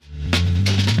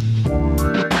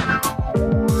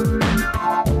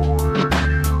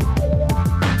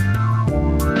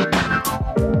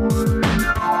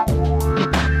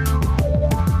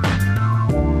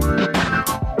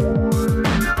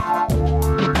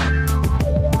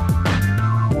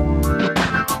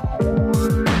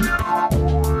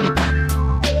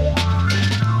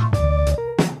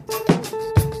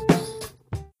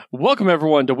Welcome,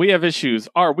 everyone, to We Have Issues,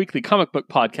 our weekly comic book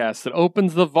podcast that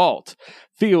opens the vault,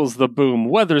 feels the boom,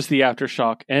 weathers the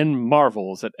aftershock, and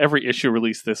marvels at every issue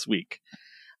released this week.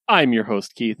 I'm your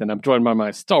host, Keith, and I'm joined by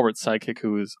my stalwart sidekick,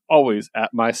 who is always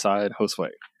at my side, Josue.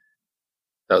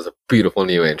 That was a beautiful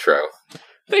new intro.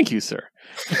 Thank you, sir.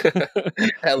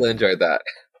 Hella enjoyed that.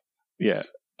 Yeah.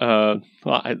 Well,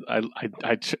 I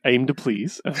aim to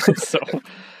please. So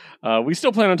we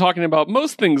still plan on talking about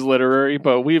most things literary,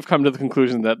 but we've come to the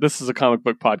conclusion that this is a comic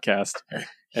book podcast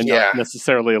and not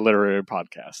necessarily a literary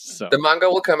podcast. So the manga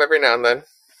will come every now and then.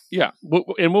 Yeah,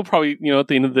 and we'll probably, at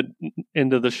the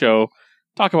end of the show,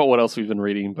 talk about what else we've been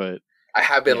reading. But I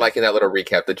have been liking that little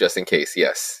recap, that just in case.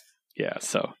 Yes. Yeah.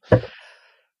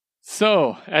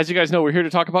 So, as you guys know, we're here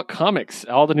to talk about comics,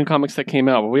 all the new comics that came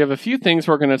out. But we have a few things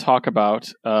we're going to talk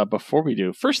about before we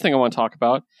do. First thing I want to talk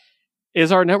about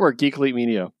is our network, Geek Elite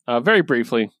Media. Very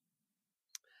briefly,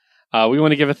 we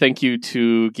want to give a thank you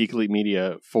to Geek Elite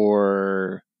Media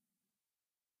for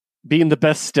being the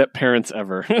best step parents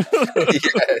ever.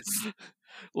 Yes.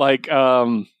 Like,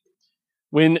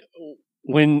 when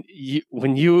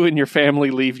you and your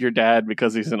family leave your dad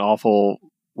because he's an awful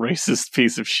racist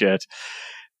piece of shit,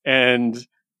 and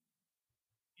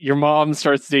your mom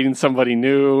starts dating somebody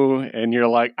new, and you're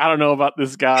like, I don't know about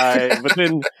this guy, but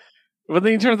then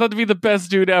he turns out to be the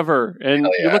best dude ever. And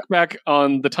you look back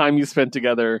on the time you spent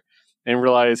together and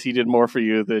realize he did more for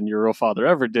you than your real father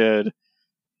ever did.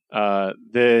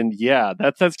 Then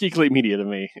that's Geek Elite Media to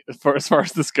me, as far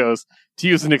as this goes, to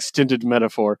use an extended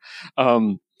metaphor.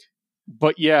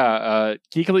 But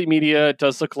Geek Elite Media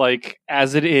does look like,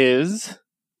 as it is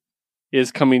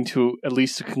coming to at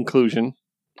least a conclusion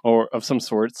or of some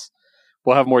sorts.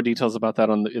 We'll have more details about that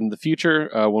in the future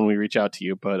when we reach out to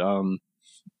you. But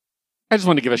I just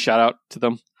want to give a shout out to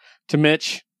them, to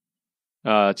Mitch,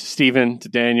 to Steven, to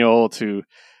Daniel, to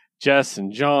Jess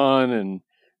and John and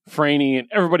Franny and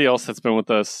everybody else that's been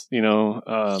with us.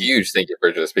 Huge thank you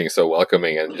for just being so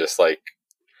welcoming and just like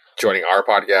joining our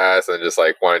podcast and just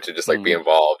like wanting to just like be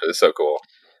involved. It was so cool.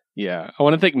 Yeah, I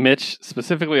want to thank Mitch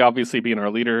specifically, obviously being our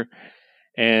leader,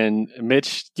 and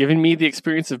Mitch giving me the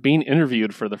experience of being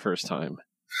interviewed for the first time,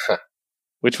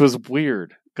 which was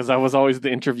weird because I was always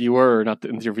the interviewer, not the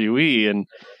interviewee, and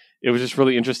it was just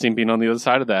really interesting being on the other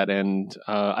side of that. And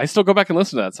I still go back and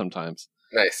listen to that sometimes.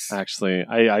 Nice. Actually,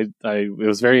 it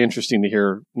was very interesting to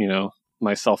hear,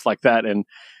 myself like that. And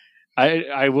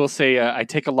I will say I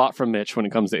take a lot from Mitch when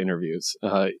it comes to interviews.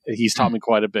 He's taught me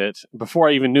quite a bit. Before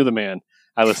I even knew the man,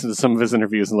 I listened to some of his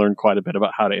interviews and learned quite a bit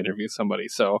about how to interview somebody.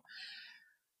 So,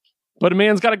 but a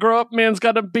man's got to grow up. Man's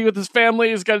got to be with his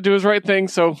family. He's got to do his right thing.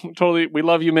 So totally, we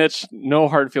love you, Mitch. No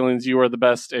hard feelings. You are the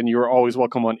best, and you are always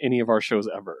welcome on any of our shows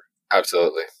ever.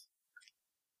 Absolutely.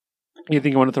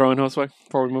 Anything you want to throw in, Josue,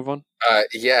 before we move on?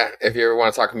 If you ever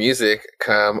want to talk music,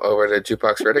 come over to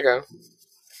Jukebox Vertigo.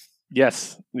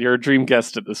 Yes, you're a dream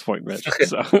guest at this point, Mitch.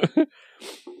 So,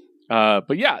 so now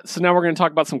we're going to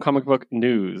talk about some comic book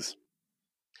news.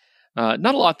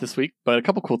 Not a lot this week, but a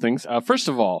couple cool things. First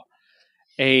of all,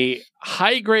 a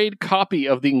high-grade copy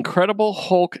of The Incredible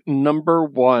Hulk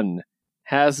 #1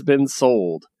 has been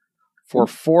sold for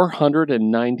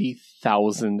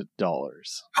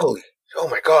 $490,000. Holy, oh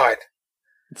my god.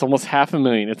 It's almost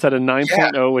 $500,000. It's at a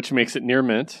 9.0, which makes it near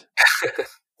mint.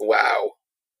 Wow.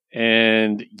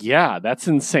 And that's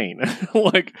insane.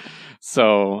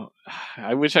 So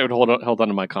I wish I would held on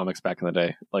to my comics back in the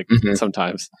day.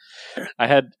 Sometimes I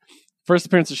had first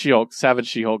appearance of She-Hulk, Savage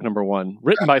She-Hulk #1,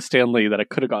 written by Stan Lee, that I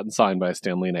could have gotten signed by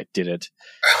Stan Lee, and I didn't.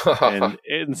 And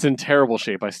it's in terrible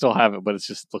shape. I still have it, but it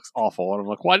just looks awful. And I'm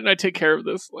like, why didn't I take care of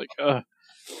this?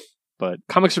 But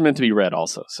comics are meant to be read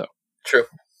also. So true.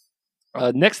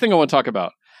 Next thing I want to talk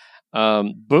about.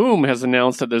 Boom has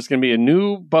announced that there's going to be a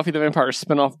new Buffy the Vampire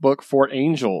spinoff book for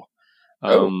Angel.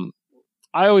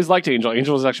 I always liked Angel.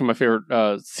 Angel is actually my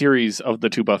favorite series of the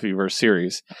two Buffyverse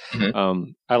series.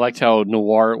 Mm-hmm. I liked how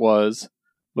noir it was,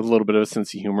 with a little bit of a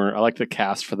sense of humor. I liked the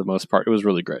cast for the most part. It was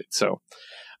really great. So,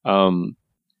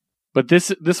 but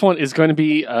this one is going to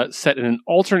be set in an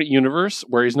alternate universe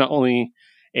where he's not only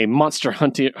a monster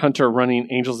hunter running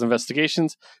Angel's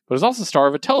investigations, but is also star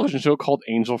of a television show called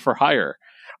Angel for Hire.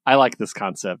 I like this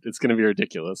concept. It's going to be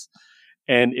ridiculous.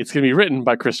 And it's going to be written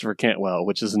by Christopher Cantwell,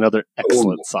 which is another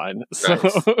excellent sign. So,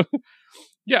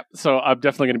 nice. So I'm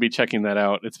definitely going to be checking that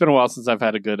out. It's been a while since I've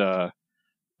had a good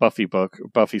Buffy book,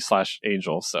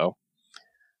 Buffy/Angel. So,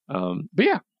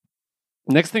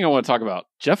 next thing I want to talk about,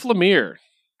 Jeff Lemire,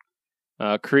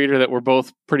 creator that we're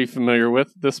both pretty familiar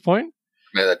with at this point.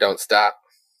 Man, that don't stop.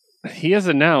 He has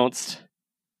announced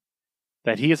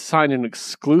that he has signed an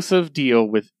exclusive deal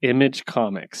with Image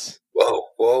Comics. Whoa.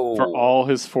 Whoa. for all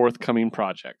his forthcoming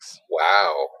projects.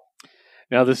 Wow.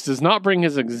 Now, this does not bring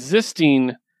his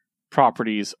existing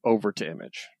properties over to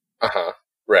Image. Uh-huh.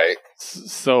 Right.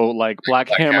 So, like Black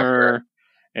Hammer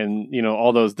and,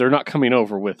 all those, they're not coming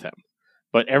over with him.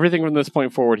 But everything from this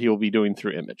point forward, he will be doing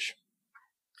through Image.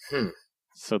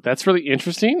 So that's really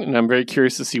interesting, and I'm very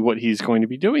curious to see what he's going to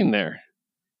be doing there.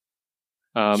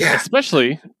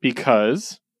 Especially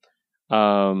because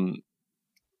another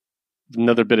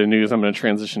bit of news I'm going to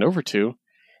transition over to.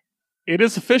 It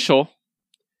is official.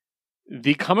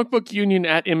 The comic book union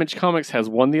at Image Comics has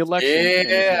won the election. And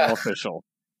it's now official.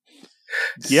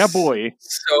 Yeah, boy.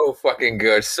 So fucking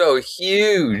good. So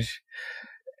huge.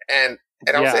 And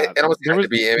it almost had to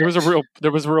be Image.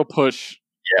 There was a real push.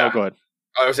 Yeah. Oh, go ahead.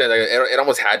 I was saying it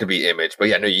almost had to be Image, but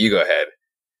yeah, no, you go ahead.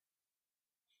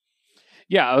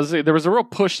 Yeah, there was a real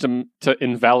push to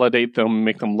invalidate them,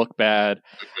 make them look bad.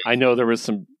 I know there was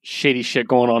some shady shit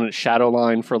going on at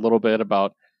Shadowline for a little bit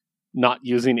about not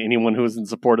using anyone who was in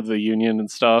support of the union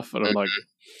and stuff. And I'm like,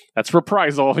 that's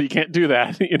reprisal. You can't do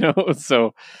that,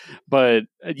 So, but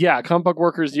yeah, Comic Book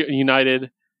Workers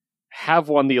United have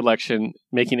won the election,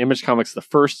 making Image Comics the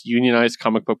first unionized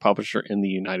comic book publisher in the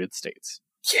United States.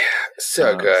 Yeah,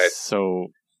 so good. So,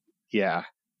 yeah.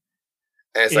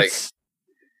 And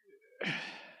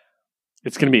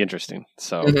it's going to be interesting.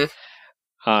 So,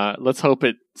 let's hope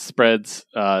it spreads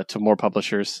to more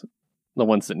publishers, the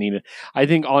ones that need it. I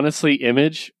think, honestly,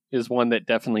 Image is one that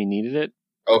definitely needed it.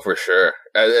 Oh, for sure.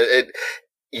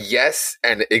 Yes,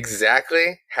 and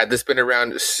exactly. Had this been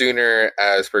around sooner,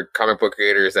 as for comic book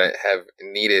creators that have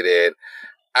needed it,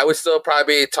 I would still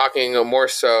probably be talking more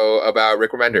so about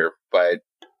Rick Remender, but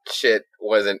shit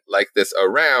wasn't like this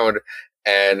around,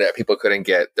 and people couldn't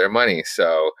get their money.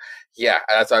 So, yeah,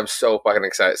 that's why I'm so fucking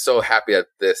excited, so happy that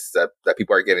that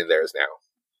people are getting theirs now.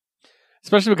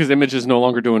 Especially because Image is no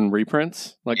longer doing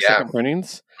reprints, like second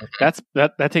printings.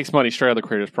 That takes money straight out of the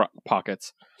creators'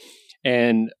 pockets.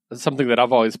 And something that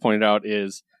I've always pointed out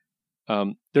is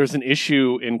there's an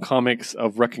issue in comics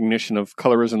of recognition of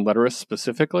colorists and letterists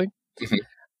specifically.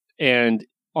 And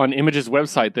on Image's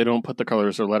website, they don't put the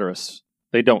colorist or letterist.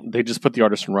 They don't. They just put the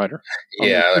artist and writer on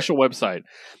the official website.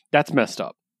 That's messed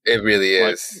up. It really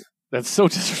is. That's so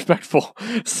disrespectful.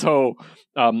 So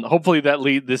hopefully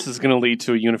this is going to lead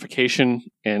to a unification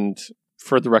and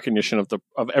further recognition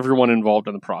of everyone involved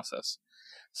in the process.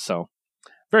 So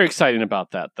very exciting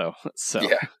about that, though. So,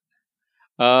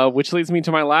 which leads me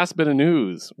to my last bit of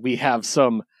news. We have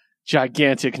some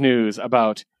gigantic news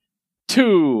about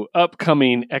 2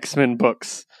 upcoming X-Men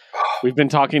books. We've been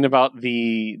talking about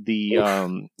the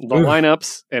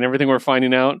lineups and everything we're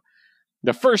finding out.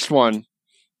 The first one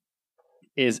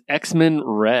is X-Men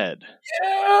Red.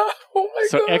 Yeah. Oh my god.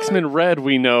 So X-Men Red,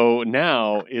 we know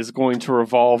now, is going to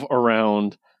revolve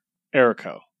around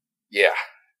Erico. Yeah.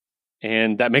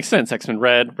 And that makes sense. X-Men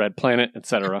Red, Red Planet,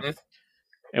 etc.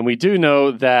 And we do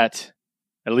know that,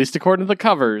 at least according to the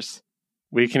covers,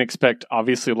 we can expect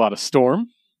obviously a lot of Storm.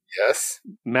 Yes.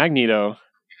 Magneto.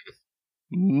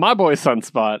 My boy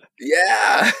Sunspot.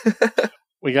 Yeah.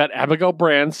 We got Abigail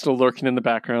Brand still lurking in the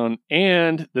background,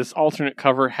 and this alternate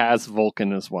cover has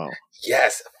Vulcan as well.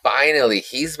 Yes, finally,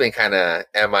 he's been kind of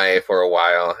MIA for a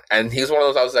while, and he's one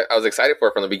of those I was excited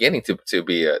for from the beginning to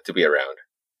be around.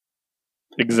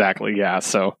 Exactly, yeah.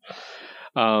 So,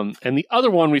 and the other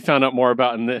one we found out more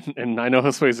about, and I know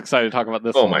Josue's excited to talk about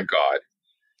this. Oh my god!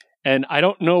 And I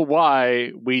don't know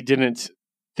why we didn't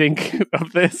think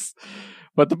of this,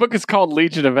 but the book is called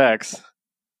Legion of X.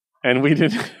 And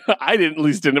I at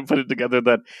least didn't put it together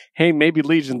that, hey, maybe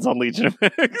Legion's on Legion of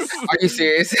X. Are you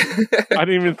serious? I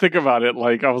didn't even think about it.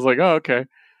 Like, I was like, oh, okay.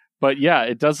 But yeah,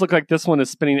 it does look like this one is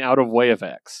spinning out of Way of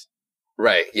X.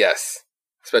 Right, yes.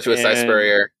 Especially with Cy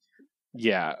Spurrier.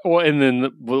 Yeah. Well, and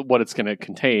then what it's going to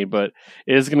contain, but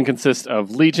it is going to consist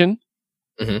of Legion,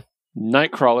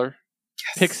 Nightcrawler,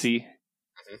 Pixie,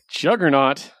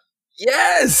 Juggernaut.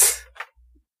 Yes!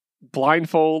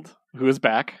 Blindfold, who is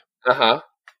back. Uh-huh.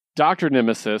 Dr.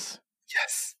 Nemesis.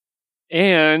 Yes.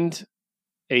 And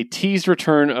a teased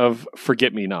return of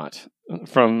Forget Me Not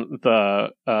from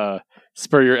the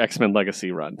Spurrier X-Men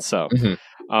Legacy run. So,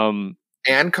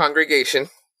 and Congregation.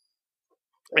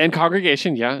 And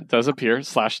Congregation, yeah, it does appear,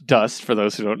 /Dust, for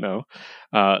those who don't know.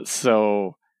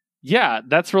 So, yeah,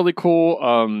 that's really cool.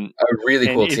 A really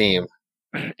cool team.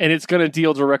 And it's going to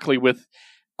deal directly with,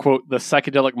 quote, the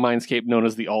psychedelic mindscape known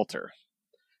as the Altar.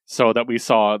 So that we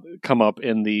saw come up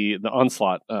in the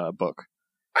Onslaught book.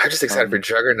 I'm just excited for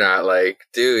Juggernaut. Like,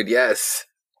 dude, yes.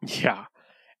 Yeah.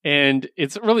 And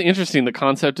it's really interesting, the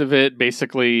concept of it.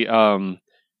 Basically,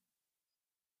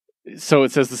 So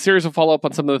it says the series will follow up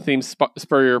on some of the themes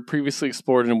Spurrier previously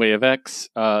explored in Way of X,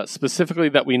 specifically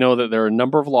that we know that there are a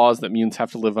number of laws that mutants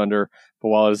have to live under, but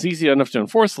while it is easy enough to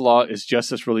enforce the law, is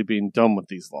justice really being done with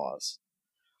these laws?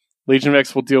 Legion of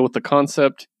X will deal with the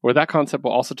concept, or that concept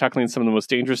will also tackling some of the most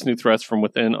dangerous new threats from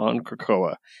within on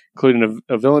Krakoa, including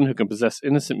a villain who can possess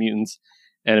innocent mutants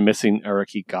and a missing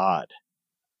Araki god.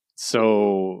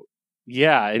 So,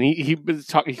 yeah, and he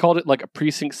called it like a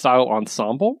precinct-style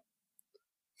ensemble.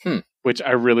 Which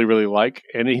I really, really like.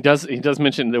 And he does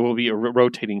mention there will be a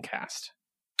rotating cast.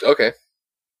 Okay.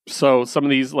 So some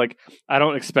of these, like, I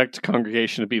don't expect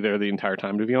Congregation to be there the entire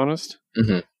time, to be honest.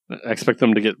 Mm-hmm. I expect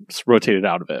them to get rotated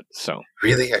out of it. So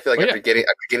really, I feel like after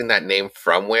getting that name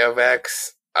from Way of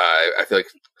X, I feel like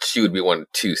she would be one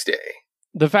to stay.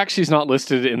 The fact she's not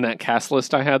listed in that cast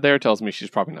list I had there tells me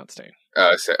she's probably not staying.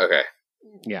 Okay.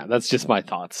 Yeah, that's just my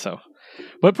thoughts. So,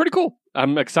 but pretty cool.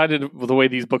 I'm excited with the way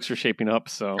these books are shaping up.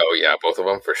 So, oh yeah, both of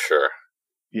them for sure.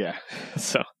 Yeah,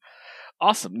 so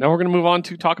awesome. Now we're going to move on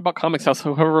to talk about Comics House.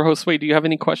 However, Josue, do you have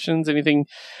any questions? Anything?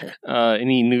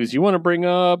 Any news you want to bring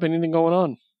up? Anything going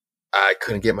on? I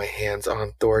couldn't get my hands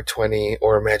on Thor 20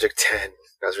 or Magic 10.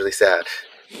 That was really sad.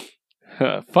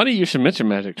 Funny you should mention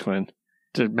Magic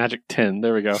 10.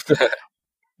 There we go.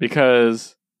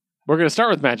 Because we're going to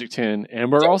start with Magic 10, and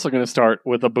we're also going to start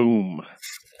with a boom.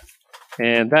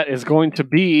 And that is going to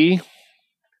be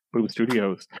Boom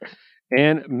Studios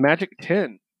and Magic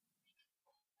 10.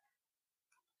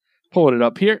 Pulling it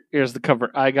up here. Here's the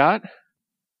cover I got.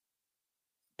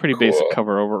 Pretty basic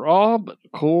cover overall, but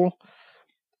cool.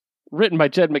 Written by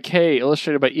Jed McKay,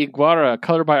 illustrated by Iguara,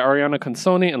 colored by Ariana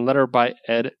Consoni, and letter by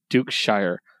Ed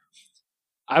Dukeshire.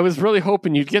 I was really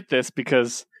hoping you'd get this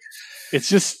because it's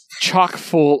just chock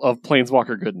full of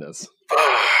Planeswalker goodness. Fuck.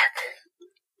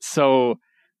 So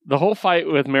the whole fight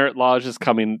with Merit Lodge is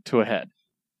coming to a head.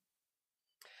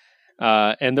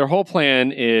 And their whole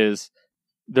plan is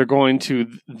they're going to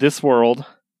this world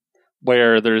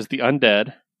where there's the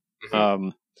undead. Mm-hmm.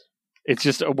 It's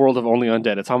just a world of only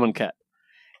undead. It's Amonkhet.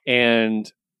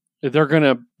 And they're going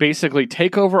to basically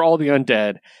take over all the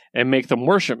undead and make them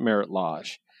worship Merit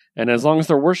Lodge. And as long as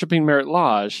they're worshiping Merit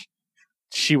Lodge,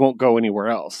 she won't go anywhere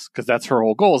else because that's her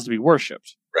whole goal is to be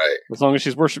worshipped. Right. As long as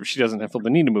she's worshipped, she doesn't feel the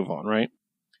need to move on, right?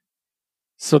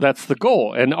 So that's the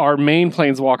goal. And our main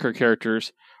Planeswalker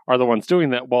characters are the ones doing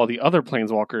that while the other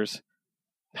Planeswalkers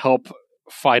help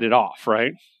fight it off,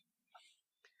 right?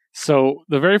 So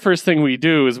the very first thing we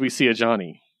do is we see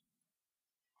Ajani.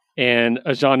 And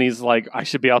Ajani's like, I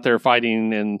should be out there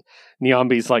fighting. And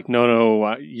Nyambi's like,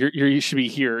 no, you should be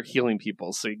here healing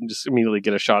people. So you can just immediately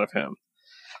get a shot of him.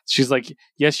 She's like,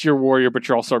 yes, you're a warrior, but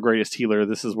you're also our greatest healer.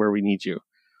 This is where we need you.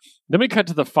 Then we cut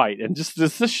to the fight. And just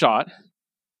this shot,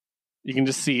 you can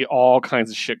just see all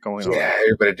kinds of shit going on. Yeah,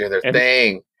 everybody doing their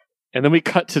thing. And then we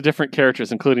cut to different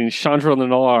characters, including Chandra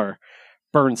Lenar,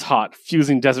 burns hot,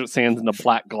 fusing desert sands into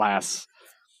black glass.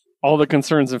 All the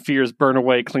concerns and fears burn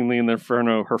away cleanly in the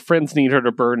inferno. Her friends need her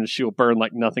to burn, and she will burn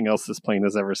like nothing else this plane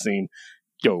has ever seen.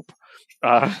 Dope.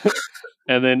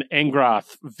 And then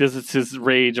Angrath visits his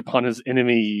rage upon his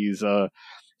enemies.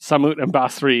 Samut and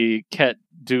Basri Ket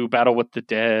do battle with the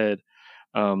dead.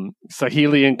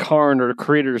 Sahili and Karn are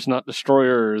creators, not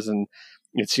destroyers. And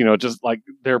it's, just like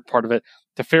they're part of it.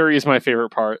 Teferi is my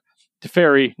favorite part.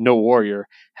 Teferi, no warrior,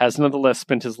 has nonetheless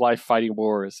spent his life fighting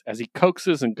wars as he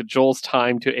coaxes and cajoles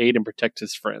time to aid and protect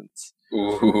his friends.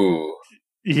 Ooh.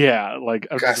 Yeah, like,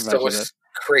 I'm got so much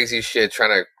crazy shit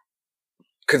trying to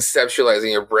conceptualize in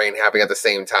your brain happening at the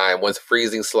same time. One's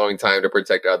freezing, slowing time to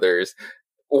protect others.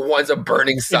 One's a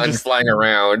burning sun flying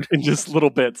around. In just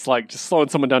little bits, like just slowing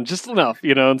someone down just enough,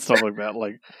 and stuff like that.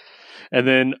 Like, and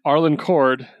then Arlen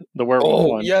Cord, the werewolf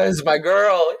one. Oh, yes, my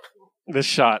girl. This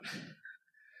shot.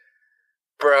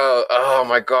 Bro, oh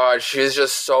my god, she is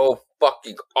just so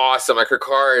fucking awesome. Like her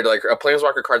card, like a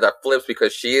Planeswalker card that flips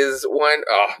because she is one.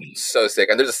 Oh, so sick.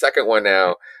 And there's a second one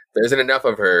now. There isn't enough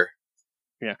of her.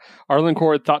 Yeah. Arlen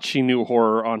Cord thought she knew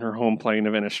horror on her home plane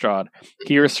of Innistrad.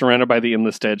 Here, surrounded by the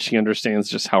Endless Dead, she understands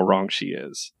just how wrong she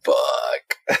is.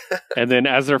 Fuck. And then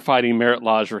as they're fighting, Merit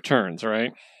Lodge returns,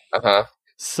 right? Uh-huh.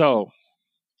 So,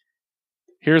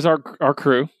 here's our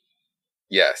crew.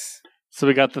 Yes. So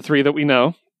we got the three that we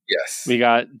know. Yes. We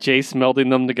got Jace melding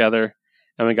them together,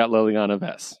 and we got Liliana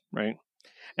Vess, right?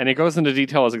 And it goes into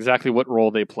detail as exactly what role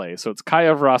they play. So it's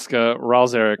Kaya Vraska,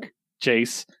 Ralzeric,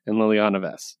 Jace, and Liliana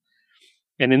Vess.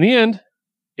 And in the end,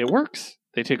 it works.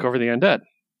 They take over the undead.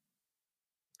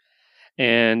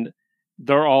 And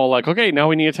they're all like, okay, now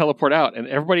we need to teleport out. And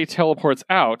everybody teleports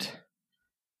out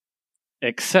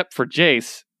except for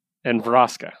Jace and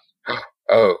Vraska.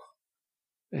 Oh.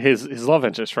 His love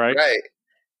interest, right? Right.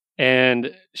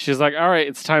 And she's like, all right,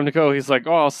 it's time to go. He's like,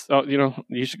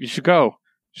 you should go.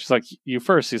 She's like, you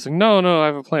first. He's like, no, I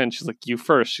have a plan. She's like, you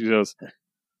first. She goes,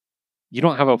 you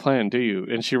don't have a plan, do you?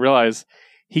 And she realized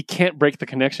he can't break the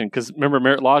connection because remember,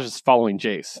 Merritt Lodge is following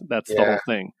Jace. That's the whole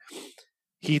thing.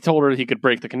 He told her he could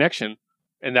break the connection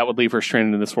and that would leave her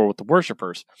stranded in this world with the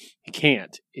worshippers. He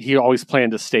can't. He always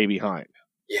planned to stay behind.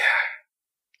 Yeah.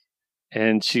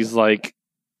 And she's like,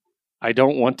 I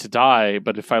don't want to die,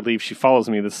 but if I leave, she follows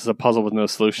me. This is a puzzle with no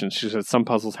solution. She said, some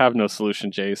puzzles have no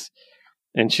solution, Jace.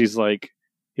 And he's like,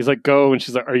 go. And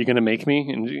she's like, are you going to make me?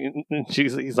 And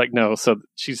he's like, no. So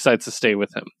she decides to stay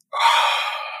with him.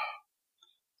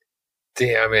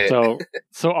 Damn it.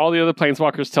 So all the other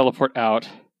planeswalkers teleport out,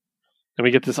 and we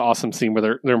get this awesome scene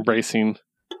where they're embracing,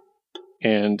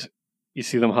 and you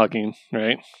see them hugging,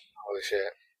 right? Holy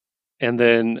shit. And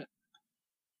then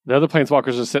the other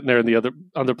planeswalkers are sitting there in the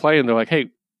other play, and they're like, hey,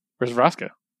 where's Vraska?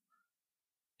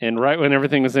 And right when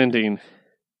everything was ending,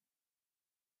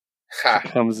 she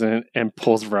comes in and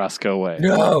pulls Vraska away.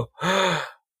 No! Oh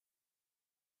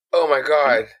my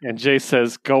god. And Jay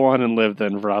says, go on and live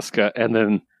then, Vraska. And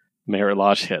then Merritt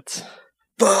Lodge hits.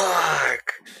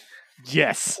 Fuck!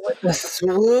 Yes. What the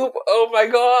swoop? Oh my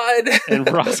god. And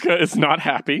Vraska is not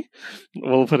happy.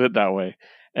 We'll put it that way.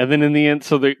 And then in the end,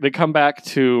 so they come back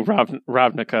to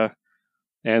Ravnica,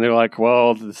 and they're like,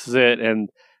 well, this is it. And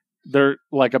they're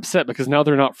like upset because now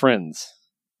they're not friends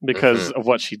because of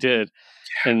what she did.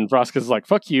 And Vraska's like,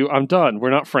 fuck you, I'm done. We're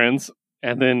not friends.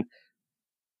 And then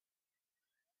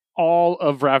all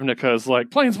of Ravnica is like,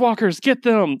 planeswalkers, get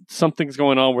them. Something's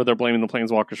going on where they're blaming the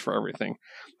planeswalkers for everything.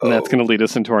 And that's going to lead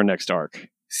us into our next arc.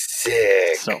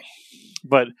 Sick. So,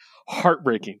 but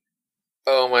heartbreaking.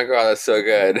 Oh my god, that's so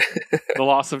good. The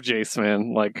loss of Jace,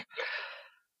 man.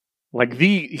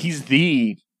 He's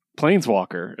the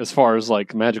planeswalker as far as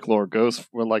like magic lore goes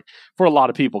for a lot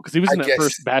of people, because he was in that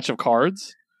first batch of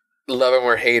cards. Love him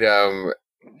or hate him,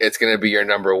 it's gonna be your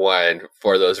number one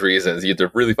for those reasons. You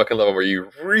either really fucking love him or you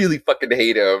really fucking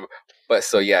hate him. But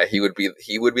so yeah, he would be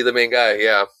the main guy.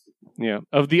 Yeah. Yeah.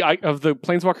 Of the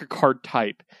planeswalker card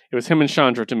type, it was him and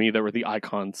Chandra to me that were the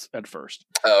icons at first.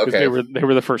 Oh, okay. They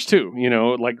were the first two,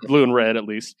 like blue and red at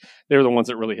least. They were the ones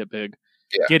that really hit big.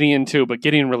 Yeah. Gideon too, but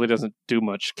Gideon really doesn't do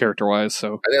much character wise. So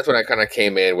I think that's when I kind of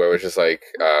came in where it was just like,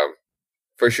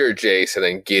 for sure Jace, and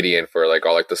then Gideon for like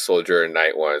all like the soldier and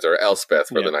knight ones, or Elspeth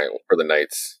for the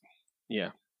knights. Yeah.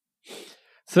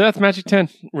 So that's Magic 10.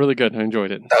 Really good. I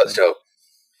enjoyed it. That was dope.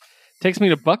 Takes me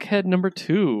to Buckhead number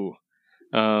 2.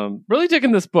 Really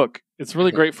digging this book. It's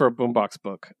really great for a boombox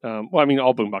book. All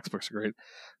boombox books are great.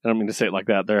 I don't mean to say it like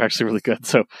that. They're actually really good.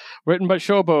 So, written by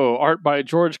Shobo, art by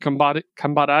George Cambadeus,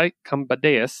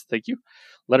 thank you.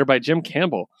 Letter by Jim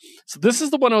Campbell. So this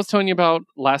is the one I was telling you about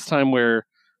last time, where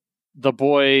the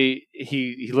boy,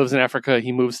 he lives in Africa.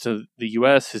 He moves to the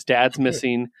U.S. His dad's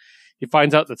missing. He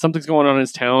finds out that something's going on in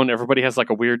his town. Everybody has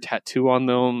like a weird tattoo on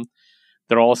them.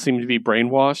 They all seem to be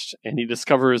brainwashed. And he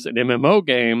discovers an MMO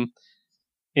game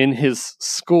in his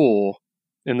school,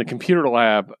 in the computer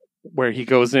lab, where he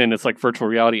goes in. It's like virtual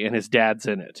reality, and his dad's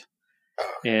in it.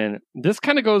 And this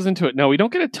kind of goes into it. Now, we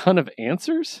don't get a ton of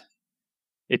answers.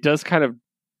 It does kind of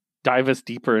dive us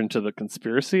deeper into the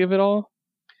conspiracy of it all.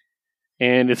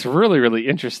 And it's really, really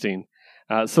interesting.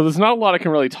 So there's not a lot I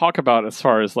can really talk about as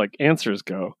far as like answers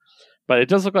go. But it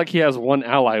does look like he has one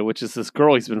ally, which is this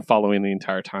girl he's been following the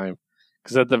entire time.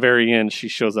 Because at the very end, she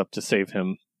shows up to save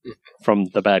him from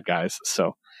the bad guys.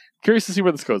 So curious to see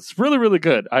where this goes. It's really, really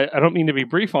good. I don't mean to be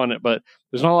brief on it, but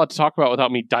there's not a lot to talk about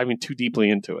without me diving too deeply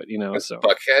into it. So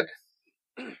Buckhead?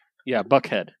 Yeah,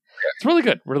 Buckhead. It's really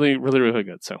good. Really, really, really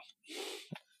good. So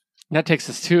that takes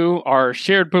us to our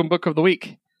shared boom book of the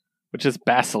week, which is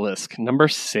Basilisk, number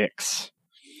 6.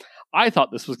 I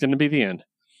thought this was going to be the end.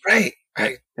 Right.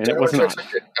 And it was not.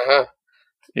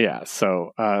 Yeah,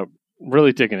 so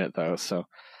really digging it, though. So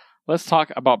let's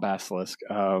talk about Basilisk.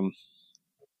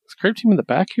 Is Crave Team in the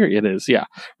back here? It is, yeah.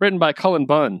 Written by Cullen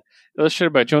Bunn.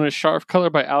 Illustrated by Jonas Scharf.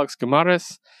 Colored by Alex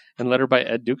Guimarães. And lettered by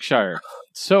Ed Dukeshire.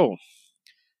 So,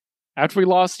 after we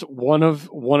lost one of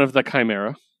the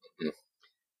Chimera,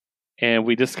 and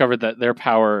we discovered that their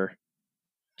power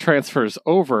transfers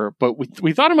over, but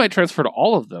we thought it might transfer to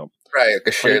all of them. Right, like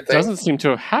a shared thing. It doesn't seem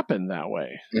to have happened that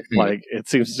way. Like, it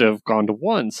seems to have gone to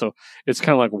one. So it's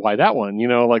kind of like, why that one?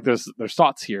 Like there's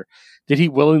thoughts here. Did he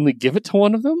willingly give it to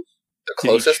one of them? The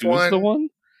closest one? The one?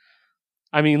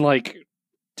 I mean, like,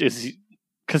 is he?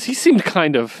 Because he seemed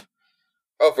kind of.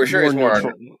 Oh, for sure, he's more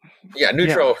neutral.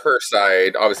 Neutral. Her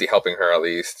side, obviously helping her at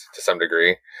least to some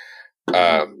degree.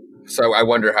 So I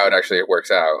wonder how it actually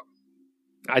works out.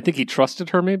 I think he trusted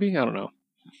her. Maybe, I don't know,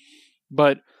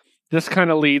 but. this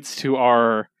kind of leads to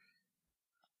our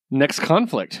next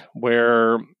conflict,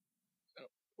 where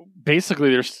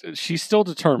basically she's still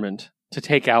determined to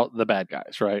take out the bad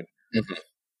guys, right?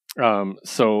 Mm-hmm.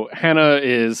 So Hannah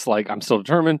is like, I'm still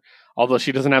determined, although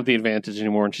she doesn't have the advantage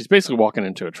anymore, and she's basically walking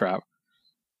into a trap.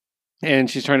 And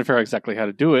she's trying to figure out exactly how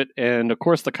to do it. And of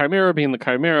course, the Chimera, being the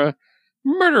Chimera,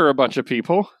 murder a bunch of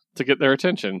people to get their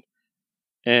attention.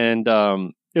 And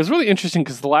it was really interesting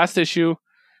because the last issue,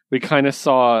 we kind of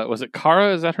saw, was it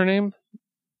Kara? Is that her name?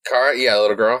 Kara, yeah,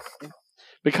 little girl.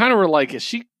 We kind of were like, is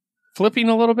she flipping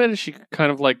a little bit? Is she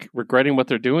kind of like regretting what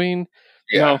they're doing?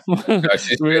 Yeah, no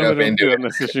she's straight up into it.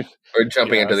 This issue. We're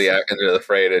jumping into the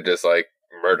fray to just like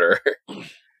murder.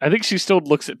 I think she still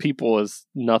looks at people as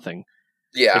nothing.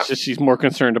 Yeah, it's just she's more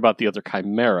concerned about the other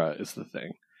Chimera is the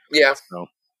thing. Yeah. So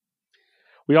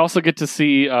we also get to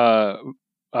see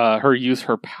her use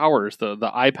her powers,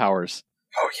 the eye powers.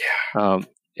 Oh yeah.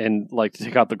 And like to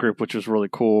take out the group, which was really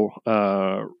cool.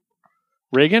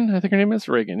 Reagan, I think her name is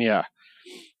Reagan. Yeah.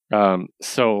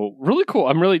 So really cool.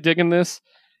 I'm really digging this.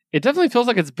 It definitely feels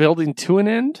like it's building to an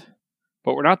end,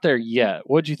 but we're not there yet.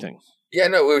 What'd you think? Yeah,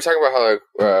 no, we were talking about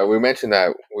how we mentioned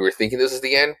that we were thinking this is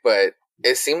the end, but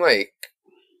it seemed like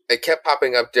it kept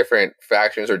popping up different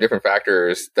factions or different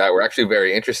factors that were actually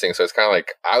very interesting. So it's kind of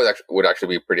like I would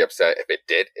actually be pretty upset if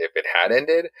it had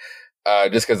ended.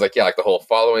 Just because like the whole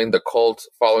following, the cult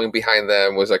following behind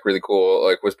them was like really cool,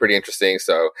 like was pretty interesting.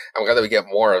 So I'm glad that we get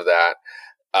more of that.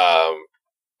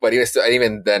 But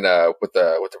even then with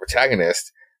the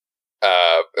protagonist,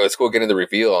 it was cool getting the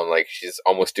reveal on like she's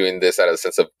almost doing this out of a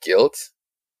sense of guilt,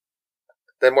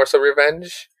 than more so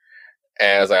revenge.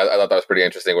 And I thought that was pretty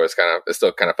interesting. Where it's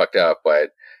still kind of fucked up,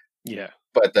 but yeah.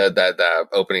 But that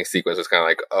opening sequence was kind of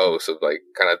like, oh, so like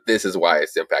kind of this is why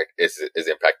it's is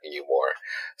impacting you more.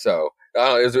 So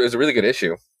it was a really good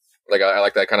issue. Like I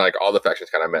like that kind of like all the factions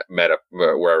kind of met up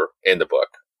were in the book.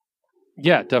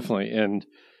 Yeah, definitely, and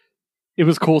it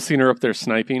was cool seeing her up there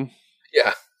sniping.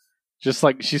 Yeah, just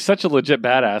like she's such a legit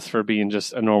badass for being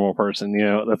just a normal person.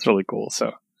 That's really cool.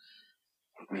 So,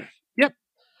 yep.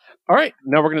 All right,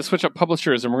 now we're going to switch up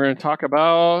publishers, and we're going to talk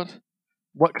about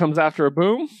what comes after a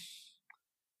boom.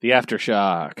 The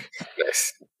Aftershock.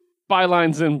 Nice.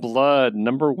 Bylines in Blood,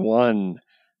 #1.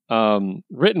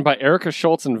 Written by Erica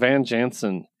Schultz and Van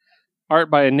Jansen.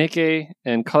 Art by Anike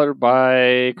and colored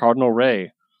by Cardinal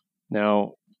Ray.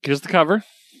 Now, here's the cover.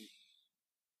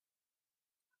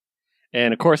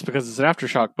 And of course, because it's an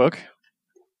Aftershock book.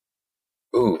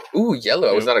 Ooh, yellow.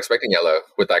 I was not expecting yellow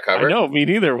with that cover. I know, me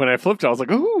neither. When I flipped it, I was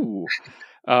like, ooh.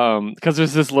 Because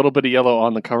there's this little bit of yellow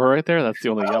on the cover right there. That's the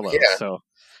only yellow. Yeah. So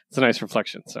it's a nice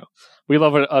reflection. So we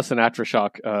love us an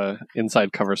Aftershock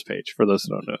inside covers page, for those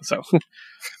who don't know.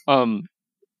 So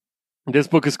this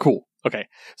book is cool. Okay,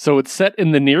 so it's set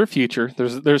in the near future.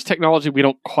 There's technology we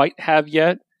don't quite have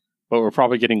yet, but we're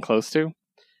probably getting close to.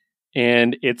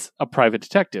 And it's a private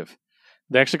detective.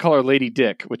 They actually call her Lady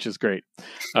Dick, which is great.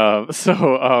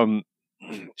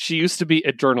 She used to be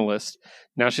a journalist.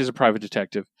 Now she's a private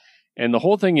detective. And the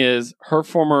whole thing is her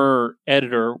former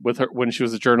editor with her when she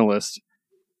was a journalist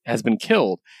has been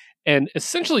killed. And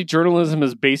essentially journalism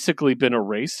has basically been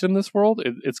erased in this world.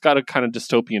 It's got a kind of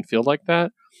dystopian feel like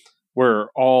that, where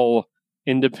all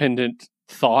independent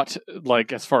thought,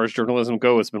 like as far as journalism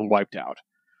goes, has been wiped out.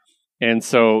 And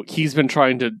so he's been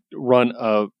trying to run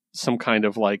some kind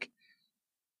of like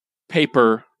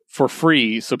paper for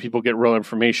free so people get real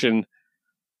information,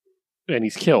 and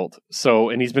he's killed.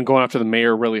 And he's been going after the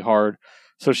mayor really hard.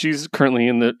 So she's currently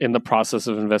in the process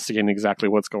of investigating exactly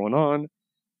what's going on.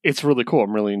 It's really cool.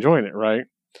 I'm really enjoying it, right?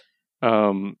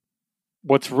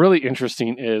 What's really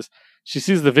interesting is she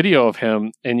sees the video of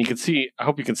him, and you can see, I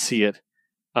hope you can see it.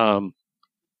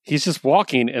 He's just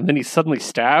walking, and then he's suddenly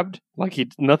stabbed. Like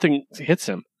nothing hits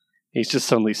him. He's just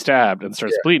suddenly stabbed and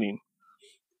starts bleeding.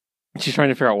 She's trying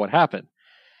to figure out what happened.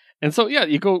 And so, yeah,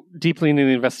 you go deeply into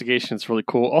the investigation. It's really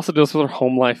cool. Also deals with her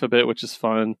home life a bit, which is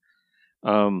fun.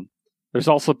 There's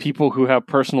also people who have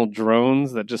personal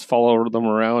drones that just follow them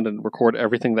around and record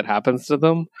everything that happens to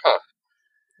them. Huh.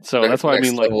 So that's why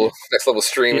next level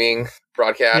streaming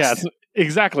broadcast. Yeah,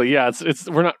 exactly. Yeah, it's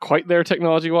we're not quite there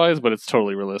technology wise, but it's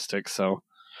totally realistic. So,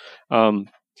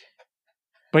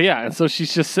 but yeah, and so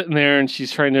she's just sitting there and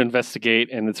she's trying to investigate,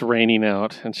 and it's raining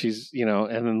out, and she's,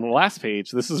 and then the last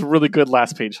page, this is a really good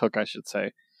last page hook, I should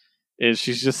say, is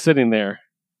she's just sitting there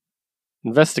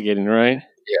investigating, right?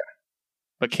 Yeah.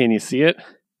 But can you see it?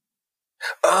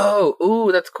 Oh,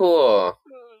 ooh, that's cool.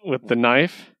 With the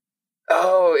knife?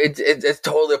 Oh, it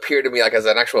totally appeared to me like as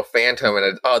an actual phantom,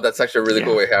 and that's actually a really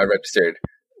cool way how it registered.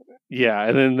 Yeah,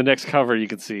 and then the next cover you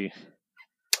can see.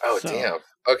 Oh, damn.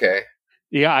 Okay.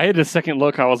 Yeah, I had a second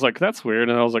look. I was like, "That's weird,"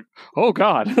 and I was like, "Oh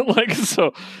God!" Like,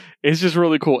 so it's just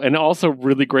really cool, and also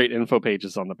really great info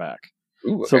pages on the back.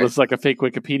 Ooh, So okay. there's like a fake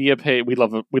Wikipedia page. We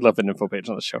love an info page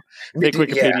on the show. Fake Yeah.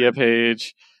 Wikipedia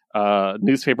page,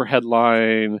 newspaper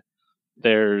headline.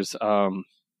 There's a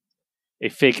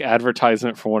fake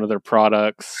advertisement for one of their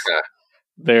products. Yeah.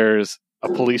 There's a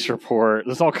police report.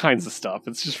 There's all kinds of stuff.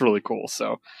 It's just really cool.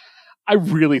 So I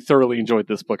really thoroughly enjoyed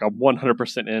this book. I'm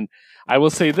 100% in. I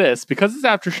will say this, because it's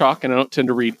Aftershock, and I don't tend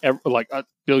to read like a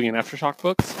billion Aftershock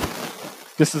books,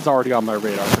 this is already on my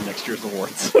radar for next year's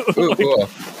awards. Ooh, cool.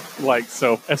 Like,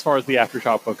 so as far as the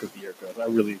Aftershock book of the year goes, I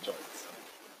really enjoyed it. So.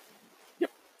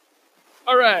 Yep.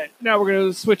 All right, now we're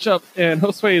going to switch up, and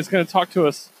Josue is going to talk to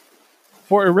us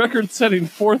for a record-setting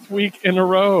 4th week in a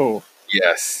row.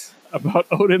 Yes. About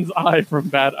Odin's Eye from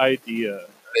Bad Idea.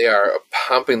 They are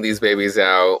pumping these babies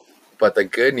out, but the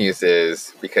good news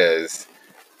is, because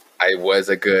I was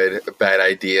a good Bad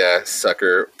Idea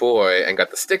sucker boy and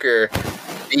got the sticker,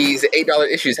 these $8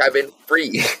 issues have been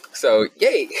free. So,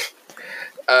 yay!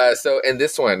 So in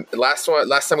this one, last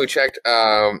time we checked,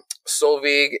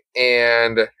 Solveig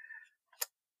and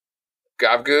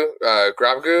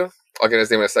Gravgu, I'll get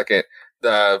his name in a second,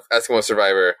 the Eskimo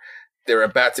survivor, they were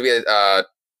about to be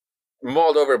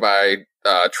mauled over by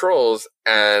trolls,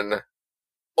 and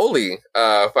Oli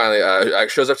finally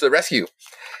shows up to the rescue.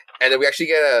 And then we actually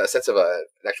get a sense of an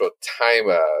actual time,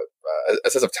 a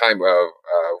sense of time of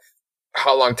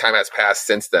how long time has passed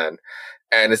since then.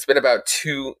 And it's been about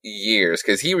 2 years,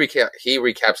 because he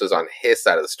recaps us on his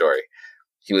side of the story.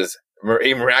 He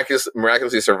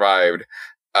miraculously survived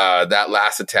that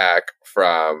last attack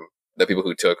from the people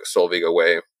who took Solveig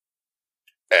away,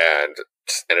 and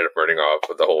just ended up burning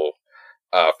off the whole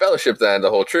fellowship, then the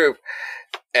whole troop.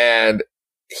 And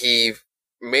he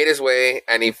made his way,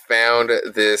 and he found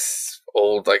this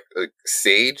old like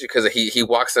sage, because he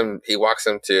walks him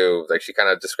to, like, she kind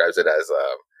of describes it as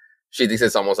she thinks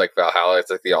it's almost like Valhalla. It's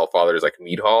like the Allfather's like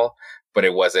mead hall, but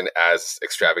it wasn't as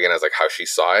extravagant as like how she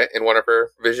saw it in one of her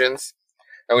visions.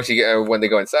 And when they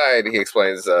go inside, he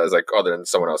explains it's like, oh, there's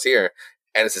someone else here,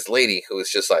 and it's this lady who is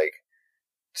just like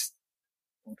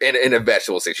in a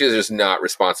vegetable state. She's just not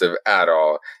responsive at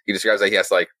all. He describes that he has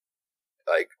to like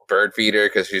bird feed her,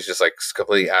 because she's just like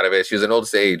completely out of it. She was an old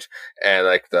sage, and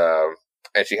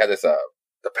and she had this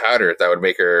the powder that would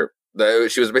make her.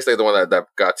 She was basically the one that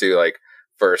got to like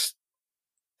first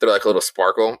throw like a little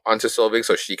sparkle onto Solveig,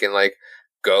 so she can like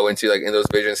go into like in those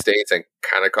vision states and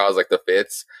kind of cause like the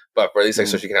fits, but for at least like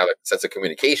so she can have like, a sense of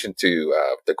communication to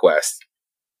the quest.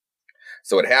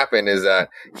 So what happened is that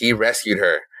he rescued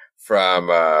her from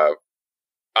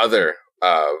other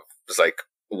just like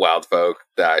wild folk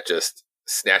that just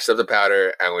snatched up the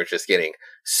powder and were just getting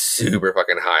super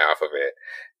fucking high off of it.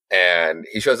 And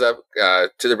he shows up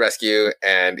to the rescue,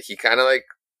 and he kind of like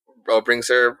brings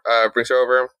her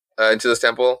over into this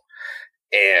temple.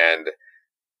 And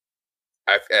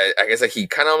I guess like he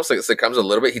kind of almost like succumbs a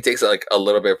little bit. He takes like a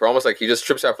little bit for almost like he just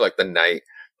trips out for like the night,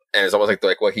 and it's almost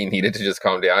like what he needed to just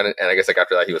calm down. And I guess like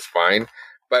after that he was fine.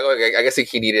 But like, I guess like,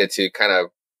 he needed to kind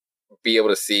of be able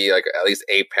to see like at least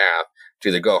a path to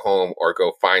either go home or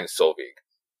go find Solveig.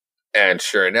 And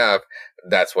sure enough,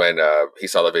 that's when he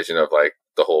saw the vision of like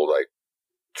the whole like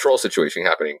troll situation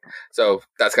happening. So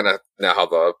that's kind of now how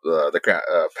the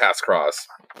paths cross.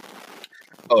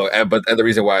 Oh, and the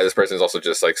reason why this person is also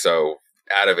just like so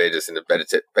out of it, just in a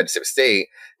meditative state,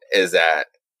 is that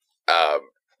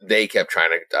they kept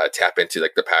trying to tap into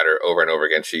like the powder over and over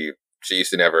again. She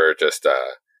used to never just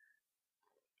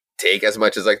take as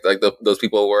much as like those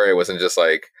people were. It wasn't just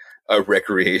like a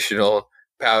recreational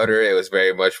powder. It was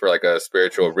very much for like a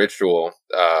spiritual ritual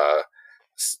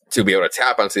to be able to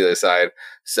tap onto the other side.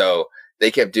 So they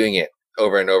kept doing it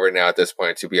over and over now at this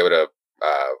point to be able to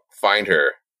find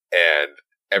her. And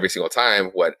every single time,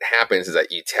 what happens is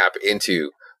that you tap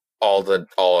into all the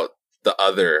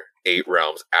other 8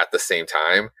 realms at the same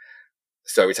time.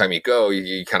 So every time you go,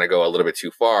 you kind of go a little bit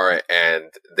too far, and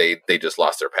they just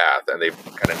lost their path, and they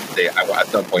at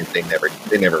some point they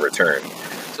never returned.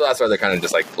 So that's why they're kind of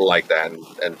just like that,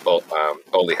 and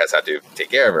Oli has had to take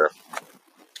care of her.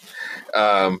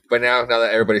 But now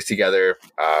that everybody's together,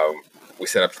 we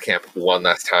set up the camp one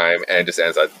last time, and it just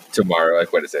ends at tomorrow.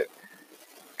 Like, what is it?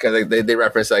 Because they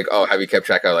reference like, oh, have you kept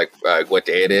track of like what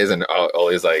day it is? And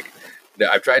Oli's like, no,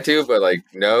 I've tried to, but like,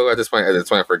 no, at this point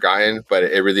I've forgotten. But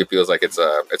it really feels like it's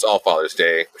All Father's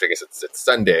Day, which I guess it's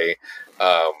Sunday.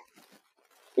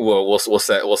 We'll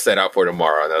set out for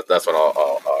tomorrow, and that's when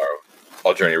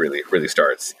whole journey really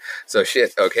starts. So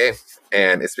shit, okay.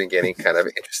 And it's been getting kind of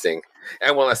interesting.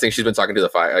 And one last thing, she's been talking to the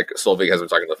fire. Like Solveig has been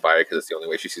talking to the fire because it's the only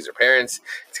way she sees her parents.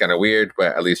 It's kind of weird,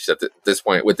 but at least at this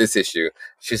point with this issue,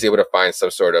 she's able to find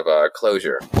some sort of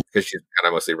closure because she's kind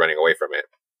of mostly running away from it.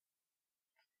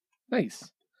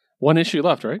 Nice. One issue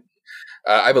left, right?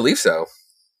 I believe so.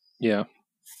 Yeah.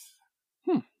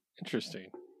 Interesting.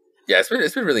 Yeah, it's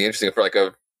been really interesting for like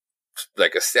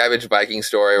a savage Viking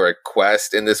story or a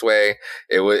quest in this way.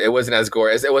 It wasn't as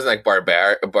gory as it wasn't like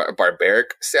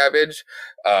barbaric savage,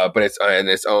 but it's in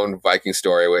its own Viking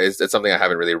story. It's something I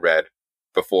haven't really read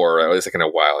before, at least like in a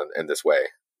while in this way.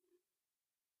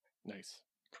 Nice.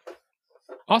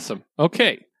 Awesome.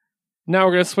 Okay. Now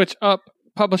we're going to switch up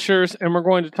publishers and we're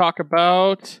going to talk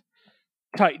about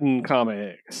Titan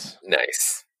Comics.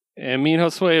 Nice. And me and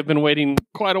Josue have been waiting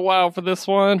quite a while for this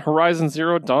one. Horizon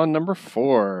Zero Dawn number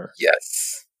 4.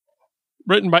 Yes.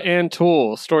 Written by Ann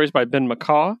Toole. Stories by Ben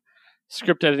McCaw.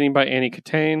 Script editing by Annie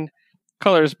Catane.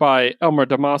 Colors by Elmer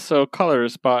Damaso.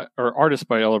 Artist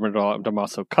by Elmer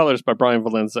Damaso. Colors by Brian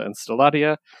Valenza and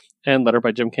Stelladia. And letter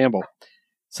by Jim Campbell.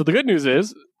 So the good news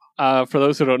is, for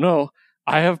those who don't know,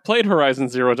 I have played Horizon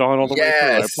Zero Dawn all the way through.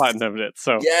 I platinumed it.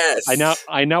 So yes.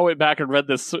 I now went back and read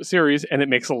this series, and it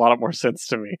makes a lot more sense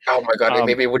to me. Oh my god!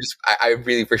 Maybe we'll just. I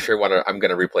really for sure want to. I'm going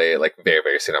to replay it like very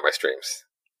very soon on my streams.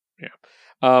 Yeah.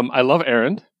 I love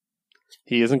Aaron.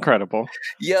 He is incredible.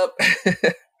 Yep.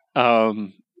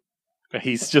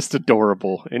 He's just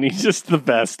adorable, and he's just the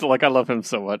best. Like I love him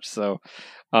so much. So,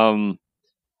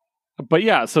 but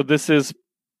yeah. So this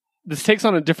takes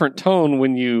on a different tone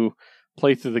when you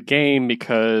play through the game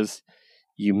because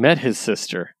you met his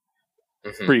sister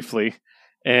briefly,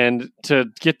 and to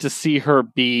get to see her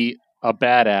be a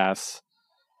badass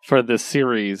for this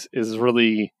series is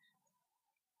really,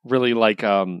 really like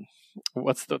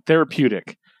what's the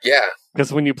therapeutic? Yeah,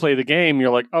 because when you play the game,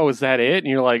 you're like, oh, is that it? And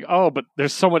you're like, oh, but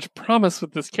there's so much promise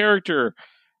with this character,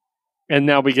 and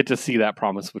now we get to see that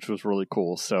promise, which was really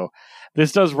cool. So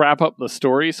this does wrap up the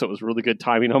story, so it was really good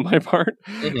timing on my part.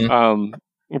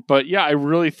 But yeah, I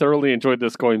really thoroughly enjoyed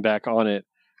this going back on it.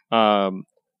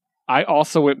 I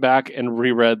also went back and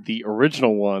reread the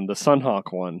original one, the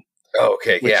Sunhawk one. Oh,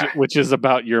 okay, which is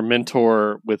about your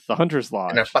mentor with the Hunter's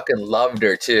Lodge. And I fucking loved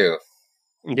her too.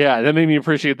 Yeah, that made me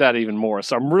appreciate that even more.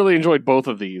 So I'm really enjoyed both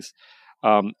of these.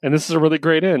 And this is a really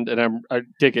great end, and I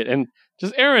dig it. And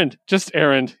just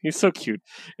Aaron, he's so cute.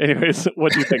 Anyways,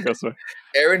 what do you think, Josue?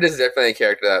 Aaron is definitely a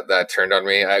character that turned on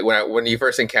me. When you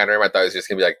first encounter him, I thought he was just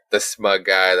gonna be like the smug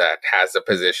guy that has the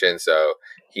position, so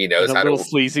he knows how to. A little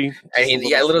sleazy, and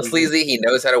a little sleazy. He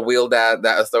knows how to wield that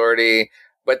authority.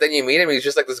 But then you meet him, he's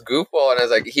just like this goofball, and I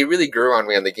was like, he really grew on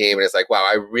me in the game, and it's like, wow,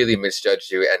 I really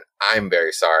misjudged you, and I'm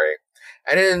very sorry.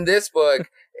 And in this book,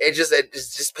 it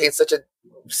just paints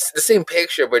the same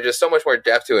picture, but just so much more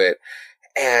depth to it.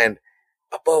 And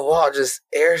above all, just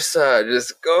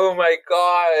Ersa, oh my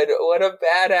god, what a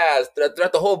badass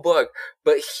throughout the whole book.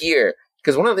 But here,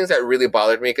 because one of the things that really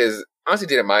bothered me, because honestly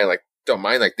don't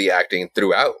mind the acting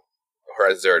throughout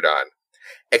Horizon Zero Dawn,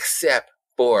 except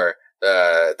for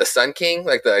the Sun King,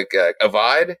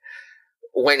 Avad.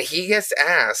 When he gets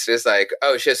asked, it's like,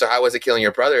 oh shit, so how was it killing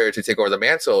your brother to take over the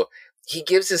mantle? He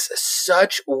gives this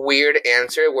such weird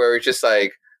answer where it's just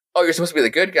like, oh, you're supposed to be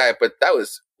the good guy, but that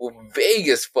was vague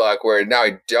as fuck, where now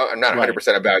I'm not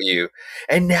 100% about you.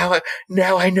 And now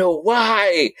I know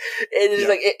why. It's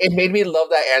like, it made me love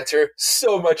that answer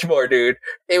so much more, dude.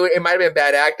 It might have been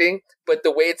bad acting, but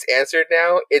the way it's answered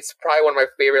now, it's probably one of my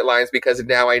favorite lines because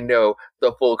now I know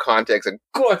the full context. And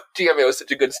god damn, it was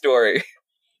such a good story.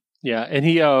 Yeah, and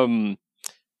he,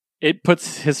 it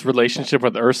puts his relationship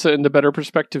with Ursa into better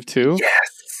perspective too.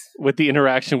 Yes. With the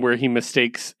interaction where he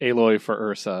mistakes Aloy for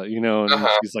Ursa, and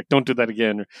he's like, don't do that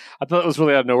again. I thought it was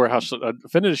really out of nowhere how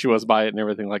offended she was by it and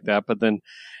everything like that. But then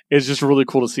it's just really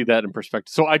cool to see that in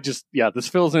perspective. So this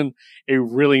fills in a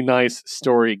really nice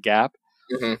story gap.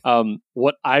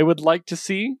 What I would like to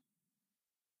see,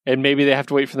 and maybe they have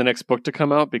to wait for the next book to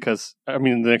come out the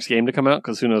next game to come out,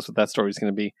 because who knows what that story is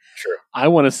going to be. Sure. I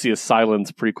want to see a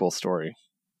Silence prequel story.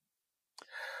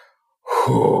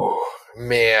 Oh,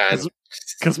 man.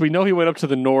 Because we know he went up to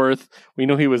the north. We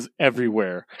know he was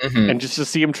everywhere. And just to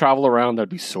see him travel around, that'd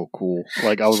be so cool.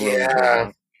 Like, I was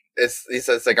really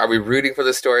it's like, are we rooting for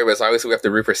the story? But as long as we have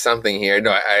to root for something here.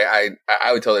 No, I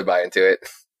would totally buy into it.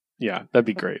 Yeah, that'd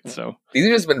be great. So these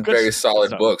have just been very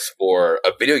solid books for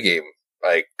a video game,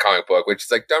 like comic book, which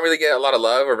is like don't really get a lot of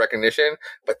love or recognition.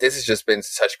 But this has just been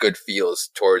such good feels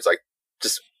towards like the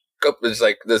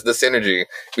synergy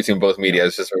between both media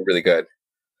is just really good.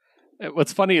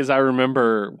 What's funny is I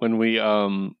remember when we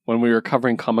were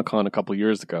covering Comic-Con a couple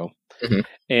years ago, Mhm.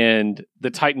 And the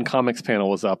Titan Comics panel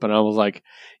was up, and I was like,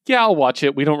 yeah, I'll watch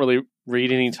it. We don't really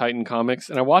read any Titan comics.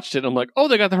 And I watched it, and I'm like, oh,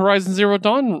 they got the Horizon Zero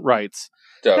Dawn rights.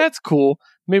 Dope. That's cool.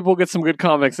 Maybe we'll get some good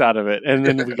comics out of it. And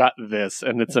then we got this,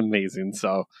 and it's amazing.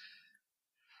 So,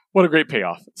 what a great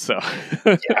payoff. So,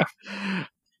 Yeah.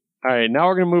 All right, now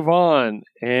we're going to move on,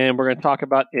 and we're going to talk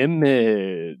about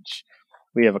Image.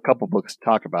 We have a couple books to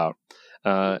talk about.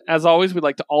 As always, we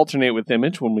like to alternate with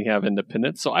Image when we have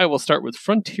independent. So I will start with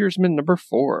Frontiersman number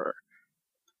 4.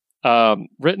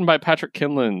 Written by Patrick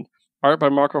Kinlan, art by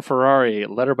Marco Ferrari,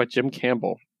 letter by Jim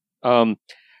Campbell.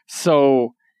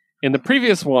 So in the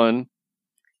previous one,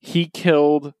 he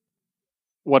killed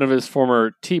one of his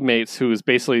former teammates, who was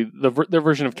basically their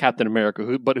version of Captain America,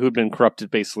 who'd been corrupted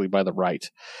basically by the right.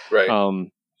 Right.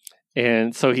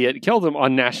 And so he had killed him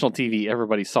on national TV.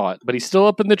 Everybody saw it, but he's still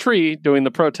up in the tree doing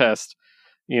the protest.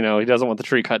 You know, he doesn't want the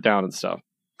tree cut down and stuff.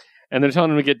 And they're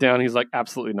telling him to get down. He's like,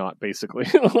 absolutely not, basically.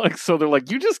 Like, so they're like,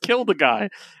 you just killed the guy.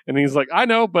 And he's like, I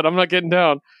know, but I'm not getting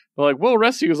down. They're like, we'll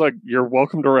arrest you. He's like, you're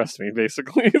welcome to arrest me,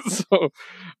 basically. So,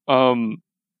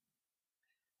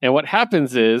 and what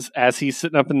happens is, as he's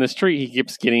sitting up in this tree, he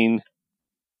keeps getting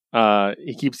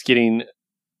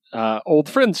old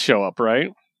friends show up, right?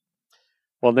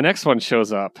 Well, the next one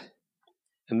shows up,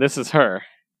 and this is her.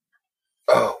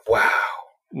 Oh, wow.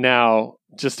 Now,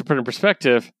 just to put in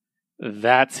perspective,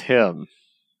 that's him.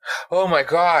 Oh my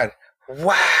god.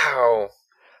 Wow.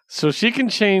 So she can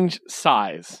change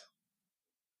size.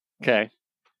 Okay.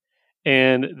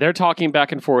 And they're talking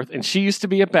back and forth, and she used to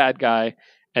be a bad guy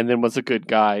and then was a good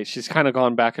guy. She's kind of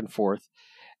gone back and forth.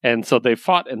 And so they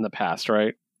fought in the past,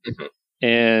 right? Mhm.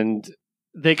 And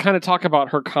they kind of talk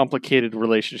about her complicated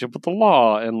relationship with the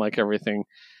law and like everything.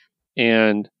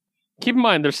 And keep in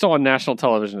mind, they're still on national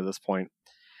television at this point.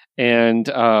 And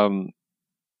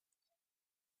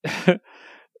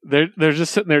they're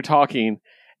just sitting there talking,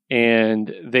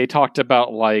 and they talked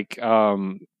about like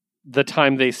the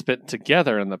time they spent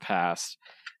together in the past.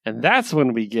 And that's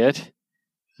when we get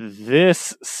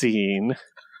this scene.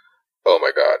 Oh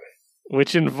my god.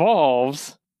 Which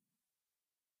involves...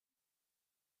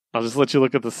 I'll just let you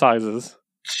look at the sizes.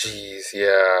 Jeez,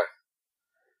 yeah.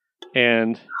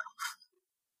 And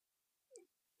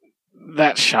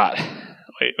that shot.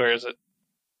 Wait, where is it?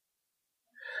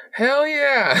 Hell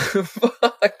yeah.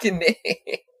 Fucking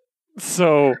A.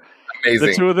 So Amazing.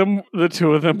 the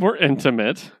two of them were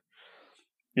intimate.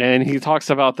 And he talks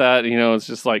about that, you know, it's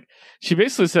just like, she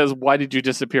basically says, why did you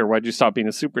disappear? Why did you stop being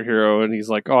a superhero? And he's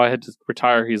like, oh, I had to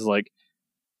retire. He's like,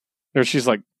 or she's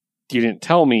like, you didn't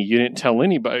tell me. You didn't tell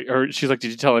anybody. Or she's like,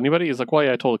 did you tell anybody? He's like, well,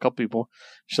 yeah, I told a couple people.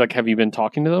 She's like, have you been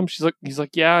talking to them? He's like,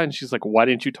 yeah. And she's like, why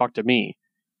didn't you talk to me?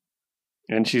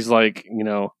 And she's like, you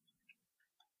know,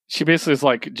 she basically is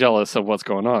like jealous of what's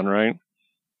going on, right?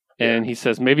 And he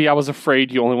says, maybe I was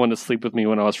afraid you only wanted to sleep with me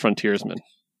when I was frontiersman.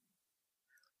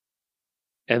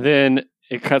 And then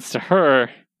it cuts to her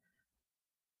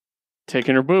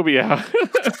taking her boobie out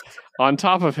on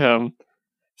top of him,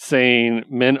 saying,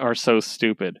 men are so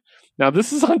stupid. Now,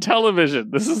 this is on television.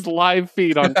 This is live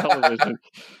feed on television.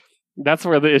 That's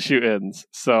where the issue ends.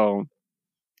 So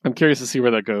I'm curious to see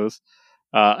where that goes.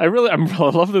 I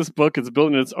love this book. It's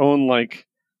building its own like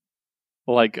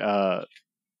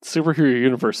superhero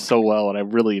universe so well, and I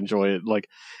really enjoy it. Like,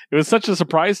 it was such a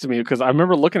surprise to me because I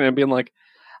remember looking at it and being like,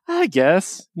 I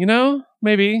guess, you know,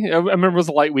 maybe. I remember it was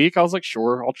a light week. I was like,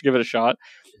 sure, I'll give it a shot.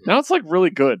 Now it's like really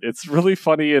good. It's really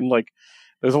funny, and like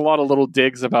there's a lot of little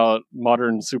digs about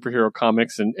modern superhero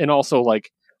comics and also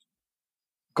like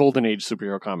golden age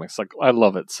superhero comics. Like, I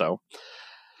love it. So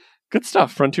good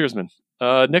stuff, Frontiersman.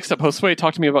 Next up, Josue,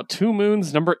 talk to me about Two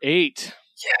Moons number 8.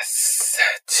 Yes,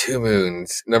 Two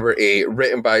Moons number 8,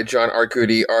 written by John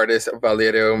Arcudi, artist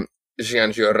Valerio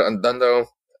Giangiordano,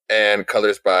 and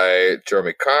colors by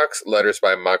Jeremy Cox, letters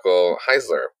by Michael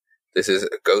Heisler. This is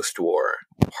Ghost War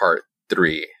Part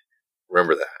 3.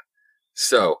 Remember that.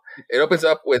 So it opens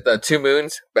up with Two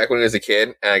Moons back when he was a kid,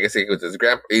 and I guess he was his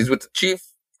grandpa. He's with the chief.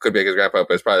 Could be like his grandpa,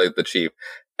 but it's probably the chief.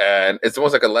 And it's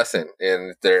almost like a lesson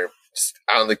in their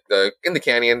out in the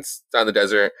canyons, down the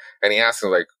desert. And he asks him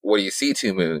like, "What do you see,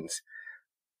 Two Moons?"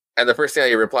 And the first thing that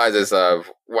he replies is,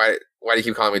 "Why do you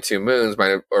keep calling me Two Moons?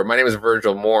 My name is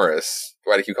Virgil Morris.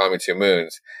 Why do you keep calling me Two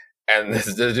Moons?" And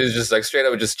this dude just like straight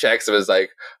up just checks him. Is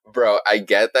like, "Bro, I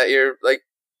get that you're like."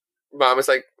 Mom is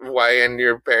like, why, and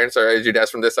your parents are, your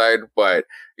dad's from this side, but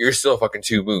you're still fucking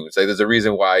Two Moons. Like, there's a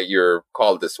reason why you're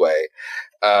called this way.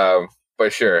 But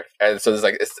sure. And so there's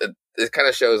like, it kind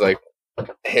of shows like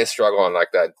his struggle on like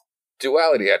that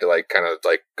duality he had to like kind of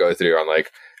like go through on like,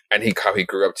 and how he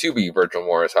grew up to be Virgil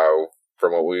Morris, how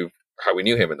we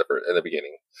knew him in the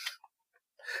beginning.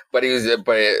 But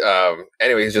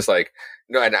anyway, he's just like,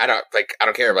 no, and I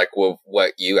don't care, like,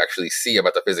 what you actually see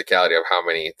about the physicality of how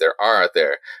many there are out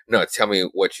there. No, tell me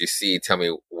what you see. Tell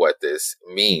me what this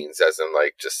means, as in,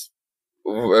 like, just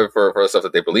for the stuff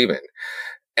that they believe in.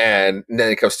 And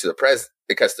then it comes to the present.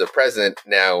 It cuts to the present.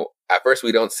 Now, at first,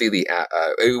 we don't see we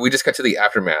just cut to the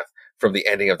aftermath from the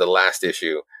ending of the last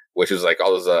issue, which was like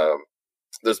all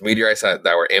those meteorites that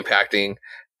were impacting,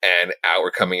 and out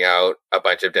were coming out a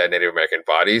bunch of dead Native American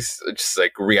bodies, just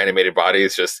like reanimated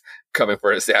bodies, just coming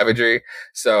for his savagery.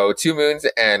 So Two Moons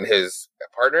and his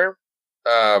partner,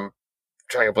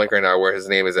 trying to blink right now where his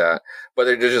name is at, but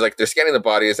they're just like, they're scanning the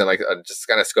bodies and like just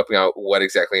kind of scoping out what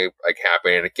exactly like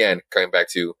happened. And again, coming back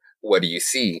to what do you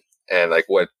see, and like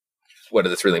what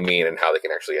does this really mean, and how they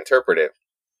can actually interpret it.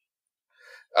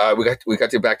 We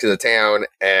got to back to the town,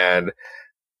 and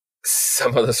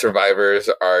some of the survivors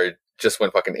are just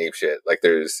went fucking apeshit. Like,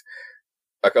 there's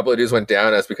a couple of dudes went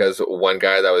down. That's because one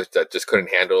guy that just couldn't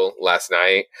handle last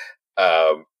night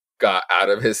got out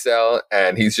of his cell,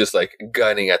 and he's just like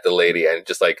gunning at the lady and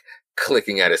just like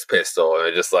clicking at his pistol,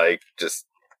 and just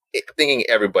thinking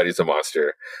everybody's a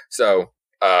monster. So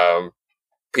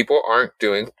people aren't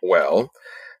doing well.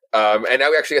 And now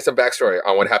we actually get some backstory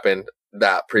on what happened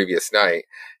that previous night.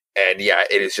 And yeah,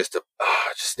 it is just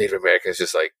just Native Americans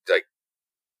just like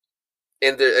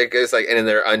in their, I guess, like, and in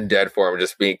their undead form,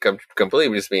 just being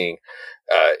completely just being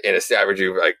in a savagery,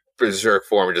 like berserk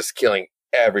form, just killing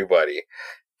everybody.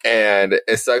 And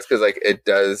it sucks because like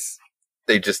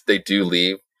they do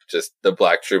leave just the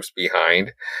black troops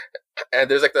behind.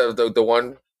 And there's like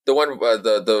the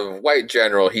white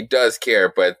general, he does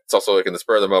care, but it's also like in the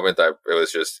spur of the moment that it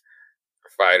was just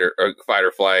fight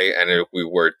or flight, and they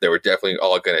were definitely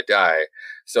all gonna die.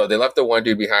 So they left the one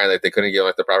dude behind, like they couldn't give him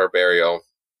like the proper burial,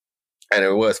 and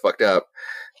it was fucked up.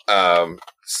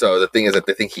 So the thing is that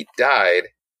they think he died,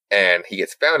 and he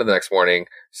gets found the next morning.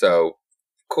 So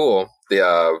cool. We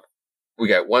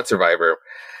got one survivor,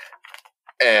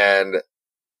 and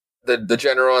the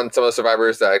general and some of the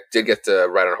survivors that did get to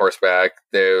ride on horseback,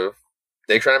 they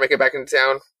try to make it back into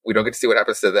town. We don't get to see what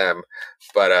happens to them,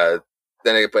 but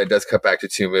it does cut back to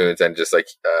Two Moons, and just like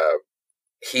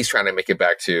he's trying to make it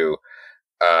back to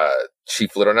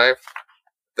Chief Little Knife.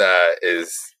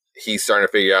 He's starting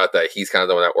to figure out that he's kind of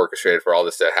the one that orchestrated for all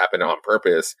this to happen on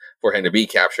purpose, for him to be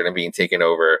captured and being taken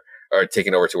over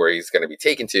to where he's going to be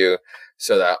taken to,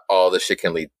 so that all the shit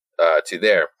can lead to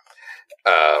there.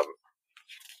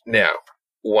 Now,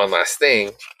 one last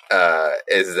thing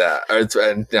is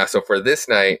that, so for this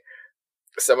night,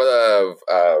 some of the,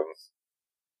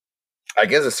 I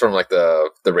guess it's from like the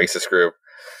racist group,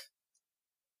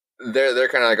 they're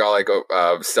kind of like all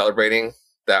like celebrating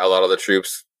that a lot of the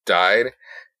troops died,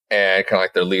 and kind of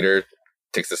like their leader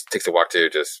takes a walk to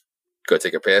just go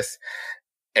take a piss.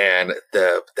 And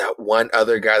that one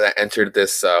other guy that entered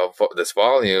this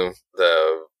volume,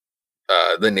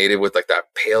 the native with like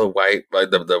that pale white,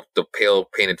 like the pale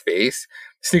painted face,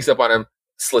 sneaks up on him,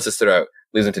 slits his throat,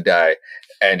 leaves him to die,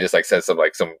 and just like says some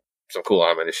cool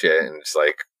ominous shit, and just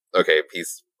like, okay,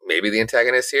 he's maybe the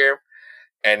antagonist here.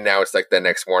 And now it's like the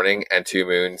next morning, and Two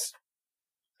Moons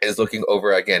is looking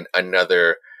over again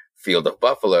another field of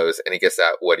buffaloes, and he gets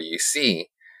that, what do you see?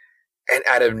 And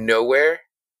out of nowhere,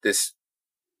 this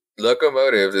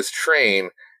locomotive, this train,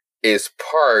 is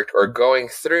parked or going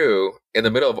through in the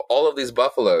middle of all of these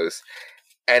buffaloes,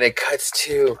 and it cuts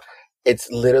to, it's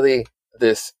literally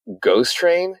this ghost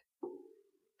train,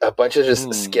 a bunch of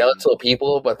just skeletal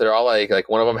people, but they're all like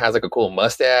one of them has like a cool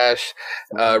mustache,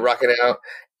 rocking out,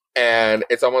 and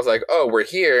it's almost like, oh, we're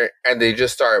here, and they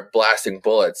just start blasting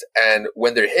bullets. And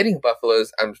when they're hitting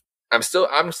buffaloes, I'm still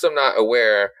not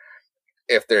aware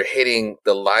if they're hitting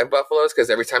the live buffaloes, because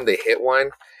every time they hit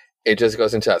one, it just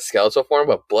goes into that skeletal form,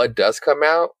 but blood does come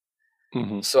out.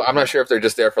 Mm-hmm. So I'm not sure if they're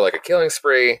just there for like a killing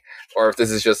spree, or if this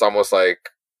is just almost like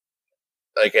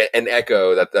an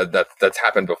echo that's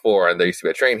happened before, and there used to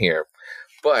be a train here.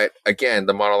 But again,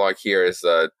 the monologue here is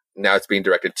now it's being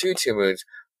directed to Two Moons.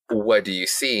 What do you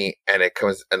see? And it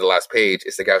comes, and the last page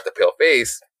is the guy with the pale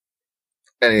face,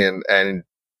 and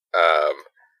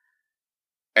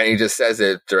he just says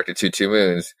it, directed to Two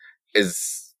Moons.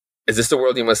 Is this the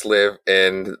world you must live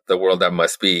in? The world that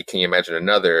must be? Can you imagine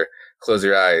another? Close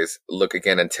your eyes, look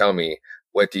again, and tell me,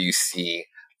 what do you see,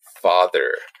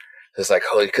 Father? It's like,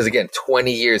 holy, because again,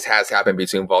 20 years has happened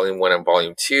between Volume 1 and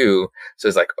Volume 2. So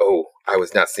it's like, oh, I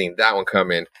was not seeing that one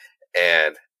coming.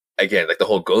 And again, like the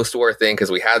whole Ghost War thing,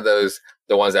 because we had the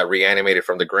ones that reanimated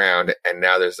from the ground, and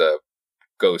now there's a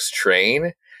ghost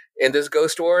train in this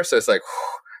Ghost War. So it's like,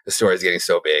 whew, the story is getting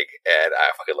so big, and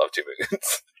I fucking love Two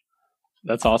Moons.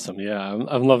 That's awesome. Yeah,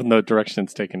 I'm loving the direction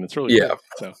it's taken. It's really cool.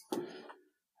 So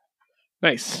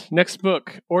nice. Next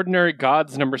book, Ordinary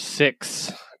Gods number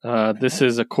 6. This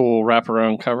is a cool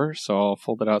wraparound cover, so I'll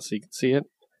fold it out so you can see it.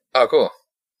 Oh, cool.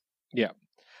 Yeah.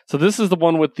 So this is the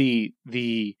one with the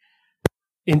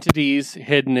entities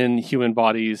hidden in human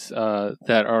bodies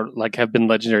that are like have been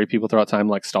legendary people throughout time,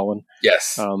 like Stalin.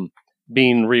 Yes.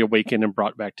 Being reawakened and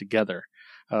brought back together.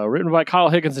 Written by Kyle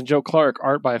Higgins and Joe Clark,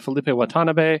 art by Felipe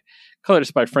Watanabe,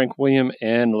 colors by Frank William,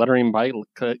 and lettering by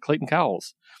Clayton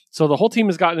Cowles. So the whole team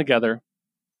has gotten together,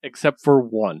 except for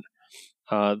one.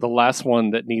 The last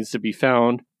one that needs to be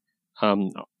found. I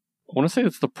want to say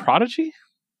it's the Prodigy.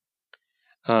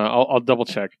 I'll double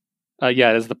check.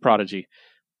 Yeah, it is the Prodigy,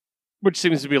 which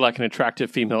seems to be like an attractive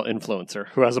female influencer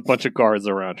who has a bunch of guards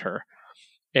around her.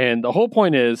 And the whole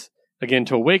point is, again,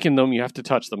 to awaken them, you have to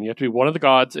touch them. You have to be one of the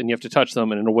gods, and you have to touch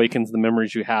them, and it awakens the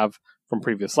memories you have from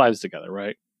previous lives together,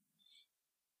 right?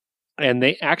 And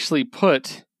they actually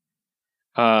put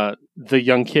the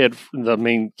young kid, the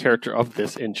main character of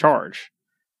this, in charge.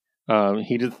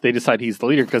 They decide he's the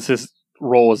leader because his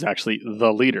role is actually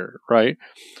the leader, right?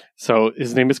 So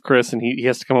his name is Chris, and he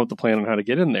has to come up with a plan on how to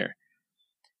get in there.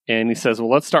 And he says,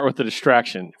 well, let's start with the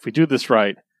distraction. If we do this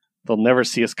right, they'll never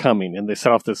see us coming. And they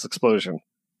set off this explosion.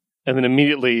 And then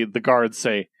immediately the guards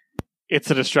say, it's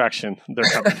a distraction. They're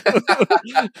coming.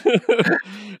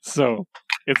 So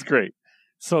it's great.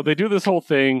 So they do this whole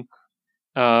thing.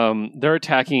 They're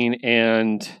attacking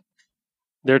and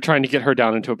they're trying to get her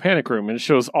down into a panic room. And it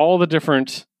shows all the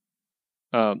different,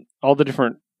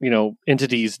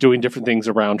 entities doing different things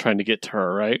around trying to get to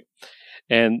her, right?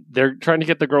 And they're trying to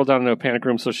get the girl down into a panic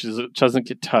room so she doesn't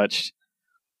get touched.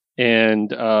 And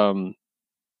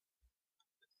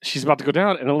she's about to go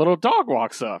down, and a little dog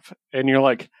walks up. And you're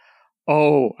like,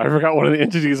 oh, I forgot one of the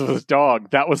entities was a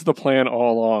dog. That was the plan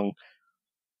all along.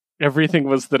 Everything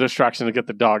was the distraction to get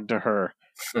the dog to her.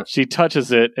 She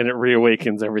touches it, and it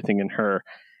reawakens everything in her.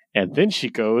 And then she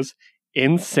goes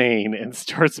insane and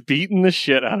starts beating the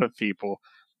shit out of people.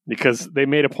 Because they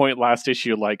made a point last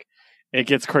issue, like, it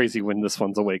gets crazy when this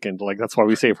one's awakened. Like, that's why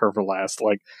we save her for last.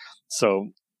 Like, so,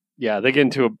 yeah, they get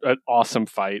into an awesome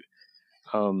fight.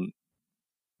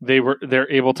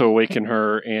 They're able to awaken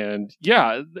her, and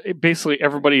yeah, basically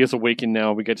everybody is awakened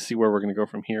now. We get to see where we're going to go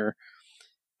from here.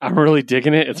 I'm really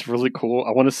digging it. It's really cool.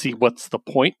 I want to see what's the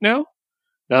point now.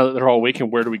 Now that they're all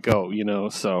awakened, where do we go?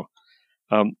 So,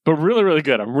 but really, really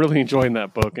good. I'm really enjoying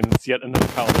that book, and it's yet another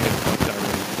Kyle Higgins book that I'm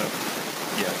reading.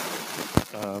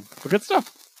 So, yeah, but good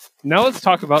stuff. Now let's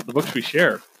talk about the books we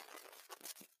share.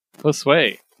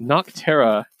 Josue,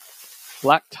 Nocterra,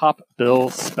 Blacktop Bill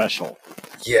Special.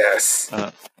 Yes.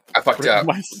 I fucked up.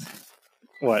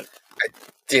 What? I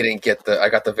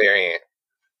got the variant.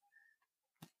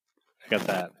 I got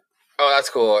that. Oh, that's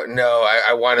cool. No,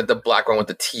 I wanted the black one with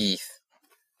the teeth.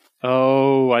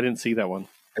 Oh, I didn't see that one.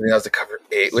 I mean, that was the cover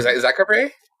 8. Is that cover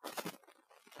 8?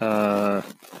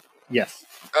 Yes.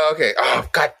 Oh, okay. Oh,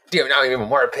 god damn, now I'm even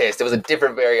more pissed. It was a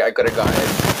different variant I could have gotten.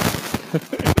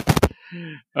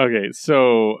 Okay,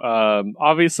 so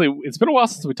obviously it's been a while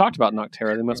since we talked about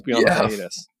Nocterra. They must be on a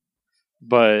hiatus.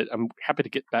 But I'm happy to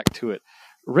get back to it.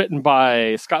 Written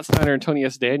by Scott Snyder and Tony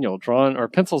S. Daniel. Drawn or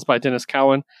pencils by Dennis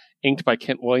Cowan. Inked by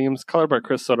Kent Williams. Colored by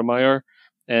Chris Sotomayor.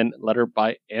 And letter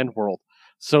by Ann World.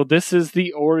 So this is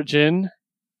the origin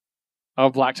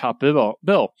of Blacktop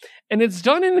Bill. And it's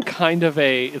done in kind of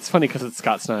a... It's funny because it's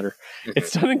Scott Snyder.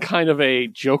 It's done in kind of a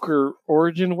Joker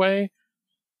origin way.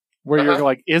 Where you're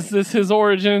like, is this his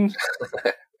origin?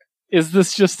 Is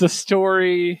this just a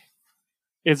story?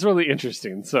 It's really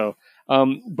interesting. So,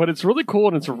 but it's really cool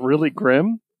and it's really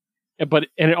grim. And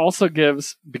it also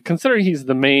gives, considering he's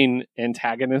the main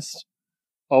antagonist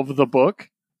of the book,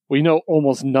 we know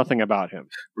almost nothing about him.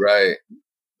 Right.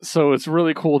 So it's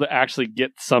really cool to actually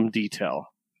get some detail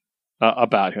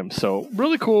about him. So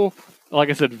really cool. Like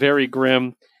I said, very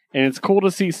grim, and it's cool to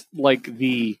see like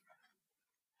the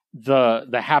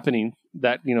happening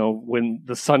that, when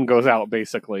the sun goes out,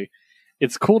 basically.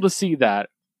 It's cool to see that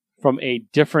from a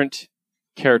different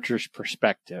character's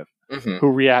perspective,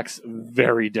 who reacts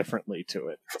very differently to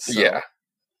it. So, yeah.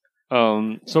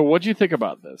 So what'd you think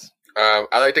about this? I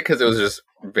liked it because it was just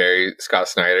very Scott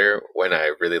Snyder when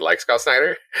I really like Scott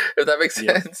Snyder, if that makes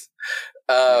sense.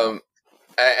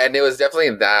 And it was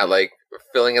definitely that, like,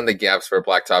 filling in the gaps for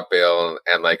Blacktop Bill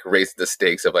and like raising the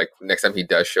stakes of like next time he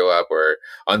does show up, or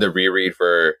on the reread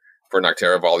for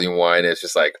Nocterra Volume 1, it's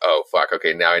just like, oh fuck,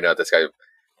 okay, now I know this guy.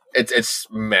 It's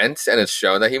meant and it's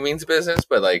shown that he means business,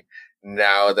 but like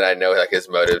now that I know like his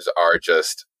motives are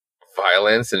just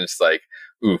violence, and it's like,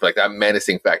 ooh, like that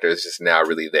menacing factor is just now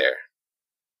really there.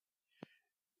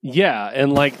 Yeah,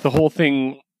 and like the whole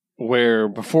thing where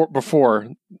before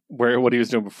where what he was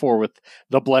doing before with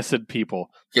the blessed people,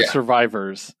 the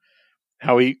survivors,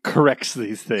 how he corrects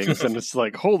these things, and it's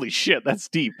like, holy shit, that's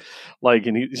deep. Like,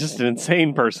 and he's just an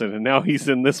insane person, and now he's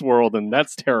in this world, and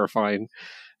that's terrifying.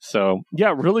 So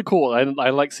yeah, really cool. I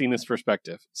like seeing his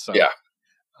perspective. So yeah,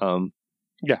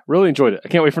 really enjoyed it. I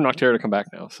can't wait for Noctera to come back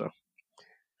now. So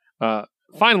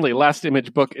finally, last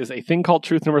image book is A Thing Called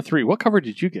Truth #3. What cover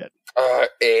did you get?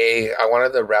 I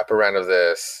wanted the wraparound of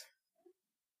this.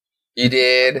 You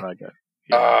did?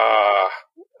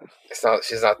 It's not.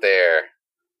 She's not there.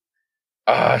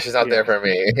 She's not there for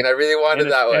me. And I really wanted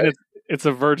that one. It's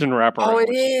a virgin wraparound. Oh, it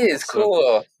is.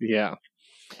 Cool. Yeah.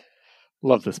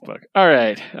 Love this book. All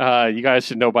right. You guys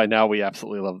should know by now we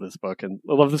absolutely love this book. And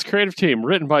I love this creative team.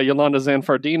 Written by Yolanda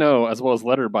Zanfardino, as well as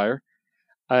lettered by her.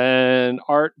 And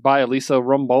art by Elisa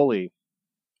Romboli.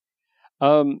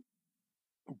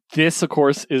 This, of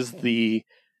course, is the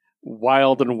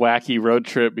wild and wacky road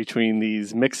trip between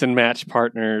these mix and match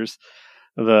partners.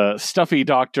 The stuffy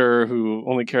doctor who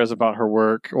only cares about her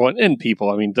work, and people.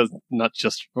 I mean, does not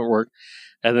just her work,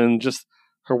 and then just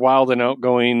her wild and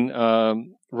outgoing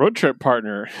road trip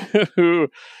partner who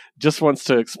just wants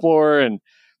to explore and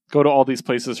go to all these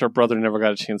places her brother never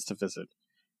got a chance to visit.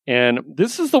 And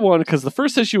this is the one because the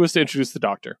first issue was to introduce the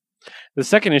doctor. The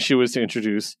second issue was to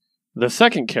introduce the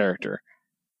second character.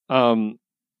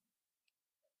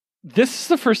 This is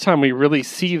the first time we really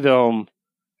see them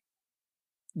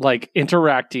like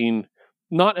interacting,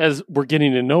 not as we're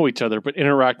getting to know each other, but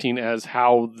interacting as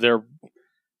how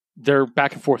their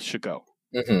back and forth should go.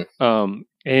 Mm-hmm.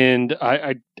 And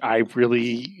I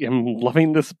really am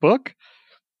loving this book.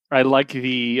 I like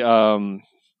the I'm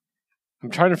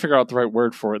trying to figure out the right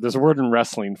word for it. There's a word in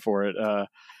wrestling for it,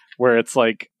 where it's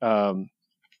like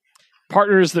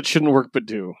partners that shouldn't work but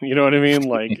do. You know what I mean?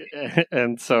 Like,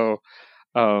 and so,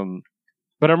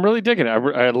 but I'm really digging it.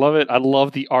 I love it. I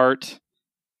love the art.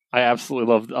 I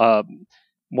absolutely love.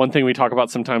 One thing we talk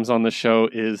about sometimes on the show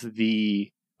is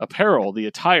the apparel, the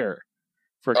attire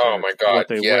for oh my god, what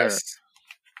they wear,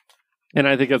 and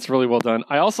I think that's really well done.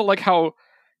 I also like how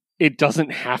it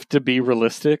doesn't have to be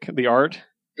realistic. The art,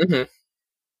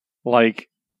 like,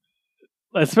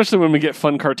 especially when we get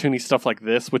fun cartoony stuff like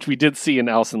this, which we did see in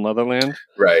Alice in Leatherland,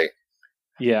 right?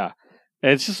 Yeah,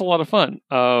 and it's just a lot of fun.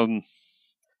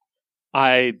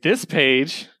 This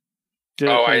page.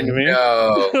 I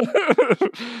know.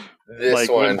 This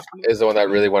one is the one that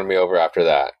really won me over after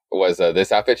that. Was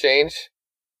this outfit change?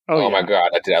 Oh my god,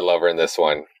 I love her in this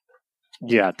one.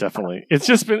 Yeah, definitely. It's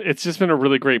just been a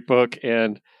really great book,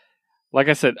 and like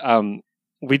I said, I've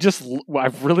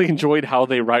really enjoyed how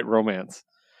they write romance,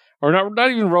 or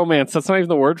not even romance. That's not even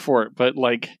the word for it, but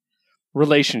like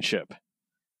relationship.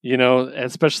 You know,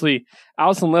 especially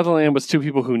Alice in Leatherland was two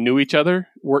people who knew each other,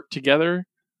 worked together,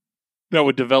 that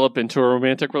would develop into a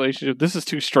romantic relationship. This is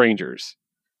two strangers,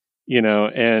 you know,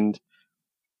 and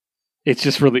it's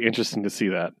just really interesting to see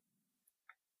that.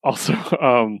 Also,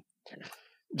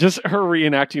 just her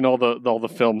reenacting all the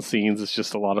film scenes is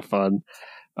just a lot of fun.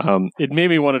 It made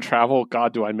me want to travel.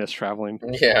 God, do I miss traveling?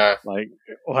 Yeah,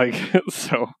 like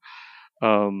so.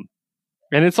 And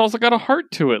it's also got a heart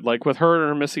to it, like with her and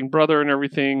her missing brother and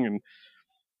everything. And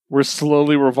we're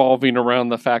slowly revolving around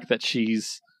the fact that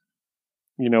she's,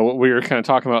 you know, what we were kind of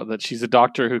talking about, that she's a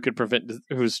doctor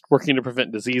who's working to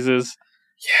prevent diseases,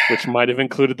 which might have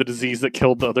included the disease that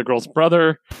killed the other girl's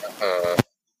brother.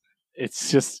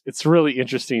 It's really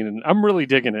interesting, and I'm really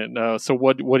digging it. So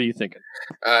what are you thinking?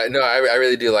 No, I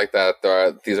really do like that.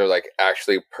 These are like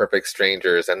actually perfect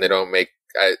strangers, and they don't make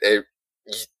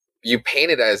you paint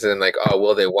it as in like, oh,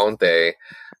 will they, won't they?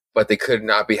 But they could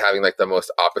not be having like the most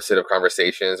opposite of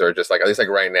conversations, or just like, at least like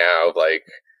right now, like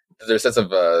their sense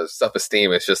of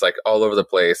self-esteem is just like all over the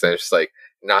place, and it's just like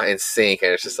not in sync,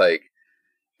 and it's just like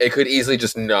it could easily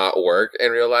just not work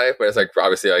in real life. But it's like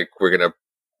obviously like we're gonna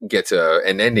get to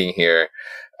an ending here.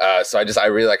 So I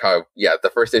really like how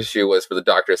the first issue was for the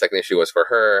doctor, the second issue was for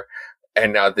her,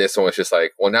 and now this one was just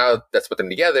like, well, now let's put them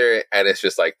together, and it's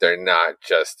just like they're not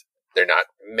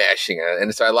meshing,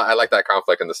 and so I like that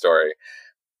conflict in the story.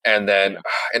 And then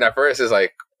and at first is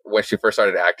like when she first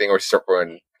started acting, or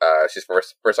when she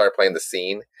first started playing the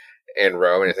scene in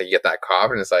Rome, and it's like you get that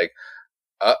cough, and it's like,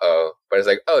 uh-oh, but it's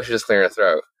like, oh, she's just clearing her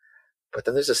throat. But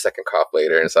then there's a second cough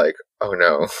later, and it's like, oh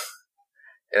no.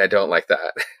 And I don't like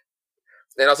that.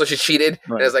 And also she cheated,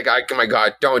 and it's like, oh my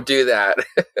god, don't do that.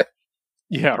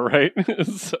 Yeah, right.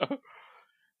 So,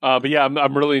 but yeah,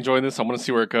 I'm really enjoying this. I want to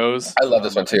see where it goes. I love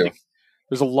this one too.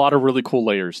 There's a lot of really cool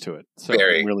layers to it, so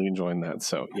I'm really enjoying that.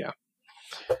 So yeah.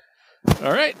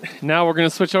 All right, now we're going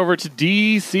to switch over to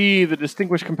DC, the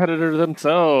distinguished competitor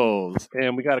themselves.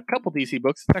 And we got a couple DC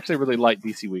books. It's actually a really light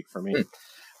DC week for me.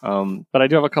 But I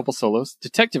do have a couple solos.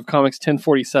 Detective Comics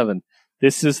 1047.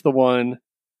 This is the one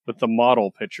with the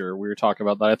model picture we were talking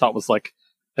about that I thought was like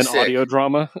an audio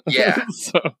drama. Yeah.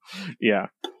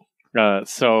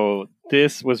 So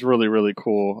this was really, really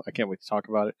cool. I can't wait to talk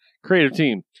about it. Creative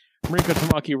team. Mariko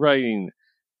Tamaki writing.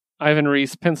 Ivan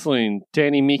Reese penciling.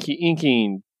 Danny Miki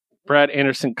inking. Brad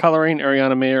Anderson coloring.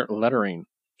 Ariana Mayer lettering.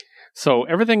 So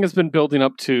everything has been building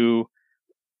up to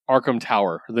Arkham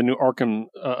Tower, the new Arkham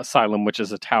Asylum, which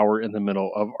is a tower in the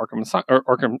middle of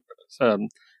Arkham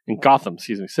in Gotham,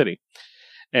 City.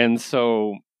 And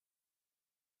so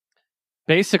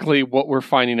basically what we're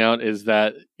finding out is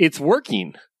that it's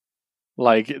working.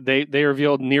 Like they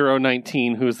revealed Nero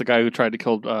 19, who's the guy who tried to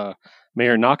kill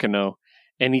Mayor Nakano,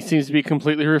 and he seems to be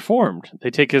completely reformed.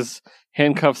 They take his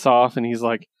handcuffs off and he's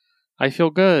like, I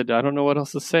feel good. I don't know what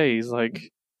else to say. He's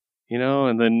like,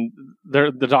 and then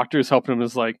the doctor who's helping him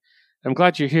is like, I'm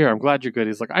glad you're here. I'm glad you're good.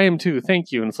 He's like, I am too.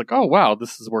 Thank you. And it's like, oh, wow,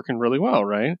 this is working really well,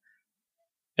 right?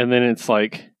 And then it's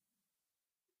like,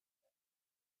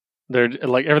 they're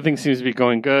like, everything seems to be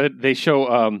going good. They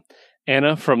show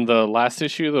Anna from the last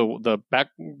issue, the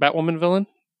Batwoman villain.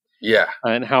 Yeah.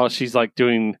 And how she's like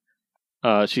doing,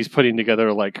 she's putting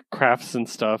together like crafts and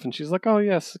stuff. And she's like, oh,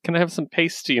 yes, can I have some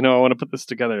paste? I want to put this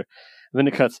together. And then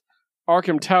it cuts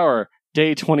Arkham Tower,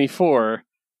 day 24.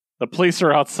 The police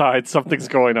are outside. Something's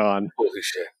going on. Holy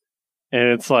shit. And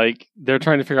it's like, they're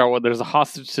trying to figure out what, there's a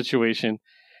hostage situation.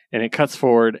 And it cuts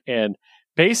forward. And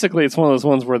basically, it's one of those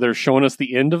ones where they're showing us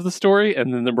the end of the story.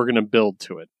 And then we're going to build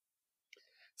to it.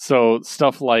 So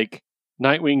stuff like,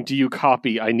 Nightwing, do you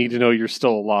copy? I need to know you're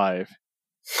still alive.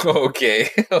 Okay.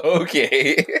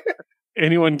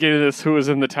 Anyone get this? Who is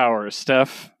in the tower?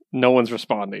 Steph? No one's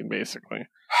responding, basically.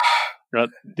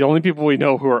 The only people we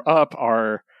know who are up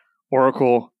are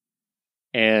Oracle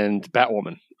and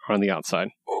Batwoman are on the outside.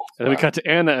 Oh, and then we cut to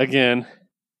Anna again.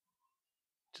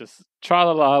 Just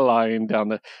tra-la-la-lying down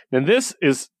the... And this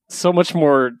is so much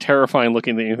more terrifying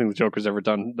looking than anything the Joker's ever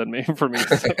done than me, for me.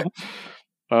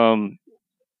 So.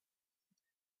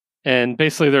 And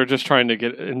basically they're just trying to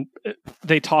get... And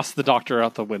they toss the doctor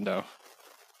out the window.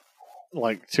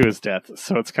 Like, to his death.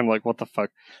 So it's kind of like, what the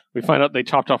fuck? We find out they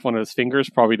chopped off one of his fingers,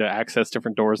 probably to access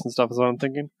different doors and stuff, is what I'm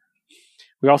thinking.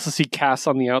 We also see Cass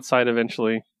on the outside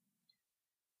eventually.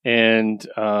 And,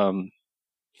 and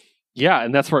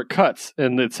that's where it cuts.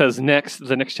 And it says the next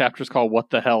chapter is called What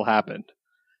the Hell Happened?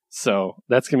 So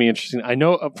that's going to be interesting. I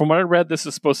know, from what I read, this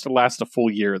is supposed to last a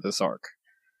full year, this arc.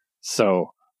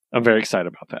 So I'm very excited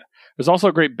about that. There's also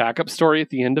a great backup story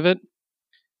at the end of it.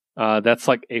 That's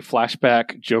like a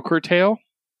flashback Joker tale.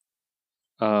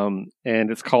 And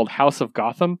it's called House of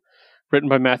Gotham, written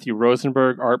by Matthew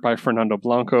Rosenberg, art by Fernando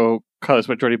Blanco, colors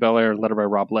by Jordi Belair, and letter by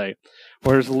Rob Lay.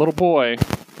 Where there's a little boy,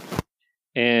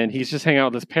 and he's just hanging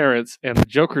out with his parents, and the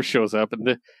Joker shows up, and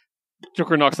the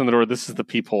Joker knocks on the door. This is the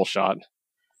peephole shot.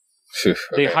 Okay.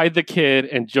 They hide the kid,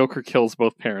 and Joker kills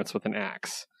both parents with an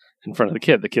axe in front of the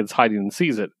kid. The kid's hiding and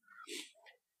sees it.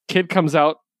 Kid comes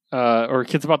out.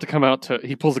 Kid's about to come out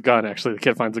he pulls a gun, actually. The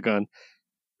kid finds a gun.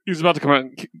 He's about to come out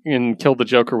and kill the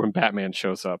Joker when Batman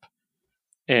shows up.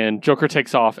 And Joker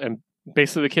takes off, and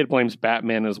basically the kid blames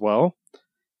Batman as well.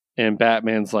 And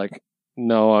Batman's like,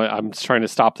 no, I'm just trying to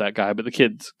stop that guy. But the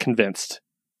kid's convinced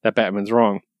that Batman's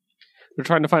wrong. They're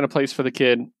trying to find a place for the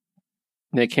kid. And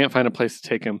they can't find a place to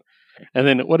take him. And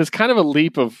then what is kind of a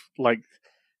leap of, like,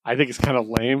 I think it's kind of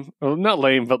lame. Well, not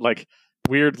lame, but like,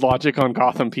 weird logic on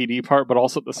Gotham PD part, but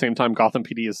also at the same time, Gotham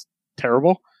PD is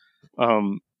terrible.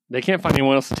 They can't find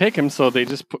anyone else to take him, so they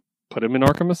just put him in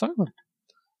Arkham Asylum.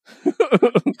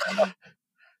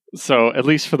 So, at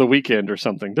least for the weekend or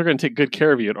something. They're going to take good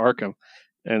care of you at Arkham.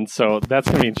 And so, that's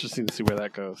going to be interesting to see where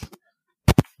that goes.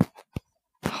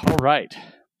 All right.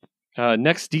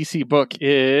 Next DC book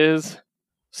is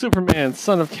Superman,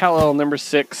 Son of Kal-El, number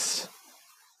 6.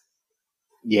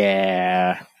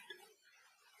 Yeah.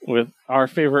 With our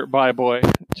favorite bye boy,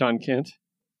 John Kent.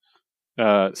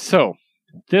 So,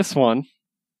 this one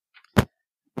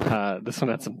had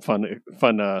some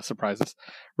fun surprises.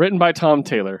 Written by Tom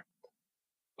Taylor.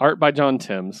 Art by John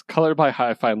Timms. Colored by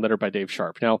Hi-Fi and lettered by Dave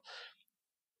Sharp. Now,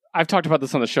 I've talked about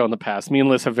this on the show in the past. Me and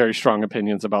Liz have very strong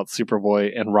opinions about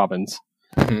Superboy and Robins.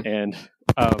 Mm-hmm. And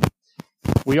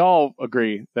we all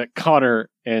agree that Connor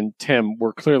and Tim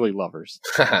were clearly lovers.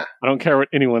 I don't care what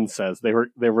anyone says. They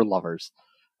were lovers.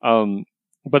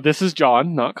 But this is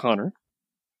John, not Connor.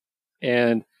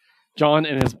 And John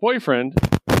and his boyfriend,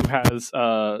 who has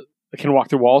can walk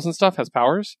through walls and stuff, has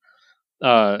powers.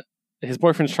 His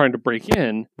boyfriend's trying to break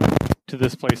in, to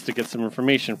this place to get some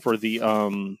information for the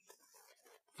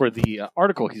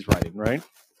article he's writing, right?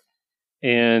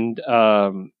 And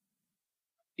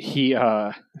he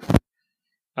so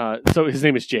his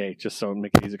name is Jay, just so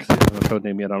make it easy because he doesn't have a code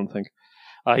name yet, I don't think.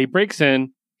 He breaks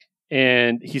in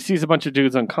and he sees a bunch of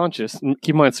dudes unconscious.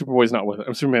 Keep in mind, Superman's not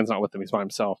with him; he's by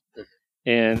himself.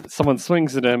 And someone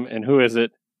swings at him, and who is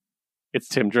it? It's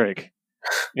Tim Drake,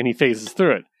 and he phases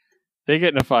through it. They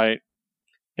get in a fight,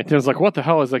 and Tim's like, "What the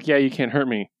hell?" He's like, "Yeah, you can't hurt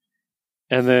me."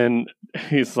 And then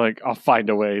he's like, "I'll find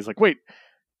a way." He's like, "Wait,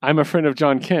 I'm a friend of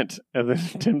John Kent." And then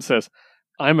Tim says,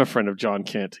 "I'm a friend of John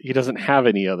Kent. He doesn't have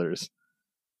any others."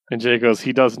 And Jay goes,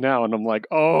 "He does now." And I'm like,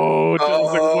 "Oh,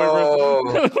 Tim's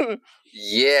ex-boyfriend."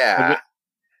 Yeah.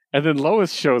 And then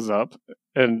Lois shows up,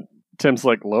 and Tim's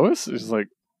like, "Lois?" She's like,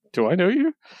 "Do I know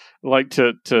you?" Like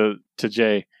to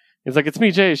Jay. He's like, "It's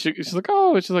me, Jay." She's like,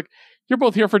 "Oh," she's like, "You're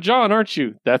both here for John, aren't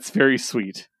you?" That's very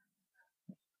sweet.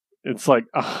 It's like,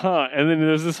 and then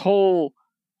there's this whole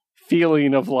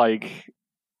feeling of like,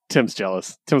 Tim's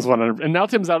jealous. Tim's 100, and now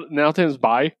Tim's out. Now Tim's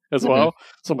bi as well.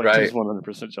 So I'm like, Tim's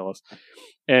 100% jealous.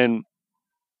 And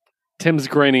Tim's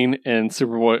grinning, and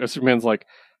Superman's like,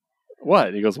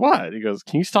 "What?" He goes, "What?" He goes,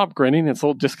 "Can you stop grinning? It's a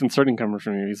little disconcerting coming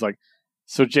from you." He's like,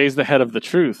 "So Jay's the head of the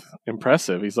truth.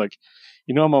 Impressive." He's like,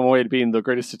 "You know, I'm on my way to being the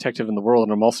greatest detective in the world,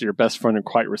 and I'm also your best friend and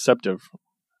quite receptive."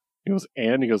 He goes,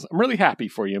 "And?" He goes, "I'm really happy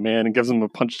for you, man," and gives him a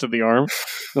punch to the arm.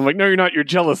 And I'm like, "No, you're not. You're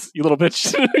jealous, you little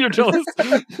bitch. You're jealous."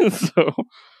 So,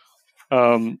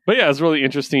 but yeah, it's really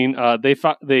interesting.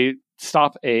 They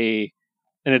stop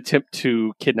an attempt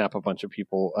to kidnap a bunch of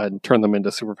people and turn them into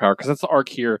superpower, because that's the arc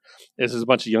here. Is there's a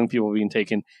bunch of young people being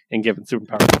taken and given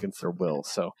superpowers against their will.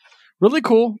 So, really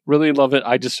cool. Really love it.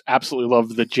 I just absolutely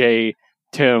love the Jay,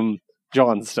 Tim,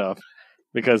 John stuff,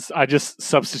 because I just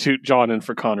substitute John in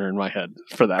for Connor in my head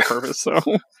for that purpose. So,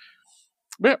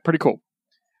 yeah, pretty cool.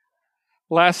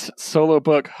 Last solo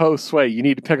book, Sway, you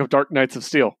need to pick up Dark Knights of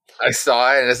Steel. I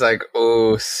saw it and it's like,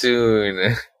 oh,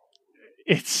 soon.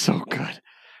 It's so good.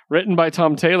 Written by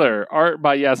Tom Taylor, art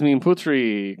by Yasmin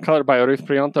Putri, colored by Orif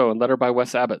Prianto, and letter by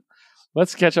Wes Abbott.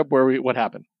 Let's catch up what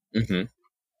happened. Mm-hmm.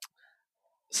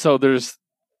 So there's,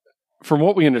 from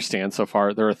what we understand so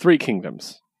far, there are 3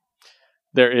 kingdoms.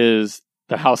 There is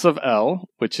the House of El,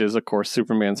 which is, of course,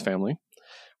 Superman's family,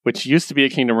 which used to be a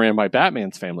kingdom ran by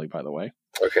Batman's family, by the way.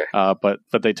 Okay. But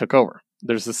they took over.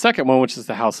 There's the second one, which is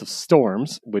the House of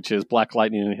Storms, which is Black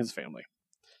Lightning and his family.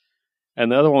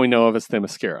 And the other one we know of is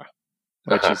Themyscira,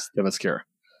 which is Themyscira.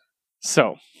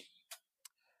 So,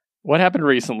 what happened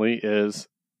recently is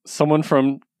someone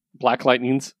from Black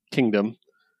Lightning's kingdom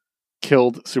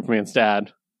killed Superman's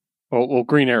dad. Well,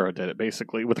 Green Arrow did it,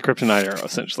 basically, with a kryptonite arrow,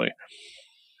 essentially.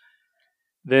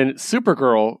 Then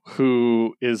Supergirl,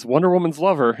 who is Wonder Woman's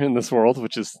lover in this world,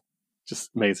 which is just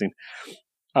amazing,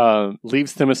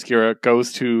 leaves Themyscira,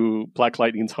 goes to Black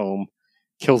Lightning's home,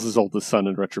 kills his oldest son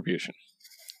in retribution.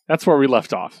 That's where we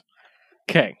left off.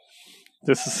 Okay.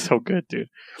 This is so good, dude.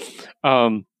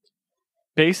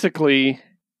 Basically,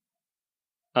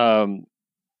 they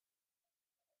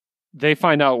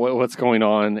find out what's going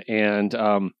on, and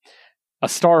a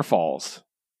star falls.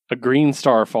 A green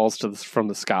star falls from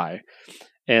the sky,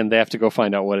 and they have to go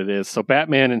find out what it is. So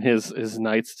Batman and his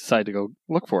knights decide to go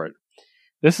look for it.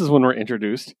 This is when we're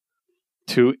introduced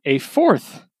to a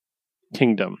 4th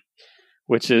kingdom,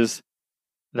 which is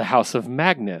the House of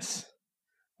Magnus,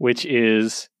 which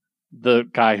is the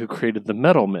guy who created the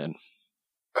Metal Men.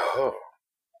 Oh.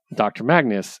 Dr.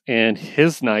 Magnus and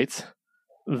his knights,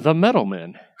 the Metal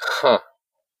Men. Huh.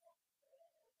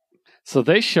 So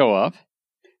they show up,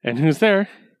 and who's there?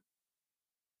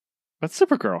 But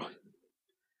Supergirl.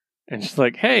 And she's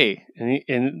like, "Hey,"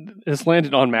 and this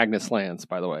landed on Magnus lands,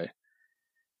 by the way.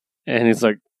 And he's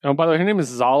like, "Oh, by the way, her name is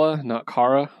Zala, not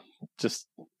Kara. Just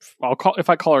if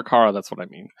I call her Kara, that's what I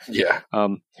mean." Yeah.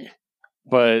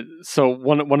 But so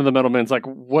one of the Metal Men's like,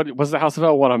 "What was the House of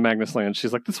El one on Magnus Land?"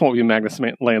 She's like, "This won't be Magnus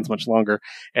Lands much longer."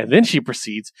 And then she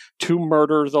proceeds to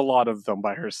murder the lot of them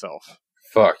by herself.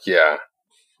 Fuck yeah.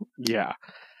 Yeah.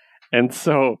 And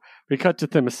so we cut to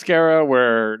Themyscira,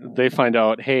 where they find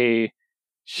out, hey,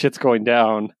 shit's going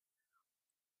down.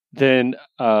 Then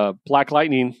Black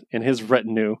Lightning and his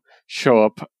retinue show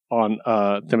up on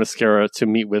Themyscira to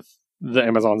meet with the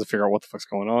Amazons to figure out what the fuck's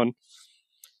going on.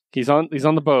 He's on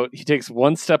the boat. He takes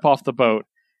one step off the boat,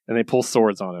 and they pull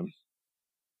swords on him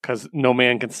because no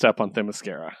man can step on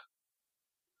Themyscira,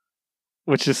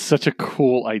 which is such a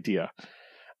cool idea.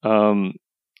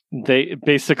 They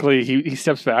basically he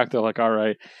steps back. They're like, all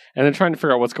right, and they're trying to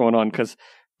figure out what's going on because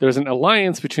there's an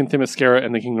alliance between Themyscira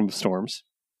and the Kingdom of Storms,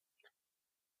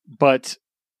 but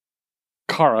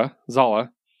Kara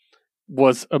Zala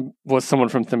was someone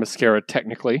from Themyscira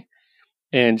technically,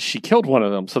 and she killed one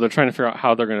of them. So they're trying to figure out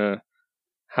how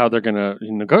they're gonna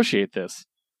negotiate this.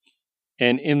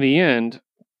 And in the end,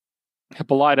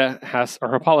 Hippolyta has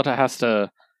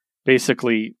to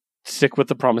basically stick with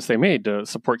the promise they made to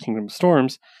support Kingdom of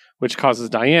Storms, which causes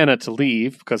Diana to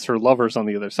leave because her lover's on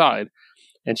the other side,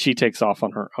 and she takes off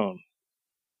on her own.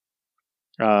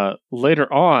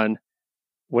 Later on,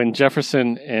 when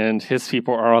Jefferson and his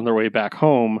people are on their way back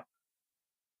home,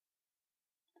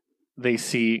 they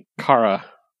see Kara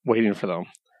waiting for them.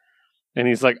 And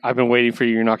he's like, I've been waiting for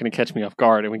you. You're not going to catch me off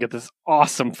guard. And we get this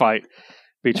awesome fight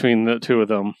between the two of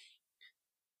them.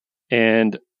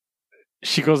 And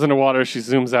she goes into water. She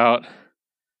zooms out.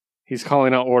 He's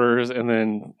calling out orders. And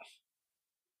then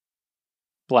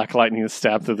Black Lightning is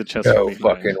stabbed through the chest. No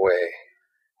fucking way.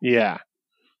 Yeah.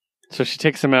 So she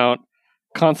takes him out.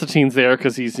 Constantine's there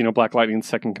because he's, Black Lightning's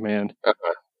second command.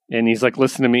 Uh-huh. And he's like,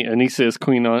 listen to me. Anissa is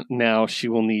queen now. She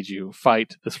will need you.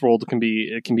 Fight. This world can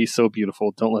be so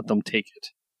beautiful. Don't let them take it.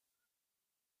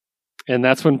 And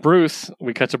that's when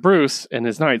we cut to Bruce and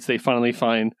his knights. They finally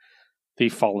find the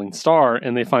falling star,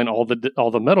 and they find all the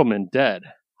metalmen dead,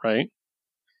 right?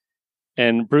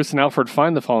 And Bruce and Alfred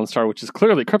find the fallen star, which is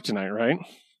clearly kryptonite, right?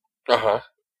 Uh-huh.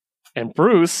 And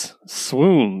Bruce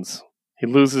swoons. He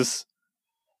loses,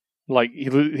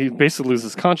 he basically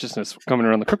loses consciousness coming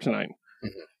around the kryptonite.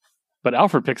 Mm-hmm. But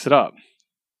Alfred picks it up.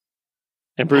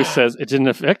 And Bruce says, it didn't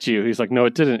affect you. He's like, no,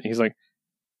 it didn't. He's like,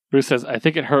 Bruce says, I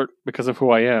think it hurt because of who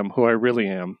I am, who I really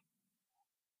am.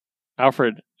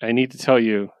 Alfred, I need to tell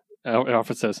you.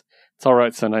 Alfred says, it's all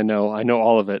right, son. I know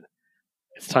all of it.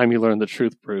 It's time you learn the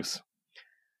truth, Bruce.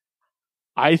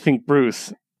 I think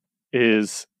Bruce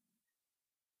is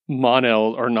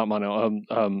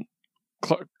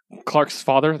Clark's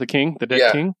father, the king, the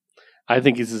dead king. I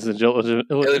think he's his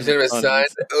illegitimate son.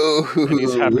 Oh, and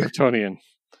he's half Kryptonian.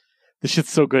 This shit's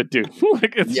so good, dude.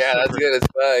 That's good as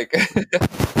fuck.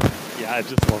 Yeah, I'm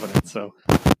just loving it. So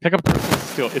pick up Bruce's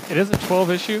Steel. It is a 12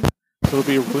 issue, so it'll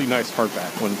be a really nice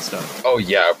hardback when it's done. Oh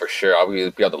yeah, for sure. I'll be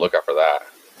able to look out for that.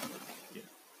 Yeah.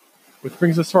 Which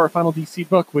brings us to our final DC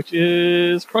book, which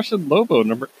is Crush and Lobo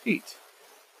number 8.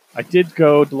 I did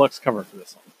go deluxe cover for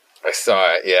this one. I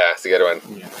saw it. Yeah, it's a good one.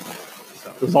 Yeah.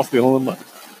 So it was also the only one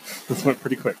left. This went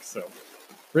pretty quick. So,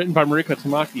 written by Marika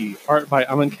Tamaki, art by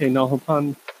Aman K.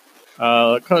 Nalhopan,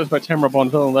 colors by Tamara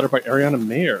Bonville, and letter by Ariana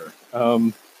Mayer.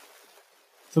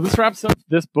 So this wraps up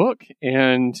this book,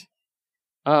 and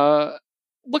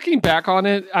looking back on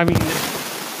it, I mean,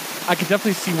 I could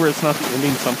definitely see where it's not the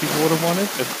ending some people would have wanted,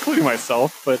 including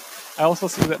myself. But I also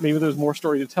see that maybe there's more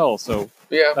story to tell. So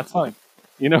yeah, that's fine.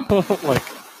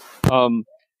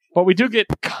 But we do get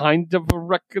kind of a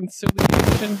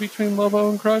reconciliation between Lobo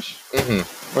and Crush,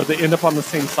 where they end up on the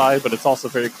same side, but it's also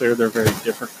very clear they're very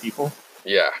different people.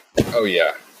 Yeah. Oh,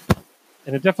 yeah.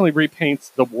 And it definitely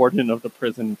repaints the warden of the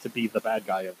prison to be the bad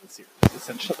guy of the series,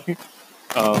 essentially.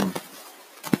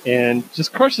 And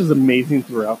just Crush is amazing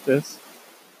throughout this.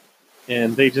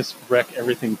 And they just wreck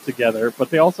everything together. But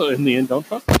they also, in the end, don't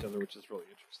trust each other, which is really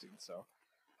interesting. So,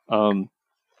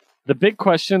 the big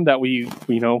question that we're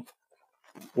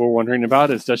wondering about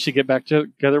is, does she get back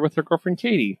together with her girlfriend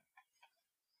Katie?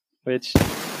 Which,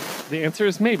 the answer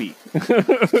is maybe.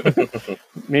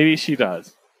 Maybe she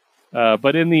does.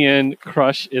 But in the end,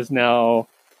 Crush is now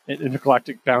an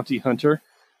intergalactic bounty hunter,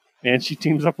 and she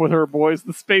teams up with her boys,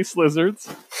 the Space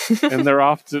Lizards, and they're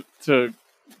off to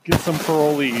get some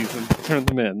parolees and turn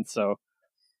them in. So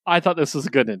I thought this was a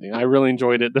good ending. I really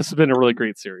enjoyed it. This has been a really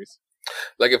great series.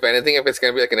 Like, if anything, if it's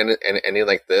going to be like an ending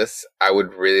like this, I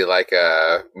would really like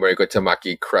a Mariko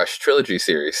Tamaki Crush trilogy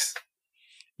series.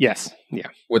 Yes, yeah.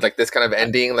 With like this kind of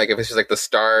ending, like if it's just like the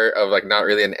start of like not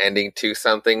really an ending to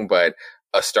something, but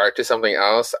a start to something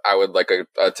else, I would like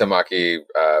a Tamaki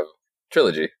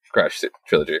trilogy, Crush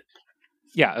trilogy.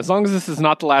 Yeah, as long as this is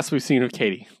not the last we've seen of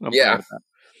Katie.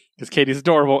 Because Katie's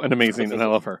adorable and amazing, and I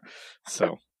love her.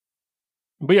 So,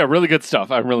 but yeah, really good stuff.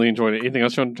 I really enjoyed it. Anything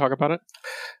else you want to talk about it?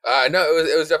 No,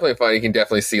 it was definitely fun. You can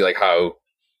definitely see like how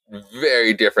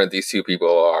very different these two people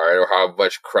are, or how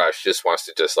much Crush just wants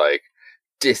to just like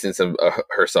distance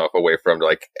herself away from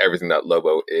like everything that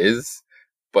Lobo is.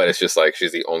 But it's just like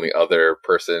she's the only other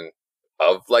person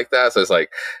of like that. So it's like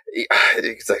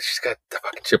she's got the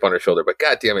fucking chip on her shoulder, but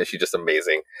god damn it, she's just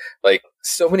amazing. Like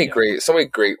so many great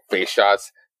face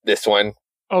shots. This one.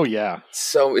 Oh yeah.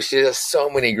 She has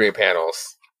so many great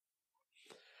panels.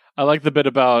 I like the bit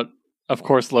about, of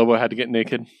course, Lobo had to get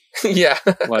naked. Yeah.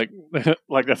 like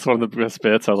that's one of the best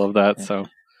bits. I love that. So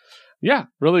Yeah,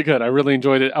 really good. I really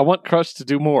enjoyed it. I want Crush to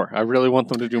do more. I really want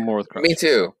them to do more with Crush. Me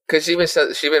too. Because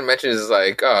she even mentions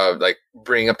like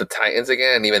bring up the Titans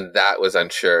again, and even that was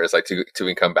unsure. It's like to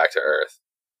we come back to Earth.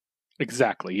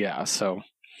 Exactly. Yeah. So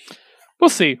we'll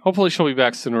see. Hopefully she'll be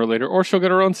back sooner or later, or she'll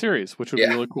get her own series, which would be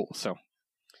really cool. So,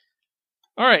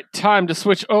 all right, time to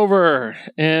switch over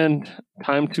and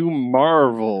time to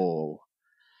Marvel.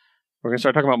 We're gonna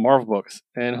start talking about Marvel books.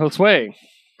 And Josue,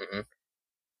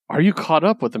 are you caught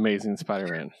up with Amazing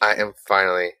Spider-Man? I am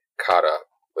finally caught up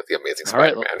with the Amazing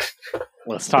Spider-Man. Right,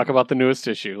 let's talk about the newest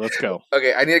issue. Let's go.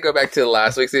 Okay, I need to go back to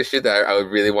last week's issue that I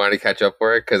really wanted to catch up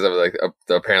for it because of like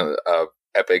the apparently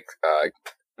epic,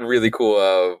 really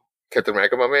cool Captain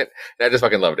America moment, and I just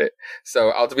fucking loved it. So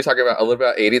I'll be talking about a little bit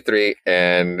about 83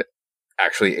 and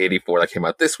actually 84 that came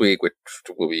out this week, which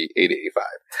will be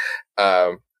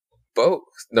 85. Both.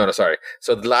 No, sorry.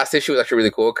 So the last issue was actually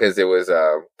really cool because it was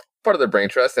part of the brain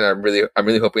trust, and I'm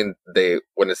really hoping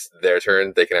when it's their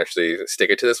turn, they can actually stick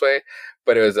it to this way.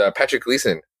 But it was Patrick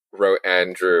Gleason wrote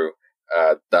and drew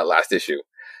that last issue.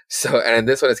 So, and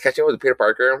this one is catching up with Peter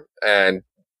Parker, and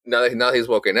now that he's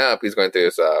woken up, he's going through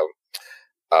his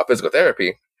physical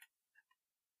therapy.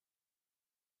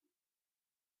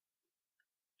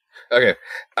 Okay,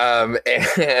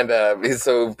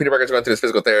 so Peter Parker's going through his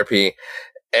physical therapy,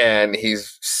 and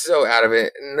he's so out of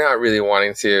it, not really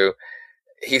wanting to.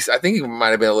 I think he might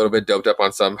have been a little bit doped up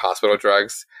on some hospital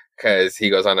drugs because he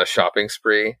goes on a shopping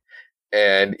spree,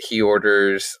 and he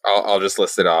orders. I'll just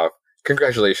list it off.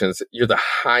 Congratulations, you're the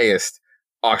highest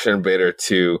auction bidder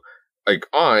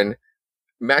on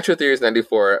Metro Theories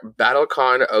 94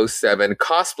 BattleCon 07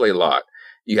 cosplay lot.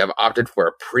 You have opted for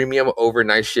a premium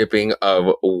overnight shipping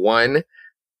of 1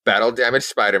 battle damaged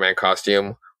Spider-Man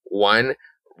costume, 1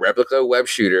 replica web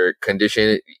shooter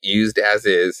condition used as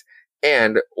is,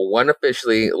 and 1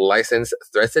 officially licensed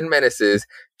Threats and Menaces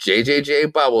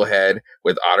JJJ bobblehead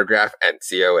with autograph and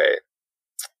COA.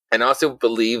 And I also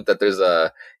believe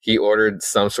that he ordered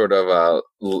some sort of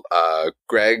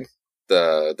Greg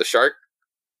the shark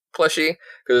plushie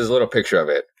because there's a little picture of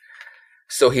it.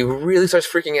 So he really starts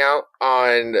freaking out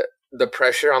on the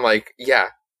pressure on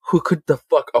who could the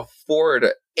fuck afford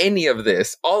any of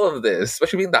this, all of this,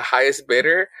 especially being the highest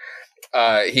bidder.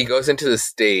 He goes into the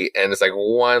state, and it's like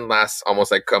one last almost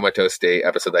like comatose state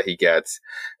episode that he gets.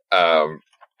 And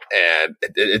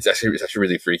it's actually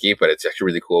really freaky, but it's actually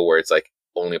really cool where it's like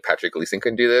only Patrick Gleason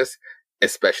can do this,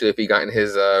 especially if he got in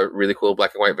his really cool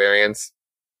black and white variants.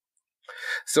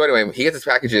 So anyway, he gets his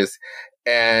packages,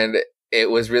 and it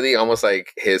was really almost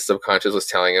like his subconscious was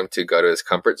telling him to go to his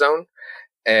comfort zone.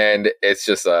 And it's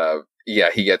just,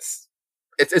 he gets,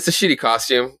 it's a shitty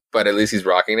costume, but at least he's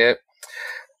rocking it.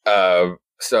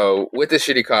 So with this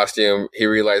shitty costume, he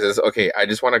realizes, okay, I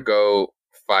just want to go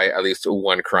fight at least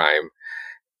one crime.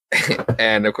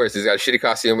 And of course, he's got a shitty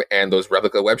costume and those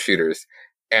replica web shooters.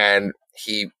 And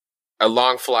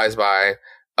along flies by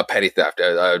a petty theft.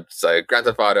 It's like Grand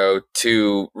Theft Auto,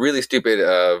 2 really stupid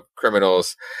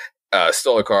criminals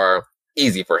stole a car.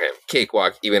 Easy for him.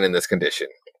 Cakewalk, even in this condition.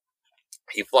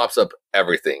 He flops up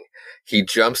everything. He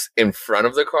jumps in front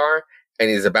of the car, and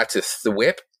he's about to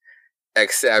whip,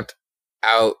 except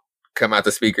come out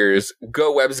the speakers,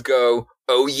 "Go Webs, go,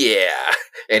 oh yeah,"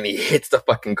 and he hits the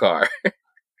fucking car.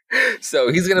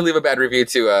 So he's going to leave a bad review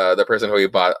to the person who he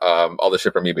bought all the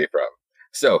shit from eBay from.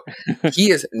 So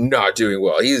he is not doing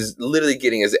well. He's literally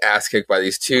getting his ass kicked by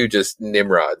these 2 just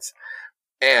Nimrods.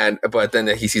 But then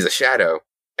he sees a shadow.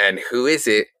 And who is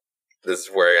it? This is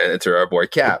where I enter our boy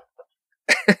Cap.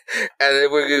 And then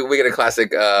we get a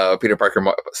classic Peter Parker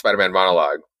Spider-Man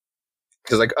monologue.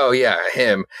 Because like, oh yeah,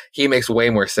 him. He makes way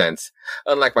more sense.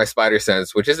 Unlike my spider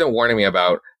sense, which isn't warning me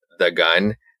about the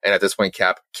gun. And at this point,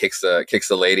 Cap kicks the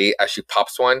lady as she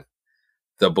pops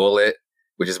the bullet,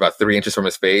 which is about 3 inches from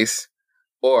his face.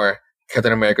 Or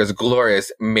Captain America's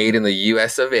glorious made in the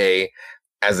US of A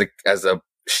as a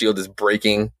shield is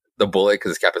breaking the bullet because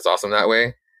his cap is awesome that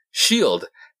way. Shield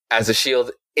as a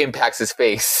shield impacts his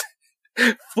face.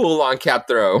 Full on Cap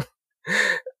throw.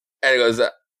 And he goes,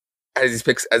 as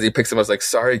he picks him, I was like,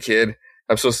 "Sorry, kid.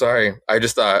 I'm so sorry. I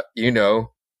just thought,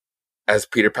 as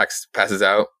Peter passes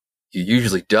out, you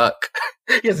usually duck."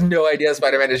 He has no idea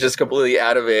Spider-Man is just completely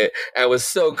out of it and was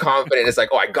so confident. It's like,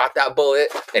 oh, I got that bullet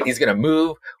and he's going to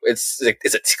move. It's a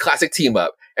classic team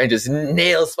up and just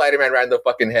nails Spider-Man right in the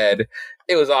fucking head.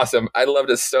 It was awesome. I loved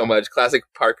it so much. Classic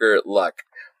Parker luck.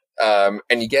 And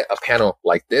you get a panel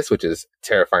like this, which is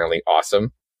terrifyingly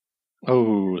awesome.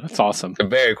 Oh, that's awesome.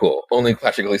 Very cool. Only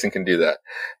Patrick Gleason can do that.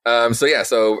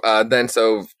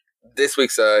 So this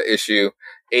week's issue,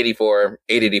 84,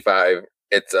 885,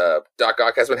 it's Doc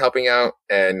Ock has been helping out,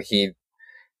 and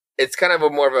it's kind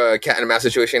of more of a cat and mouse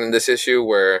situation in this issue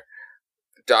where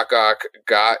Doc Ock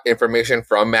got information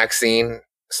from Maxine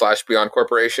 / Beyond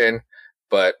Corporation,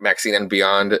 but Maxine and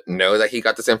Beyond know that he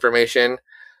got this information.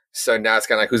 So now it's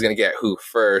kind of like who's going to get who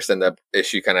first, and the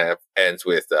issue kind of ends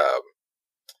with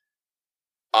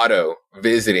Otto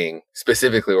visiting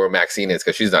specifically where Maxine is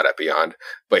because she's not at Beyond,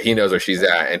 but he knows where she's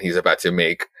at, and he's about to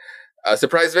make a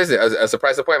surprise visit, a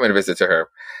surprise appointment visit to her.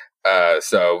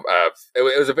 So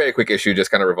it was a very quick issue,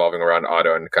 just kind of revolving around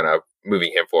Otto and kind of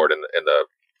moving him forward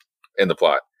in the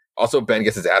plot. Also, Ben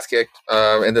gets his ass kicked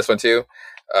in this one too.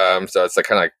 So it's like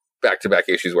kind of like back-to-back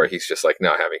issues where he's just like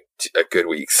not having good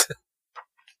weeks.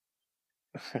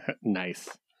 Nice.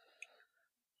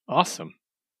 Awesome.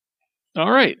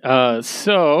 All right.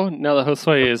 So now that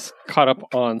Josue is caught up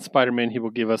on Spider-Man, he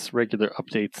will give us regular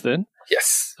updates then.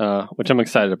 Yes. Which I'm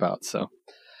excited about. So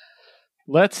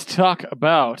let's talk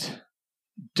about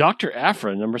Dr.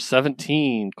 Aphra, number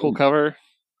 17. Cool cover.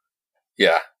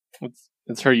 Yeah.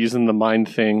 It's her using the mind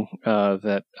thing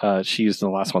that she used in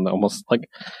the last one that almost like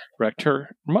wrecked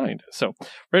her mind. So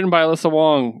written by Alyssa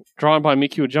Wong, drawn by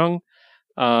Mikio Jung,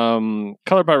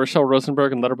 colored by Rochelle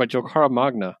Rosenberg, and lettered by Jokara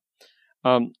Magna.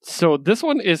 So this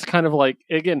one is kind of like,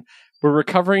 again, we're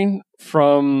recovering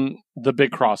from the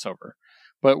big crossover,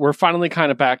 but we're finally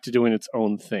kind of back to doing its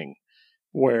own thing,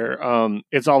 where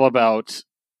it's all about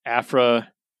Aphra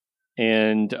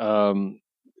and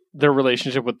their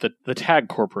relationship with the Tag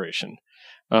Corporation.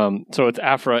 So it's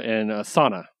Aphra and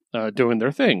Sana doing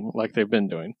their thing like they've been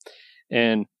doing,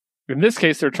 and in this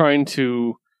case, they're trying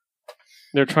to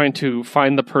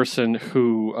find the person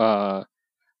who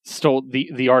stole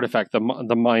the artifact,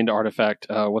 the mind artifact.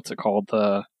 What's it called?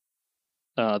 The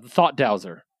Thought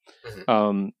Dowser.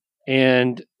 Mm-hmm.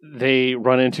 And they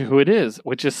run into who it is,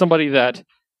 which is somebody that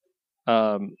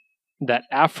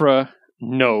Aphra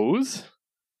knows,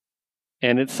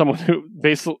 and it's someone who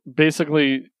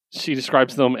basically she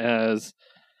describes them as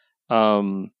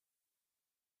someone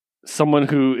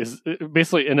who is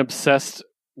basically an obsessed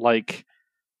like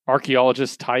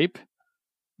archaeologist type,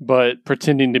 but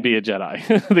pretending to be a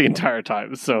Jedi the entire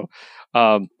time. So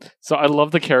I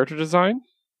love the character design.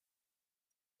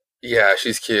 Yeah,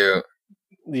 she's cute.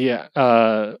 Yeah.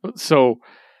 So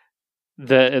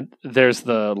there's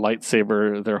the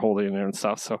lightsaber they're holding there and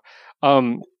stuff.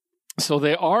 So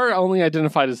they are only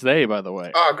identified as they, by the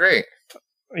way. Oh, great.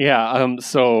 Yeah.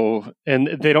 So, and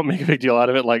they don't make a big deal out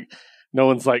of it. Like, no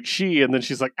one's like she, and then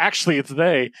she's like, actually, it's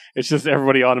they. It's just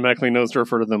everybody automatically knows to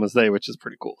refer to them as they, which is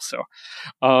pretty cool. So,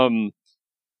 and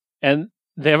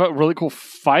they have a really cool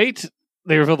fight.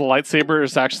 They reveal the lightsaber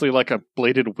is actually like a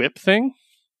bladed whip thing,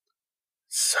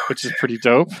 which is pretty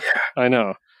dope. Yeah. I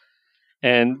know.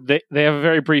 And they have a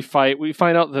very brief fight. We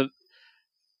find out that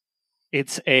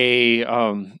it's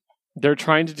they're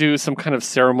trying to do some kind of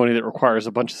ceremony that requires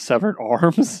a bunch of severed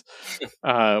arms.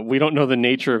 We don't know the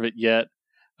nature of it yet.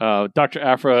 Dr.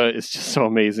 Aphra is just so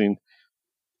amazing.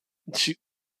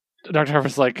 Dr.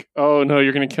 Aphra's like, oh no,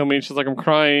 you're going to kill me. And she's like, I'm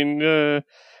crying.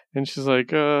 And she's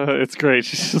like, it's great.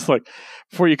 She's just like,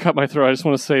 before you cut my throat, I just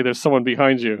want to say there's someone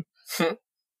behind you.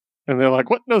 And they're like,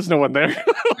 what? There's no one there.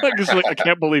 Like, I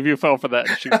can't believe you fell for that.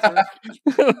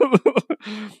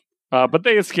 But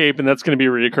they escape, and that's going to be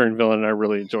a recurring villain, and I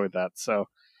really enjoyed that. So,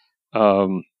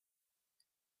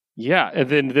 yeah. And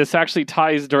then this actually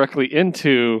ties directly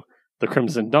into the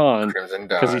Crimson Dawn.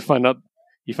 Because you find out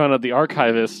the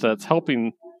archivist that's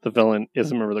helping the villain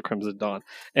is a member of the Crimson Dawn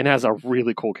and has a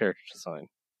really cool character design.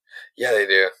 Yeah, they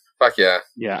do. Fuck yeah.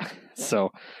 Yeah.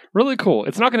 So really cool.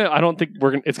 It's not I don't think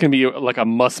it's gonna be like a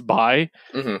must buy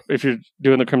if you're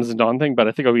doing the Crimson Dawn thing, but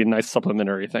I think it'll be a nice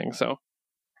supplementary thing. So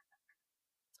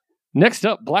next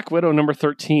up, Black Widow number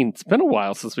 13. It's been a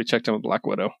while since we checked in with Black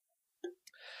Widow.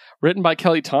 Written by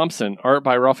Kelly Thompson, art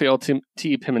by Raphael T.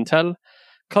 Pimentel,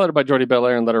 colored by Jordi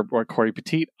Belair, and lettered by Corey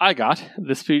Petit. I got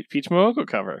this Peach Momoko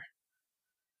cover.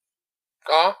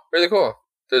 Oh, really cool.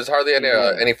 There's hardly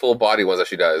any full body ones that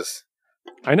she does.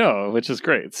 I know, which is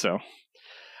great. So,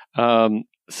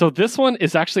 so this one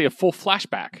is actually a full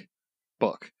flashback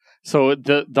book. So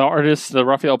the artist, the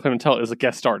Raphael Pimentel, is a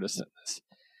guest artist in this,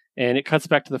 and it cuts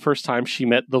back to the first time she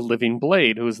met the Living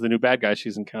Blade, who is the new bad guy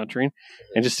she's encountering.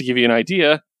 And just to give you an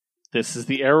idea, this is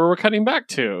the era we're cutting back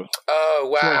to. Oh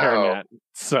wow!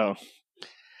 So,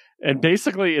 and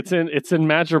basically, it's in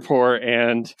Madripoor,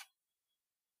 and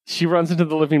she runs into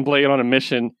the Living Blade on a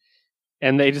mission.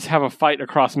 And they just have a fight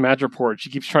across Madripoor. She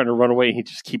keeps trying to run away, and he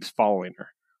just keeps following her.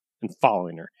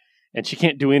 And she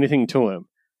can't do anything to him.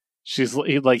 She's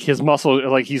like, his muscle,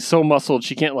 like, he's so muscled,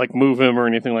 she can't, like, move him or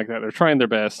anything like that. They're trying their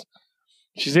best.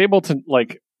 She's able to,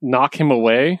 like, knock him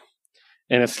away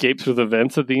and escape through the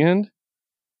vents at the end.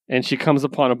 and she comes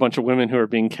upon a bunch of women who are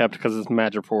being kept because it's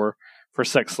Madripoor for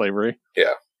sex slavery.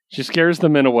 Yeah. She scares the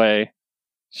men away.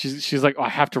 She's like, oh, I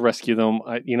have to rescue them.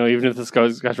 Even if this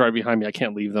guy's right behind me, I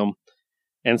can't leave them.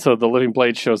 And so the Living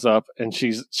Blade shows up, and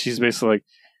she's basically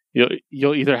like,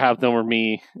 you'll either have them or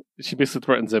me. She basically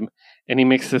threatens him, and he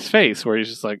makes this face where he's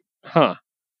just like, huh.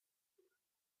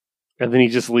 And then he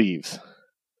just leaves.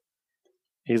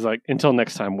 He's like, until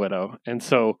next time, widow. And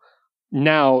so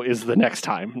now is the next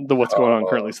time, what's going on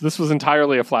currently. So this was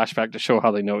entirely a flashback to show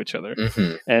how they know each other.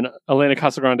 Mm-hmm. And Elena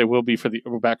Casagrande will be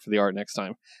back for the art next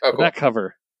time. Oh, cool. That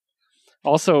cover.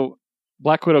 Also,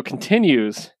 Black Widow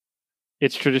continues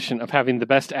its tradition of having the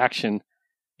best action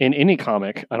in any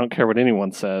comic. I don't care what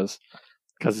anyone says,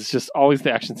 because it's just always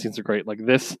the action scenes are great. Like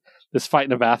this fight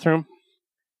in a bathroom.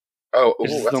 Oh,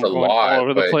 that's a lot. All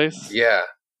over the place. Yeah.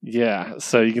 Yeah.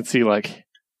 So you can see like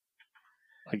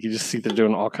you just see they're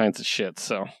doing all kinds of shit.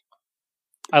 So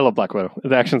I love Black Widow.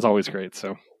 The action's always great.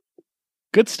 So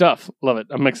good stuff. Love it.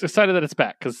 I'm excited that it's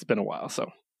back because it's been a while.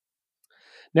 So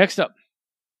next up,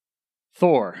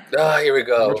 Thor. Ah, here we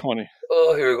go. Number 20.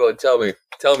 Oh, here we go. Tell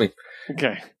me.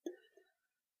 Okay.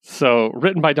 So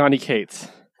written by Donny Cates,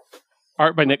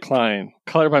 art by Nick Klein,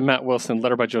 color by Matt Wilson,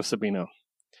 letter by Joe Sabino.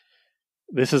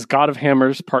 This is God of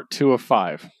Hammers, part 2 of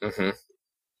 5. Mm-hmm.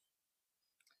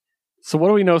 So what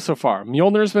do we know so far?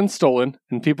 Mjolnir's been stolen,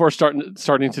 and people are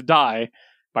starting to die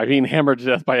by being hammered to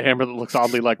death by a hammer that looks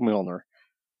oddly like Mjolnir.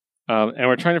 And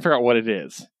we're trying to figure out what it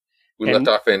is. We left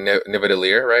off in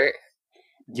Nidavellir, right?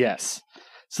 Yes.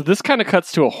 So this kind of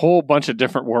cuts to a whole bunch of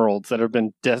different worlds that have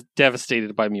been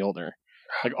devastated by Mjolnir.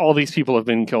 Like all these people have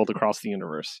been killed across the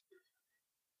universe.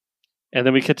 And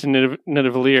then we get to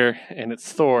Nidavellir, and it's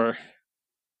Thor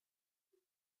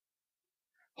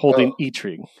holding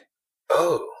Eitrig.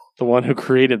 Oh. The one who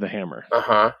created the hammer.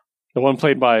 Uh-huh. The one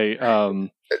played by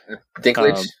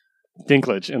Dinklage?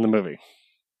 Dinklage in the movie.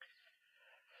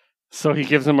 So he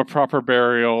gives him a proper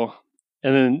burial,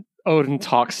 and then Odin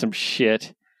talks some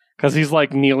shit, because he's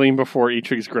like kneeling before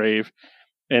Eitrig's grave,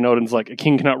 and Odin's like, a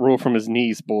king cannot rule from his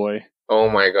knees, boy. Oh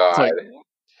my god. Like,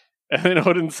 and then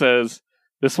Odin says,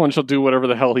 this one shall do whatever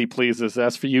the hell he pleases.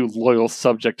 As for you, loyal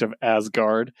subject of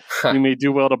Asgard, you may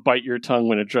do well to bite your tongue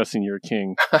when addressing your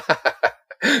king.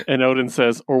 And Odin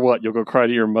says, or what, you'll go cry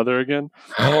to your mother again?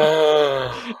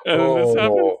 And this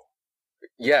happens.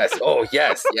 Yes. Oh,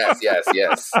 yes.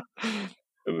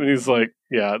 And he's like,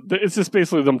 yeah, it's just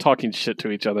basically them talking shit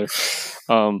to each other.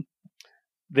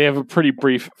 They have a pretty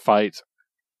brief fight,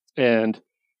 and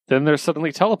then they're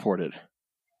suddenly teleported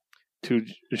to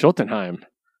Jotunheim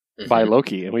by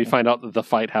Loki, and we find out that the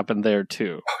fight happened there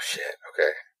too. Oh shit, okay.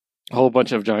 A whole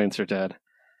bunch of giants are dead.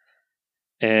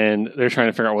 And they're trying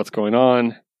to figure out what's going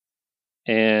on.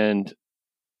 And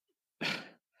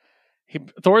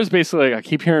Thor is basically like, I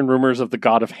keep hearing rumors of the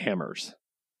God of Hammers.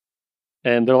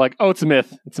 And they're like, oh, it's a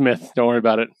myth. It's a myth. Don't worry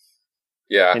about it.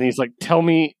 Yeah. And he's like, tell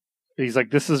me. He's like,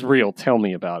 this is real. Tell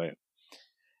me about it.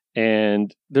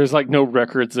 And there's like no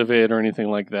records of it or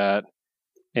anything like that.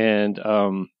 And,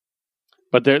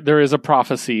 but there is a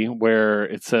prophecy where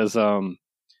it says, the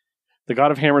God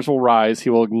of Hammers will rise.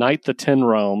 He will ignite the 10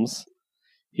 realms.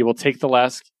 He will take the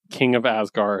last king of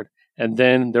Asgard, and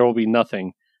then there will be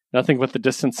nothing but the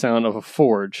distant sound of a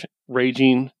forge,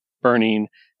 raging, burning,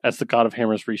 as the God of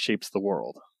Hammers reshapes the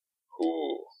world.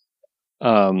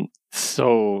 Ooh.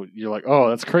 So you're like, oh,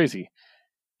 that's crazy.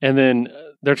 And then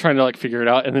they're trying to like figure it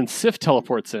out, and then Sif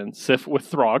teleports in. Sif with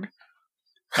Throg.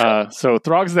 So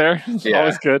Throg's there. It's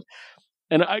always good.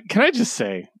 And can I just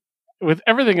say, with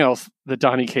everything else that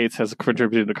Donny Cates has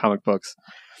contributed to comic books,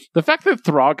 the fact that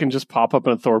Throg can just pop up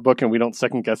in a Thor book and we don't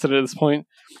second guess it at this point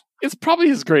is probably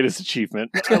his greatest achievement.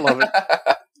 I love it.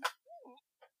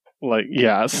 Like,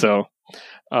 yeah, so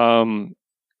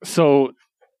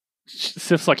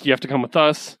Sif's like, you have to come with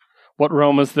us. What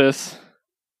realm is this?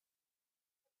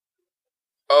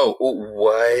 Oh,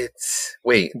 what?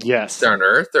 Wait. Yes. Is it on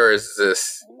Earth, or is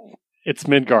this... It's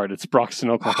Midgard. It's Broxton,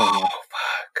 Oklahoma. Oh,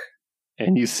 fuck.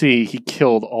 And you see he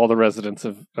killed all the residents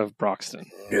of Broxton.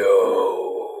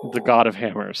 No. The God of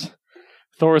Hammers.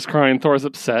 Thor is crying. Thor's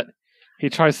upset. He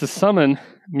tries to summon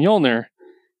Mjolnir,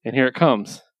 and here it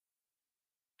comes.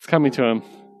 It's coming to him.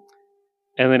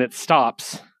 And then it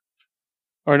stops.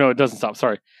 Or no, it doesn't stop.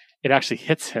 Sorry. It actually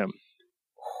hits him.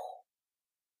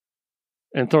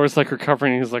 And Thor's like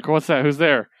recovering. He's like, what's that? Who's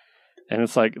there? And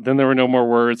it's like, then there were no more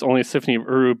words. Only a symphony of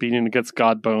Uru beating against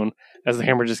Godbone as the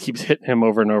hammer just keeps hitting him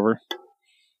over and over.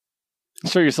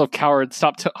 Show yourself, coward.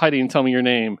 Stop hiding and tell me your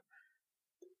name.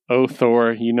 Oh,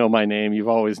 Thor, you know my name. You've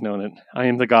always known it. I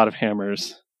am the God of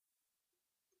Hammers.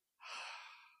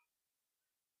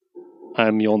 I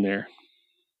am Mjolnir.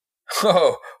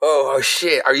 Oh,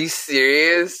 shit. Are you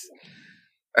serious?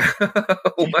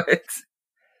 What?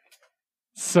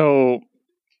 So,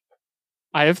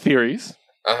 I have theories.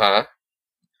 Uh-huh.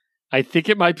 I think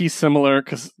it might be similar,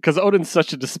 because Odin's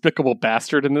such a despicable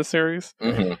bastard in this series.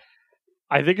 Mm-hmm.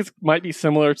 I think it might be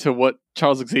similar to what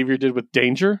Charles Xavier did with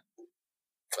Danger,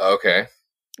 Okay.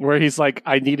 where he's like,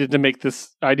 I needed to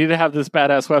have this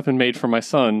badass weapon made for my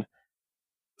son,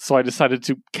 so I decided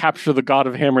to capture the god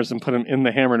of hammers and put him in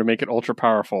the hammer to make it ultra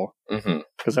powerful,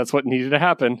 because that's what needed to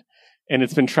happen. And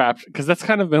it's been trapped, because that's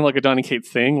kind of been like a Donny Cates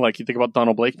thing. Like, you think about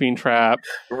Donald Blake being trapped.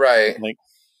 Right. Like,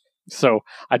 so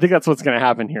I think that's what's going to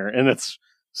happen here. And it's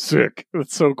sick.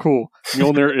 It's so cool.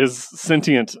 Mjolnir is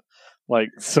sentient. Like,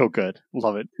 so good.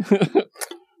 Love it.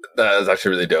 That is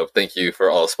actually really dope. Thank you for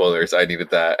all spoilers. I needed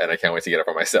that, and I can't wait to get it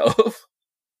for myself.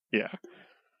 Yeah.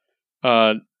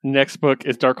 Next book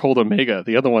is Darkhold Omega,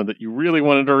 the other one that you really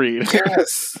wanted to read.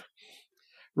 Yes.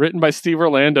 Written by Steve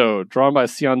Orlando, drawn by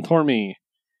Sion Tormi,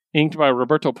 inked by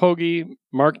Roberto Poggi,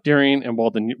 Mark Deering, and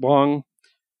Walden Wong,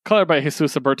 colored by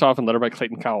Jesus Bertoff, and lettered by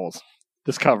Clayton Cowles.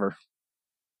 This cover.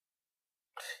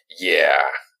 Yeah.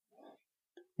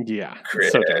 Yeah.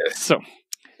 Chris.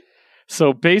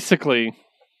 So basically,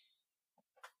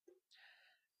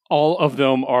 all of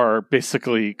them are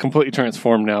basically completely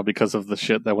transformed now because of the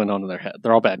shit that went on in their head.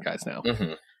 They're all bad guys now.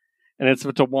 Mm-hmm. And it's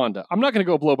to Wanda. I'm not going to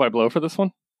go blow by blow for this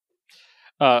one.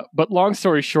 But long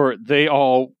story short,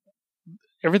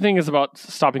 everything is about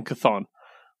stopping Chthon,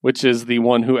 which is the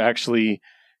one who actually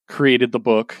created the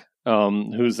book,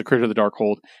 who's the creator of the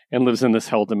Darkhold, and lives in this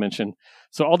hell dimension.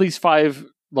 So all these 5,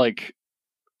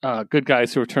 good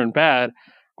guys who are turned bad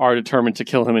are determined to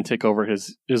kill him and take over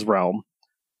his realm.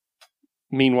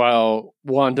 Meanwhile,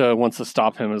 Wanda wants to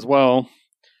stop him as well.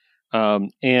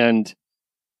 And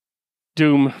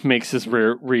Doom makes his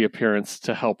reappearance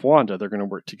to help Wanda. They're going to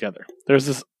work together. There's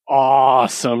this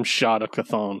awesome shot of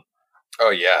Chthon. Oh,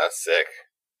 yeah. Sick.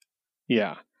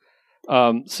 Yeah.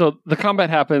 So the combat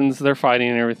happens. They're fighting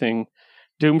and everything.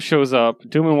 Doom shows up.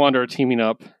 Doom and Wanda are teaming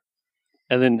up.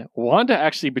 And then Wanda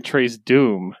actually betrays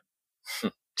Doom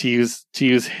to use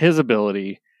his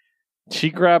ability. She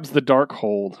grabs the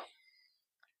Darkhold.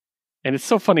 And it's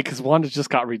so funny because Wanda just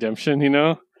got redemption, you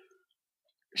know?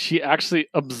 She actually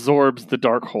absorbs the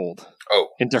Darkhold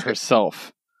into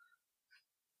herself.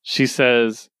 She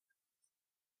says,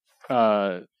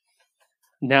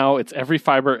 now it's every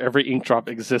fiber, every ink drop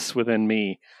exists within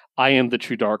me. I am the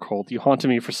true Darkhold. You haunted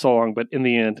me for so long, but in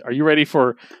the end, are you ready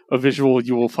for a visual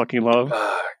you will fucking love?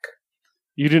 Fuck.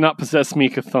 You do not possess me,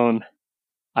 Chthon.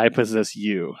 I possess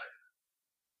you.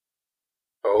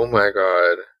 Oh my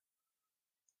god.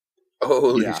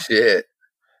 Holy shit.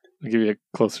 I'll give you a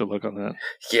closer look on that.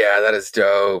 Yeah, that is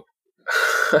dope.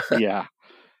 Yeah.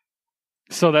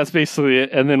 So that's basically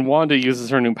it. And then Wanda uses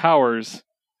her new powers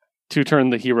to turn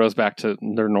the heroes back to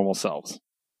their normal selves.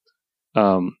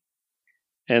 And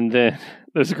then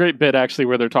there's a great bit actually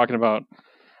where they're talking about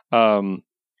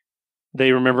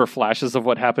they remember flashes of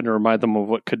what happened to remind them of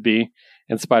what could be.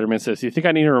 And Spider-Man says, "You think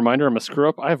I need a reminder I'm a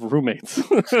screw-up? I have roommates."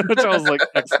 Which I was like,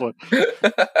 excellent.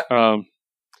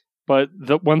 But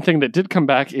the one thing that did come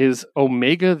back is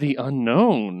Omega the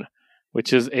Unknown,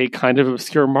 which is a kind of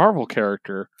obscure Marvel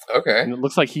character. Okay. And it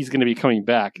looks like he's going to be coming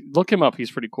back. Look him up.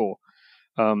 He's pretty cool.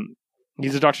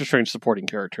 He's a Doctor Strange supporting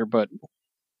character. But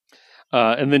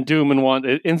and then Doom and Wanda,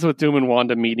 it ends with Doom and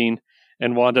Wanda meeting,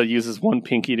 and Wanda uses one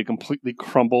pinky to completely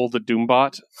crumble the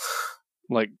Doombot,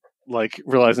 like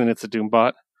realizing it's a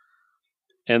Doombot.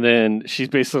 And then she's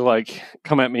basically like,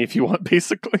 "Come at me if you want,"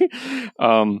 basically.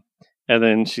 And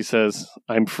then she says,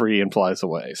 "I'm free," and flies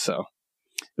away. So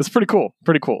it's pretty cool.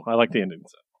 Pretty cool. I like the ending.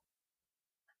 So.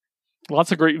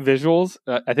 Lots of great visuals.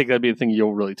 I think that'd be the thing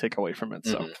you'll really take away from it.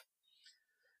 So, All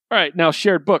right, now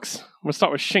shared books. I'm going to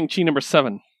start with Shang-Chi number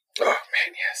 7. Oh, man,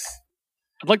 yes.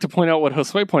 I'd like to point out what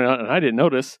Josue pointed out, and I didn't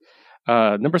notice.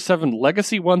 Number 7,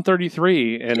 Legacy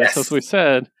 133. And as Josue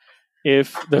said,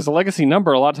 if there's a legacy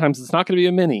number, a lot of times it's not going to be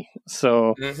a mini.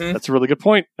 So that's a really good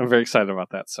point. I'm very excited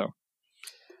about that. So.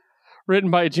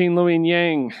 Written by Jean-Louis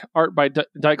Yang, art by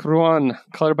Dike Ruan,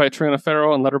 colored by Triana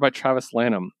Ferro, and lettered by Travis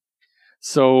Lanham.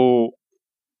 So,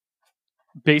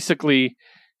 basically,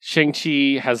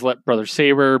 Shang-Chi has let Brother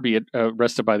Saber be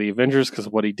arrested by the Avengers because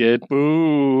of what he did.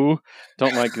 Boo!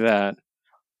 Don't like that.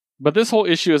 But this whole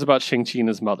issue is about Shang-Chi and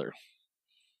his mother.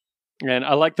 And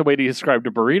I like the way he described a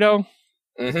burrito.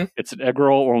 It's an egg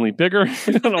roll, only bigger.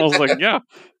 And I was like, yeah,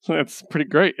 that's pretty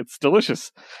great. It's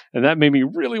delicious. And that made me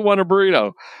really want a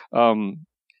burrito.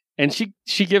 And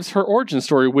she gives her origin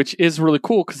story, which is really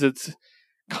cool because it's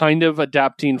kind of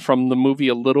adapting from the movie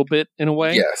a little bit in a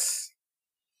way. Yes.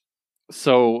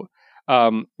 So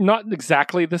Not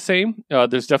exactly the same.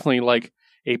 There's definitely like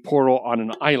a portal on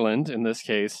an island in this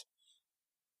case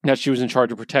that she was in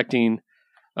charge of protecting.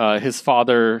 His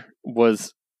father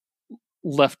was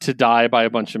left to die by a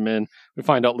bunch of men. We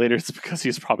find out later it's because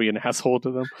he's probably an asshole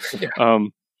to them. Yeah.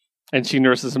 And she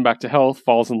nurses him back to health,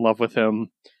 falls in love with him,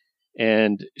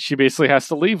 and she basically has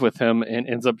to leave with him and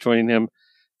ends up joining him,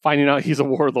 finding out he's a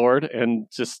warlord, and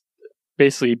just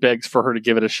basically begs for her to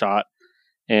give it a shot.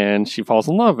 And she falls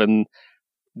in love, and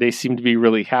they seem to be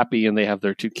really happy, and they have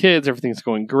their 2 kids. Everything's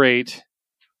going great.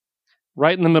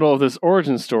 Right in the middle of this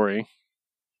origin story,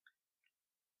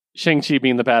 Shang-Chi,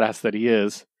 being the badass that he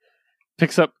is,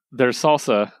 picks up their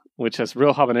salsa, which has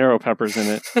real habanero peppers in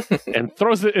it, and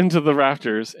throws it into the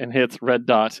rafters and hits Red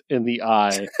Dot in the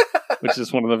eye, which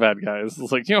is one of the bad guys.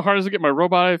 It's like, how hard is it to get my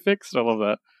robot eye fixed? I love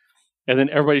that. And then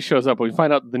everybody shows up. We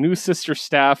find out the new Sister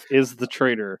Staff is the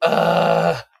traitor.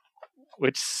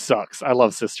 Which sucks. I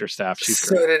love Sister Staff. She's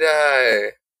great. So did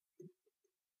I.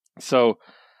 So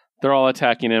they're all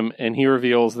attacking him, and he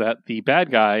reveals that the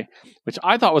bad guy, which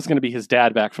I thought was going to be his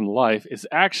dad back from life, is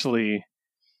actually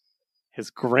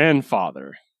his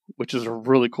grandfather, which is a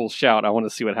really cool shout. I want to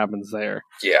see what happens there.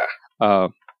 Yeah.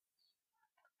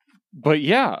 But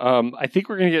yeah, I think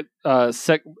we're going to get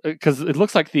because it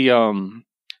looks like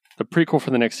the prequel for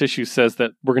the next issue says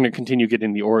that we're going to continue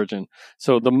getting the origin.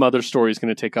 So the mother story is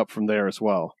going to take up from there as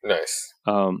well. Nice.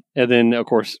 And then, of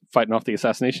course, fighting off the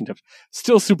assassination tips.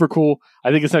 Still super cool.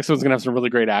 I think this next one's going to have some really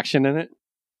great action in it.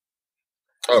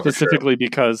 Oh, specifically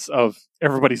because of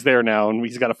everybody's there now, and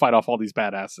he's got to fight off all these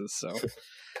badasses. So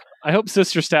I hope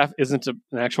Sister Staff isn't an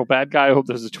actual bad guy. I hope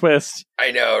there's a twist. I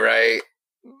know, right?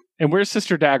 And where's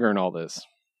Sister Dagger in all this?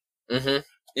 Mm-hmm.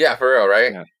 Yeah, for real,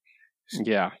 right?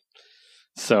 Yeah.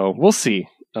 So we'll see.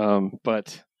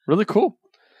 But really cool.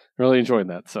 Really enjoyed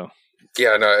that. So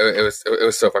yeah, no, it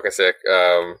was so fucking sick.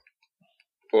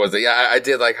 What was it? Yeah, I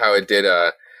did like how it did.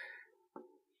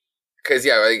 Because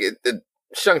like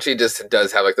Shang-Chi just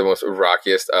does have like the most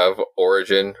rockiest of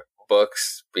origin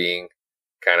books, being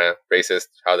kind of racist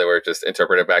how they were just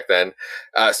interpreted back then.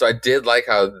 So I did like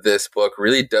how this book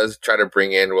really does try to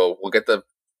bring in. Well, we'll get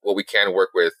what we can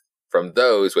work with from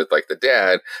those with like the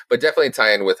dad, but definitely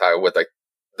tie in with how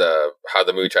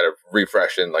the movie tried to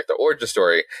refresh in like the origin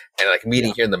story, and like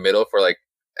meeting here in the middle for like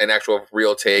an actual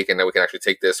real take, and then we can actually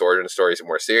take this origin story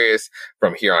more serious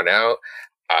from here on out.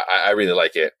 I really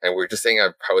like it, and we're just saying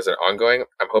how is it ongoing.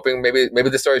 I'm hoping maybe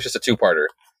the story is just a 2-parter,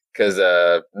 because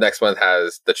next month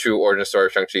has the true origin story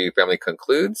of Shang-Chi family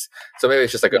concludes, so maybe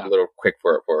it's just like a little quick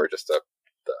for just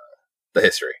the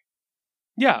history.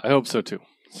 Yeah, I hope so too.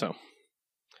 So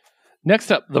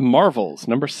next up, The Marvels,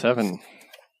 number 7.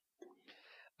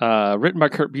 Written by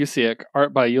Kurt Busiek,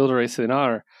 art by Yildiray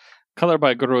Senar, color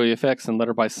by Guru Effects, and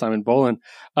letter by Simon Bolin.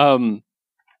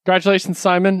 Congratulations,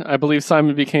 Simon. I believe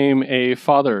Simon became a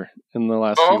father in the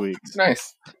last few weeks.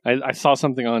 Nice. I saw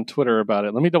something on Twitter about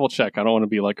it. Let me double check. I don't want to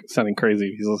be like sounding crazy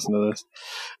if he's listening to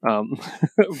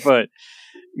this. But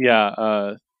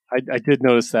yeah, I did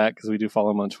notice that because we do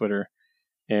follow him on Twitter.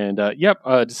 And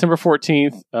December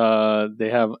 14th, they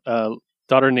have a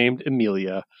daughter named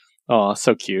Emilia. Oh,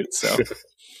 so cute. So,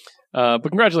 but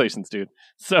congratulations, dude.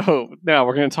 So now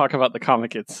we're going to talk about the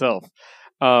comic itself.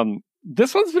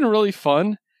 This one's been really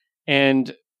fun,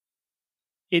 and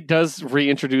it does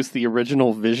reintroduce the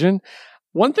original Vision.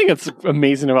 One thing that's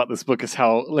amazing about this book is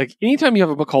how, like, anytime you have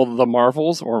a book called The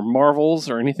Marvels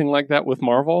or anything like that with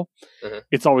Marvel,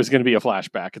 it's always going to be a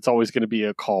flashback. It's always going to be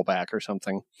a callback or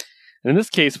something. And in this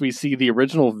case, we see the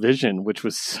original Vision, which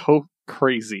was so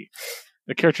crazy.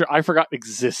 A character I forgot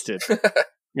existed.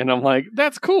 And I'm like,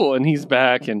 that's cool. And he's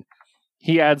back, and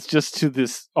he adds just to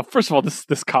this. Oh, first of all,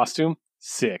 this costume,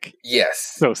 sick.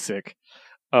 Yes. So sick.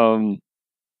 And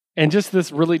just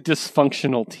this really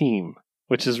dysfunctional team,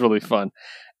 which is really fun.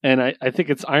 And I think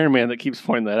it's Iron Man that keeps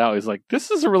pointing that out. He's like,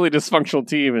 this is a really dysfunctional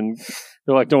team. And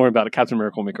they're like, don't worry about it. Captain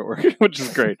America will make it work, which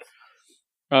is great.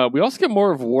 We also get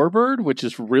more of Warbird, which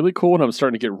is really cool. And I'm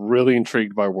starting to get really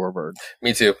intrigued by Warbird.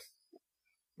 Me too.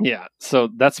 Yeah, so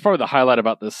that's probably the highlight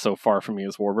about this so far for me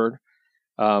is Warbird.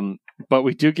 But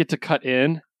we do get to cut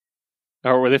in,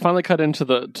 or where they finally cut into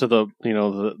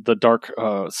the dark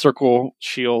circle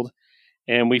shield,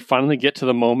 and we finally get to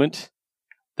the moment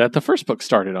that the first book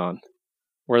started on,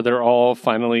 where they're all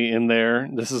finally in there.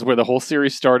 This is where the whole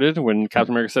series started, when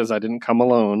Captain America says, "I didn't come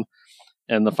alone,"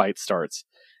 and the fight starts,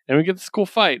 and we get this cool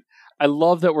fight. I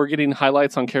love that we're getting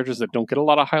highlights on characters that don't get a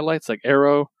lot of highlights, like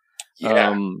Arrow.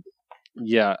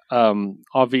 Yeah.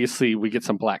 Obviously we get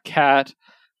some Black Cat,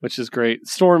 which is great.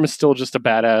 Storm is still just a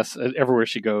badass everywhere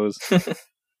she goes.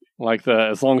 Like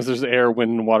as long as there's air,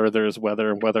 wind, and water, there's weather,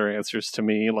 and weather answers to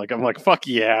me. Like I'm like, fuck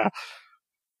yeah.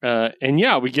 And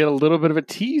yeah, we get a little bit of a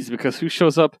tease because who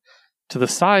shows up to the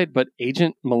side but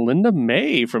Agent Melinda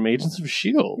May from Agents of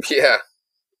S.H.I.E.L.D. Yeah.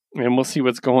 And we'll see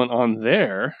what's going on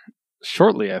there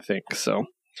shortly, I think. So,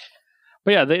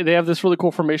 but yeah, they have this really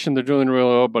cool formation. They're doing really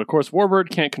well. But of course, Warbird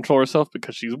can't control herself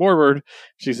because she's Warbird. If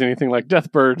she's anything like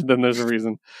Deathbird, then there's a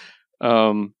reason.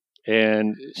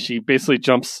 And she basically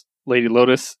jumps Lady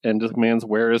Lotus and demands,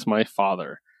 "Where is my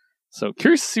father?" So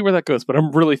curious to see where that goes. But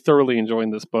I'm really thoroughly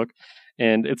enjoying this book.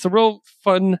 And it's a real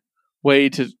fun way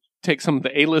to take some of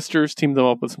the A-listers, team them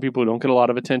up with some people who don't get a lot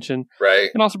of attention. Right.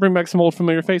 And also bring back some old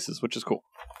familiar faces, which is cool.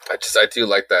 I do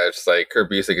like that. It's like Kurt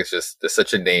Busiek is just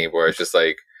such a name where it's just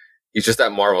like he's just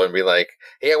at Marvel and be like,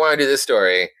 "Hey, I want to do this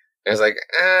story." And it's like,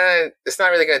 it's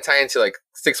not really going to tie into like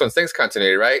 616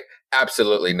 continuity, right?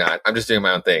 Absolutely not. I'm just doing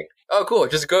my own thing. Oh, cool.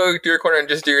 Just go to your corner and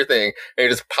just do your thing. And you're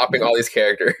just popping all these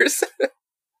characters.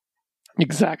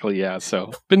 Exactly, yeah.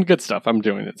 So, been good stuff. I'm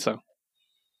doing it, so.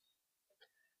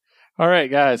 All right,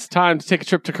 guys. Time to take a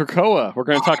trip to Krakoa. We're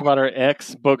going to talk about our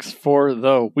X books for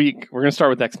the week. We're going to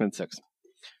start with X-Men 6.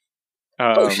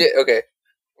 Oh, shit. Okay.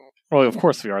 Well, of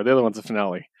course we are. They're the ones at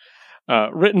finale.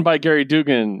 Written by Gary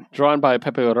Dugan, drawn by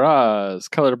Pepe Raz,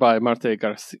 colored by Marte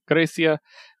Gracia,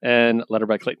 and lettered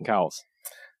by Clayton Cowles.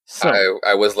 So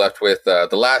I was left with the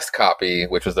last copy,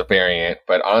 which was the variant,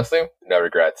 but honestly, no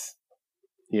regrets.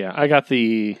 Yeah, I got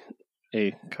the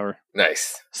A cover.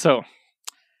 Nice. So,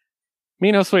 me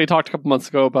and Josue talked a couple months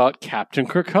ago about Captain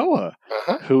Krakoa.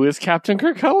 Uh-huh. Who is Captain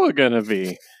Krakoa going to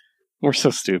be? We're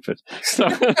so stupid. So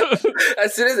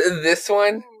as soon as this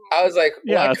one, I was like,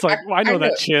 yeah, it's like, I know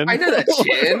that chin. I know that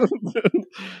chin.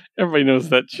 Everybody knows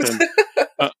that chin.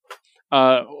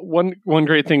 One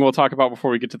great thing we'll talk about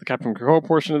before we get to the Captain Krakoa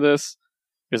portion of this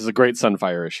is the great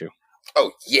Sunfire issue.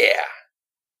 Oh, yeah.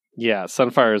 Yeah,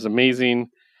 Sunfire is amazing.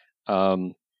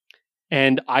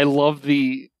 And I love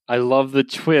the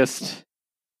twist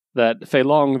that Fei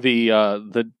Long,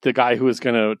 the guy who was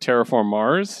going to terraform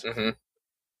Mars,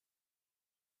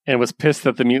 and was pissed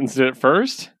that the mutants did it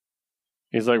first.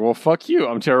 He's like, "Well, fuck you!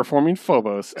 I'm terraforming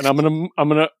Phobos, and I'm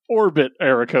gonna orbit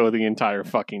Erico the entire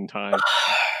fucking time,"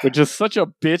 which is such a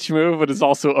bitch move, but is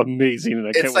also amazing.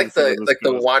 And it's like the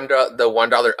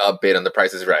 $1 up bid on The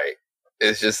Price Is Right.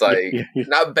 It's just like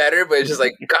not better, but it's just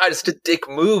like, God, it's a dick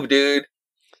move, dude.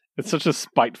 It's such a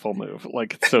spiteful move.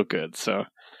 Like, it's so good. So,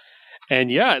 and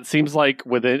yeah, it seems like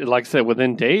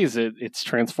within days, it's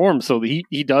transformed. So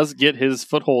he does get his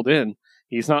foothold in.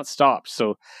 He's not stopped.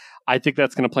 So I think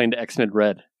that's going to play into X-Men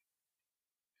Red.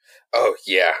 Oh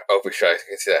yeah, for sure. I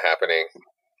can see that happening.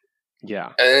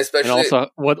 Yeah, and especially, and also,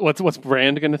 what's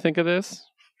Brand going to think of this?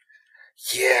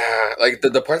 Yeah, like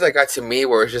the part that got to me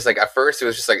where it's just like at first it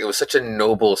was just like it was such a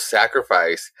noble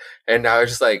sacrifice, and now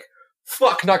it's just like,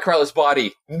 fuck, not Carla's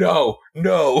body. No.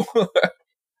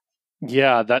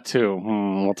 Yeah, that too.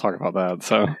 We'll talk about that.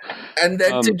 So, and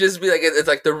then to just be like, it's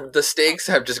like the stakes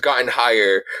have just gotten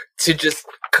higher to just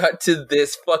cut to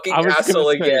this fucking asshole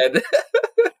again.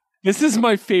 This is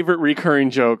my favorite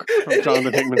recurring joke from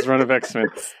Jonathan Hickman's run of X-Men.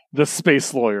 The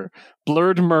space lawyer.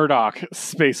 Blurred Murdoch,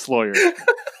 space lawyer.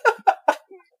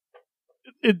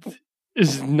 It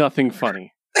is nothing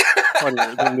funnier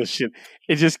than this shit.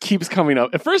 It just keeps coming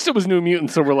up. At first it was New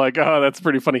Mutants, so we're like, oh, that's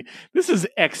pretty funny. This is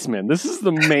X-Men. This is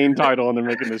the main title, and they're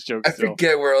making this joke still. I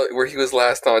forget where he was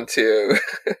last on, too.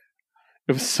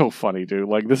 It was so funny, dude.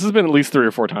 Like, this has been at least 3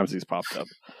 or 4 times he's popped up.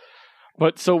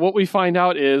 But so what we find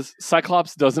out is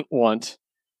Cyclops doesn't want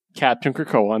Captain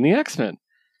Krakoa on the X-Men.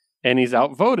 And he's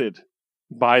outvoted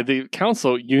by the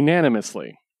council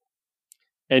unanimously.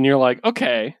 And you're like,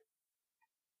 okay.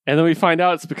 And then we find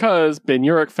out it's because Ben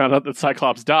Urich found out that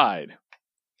Cyclops died.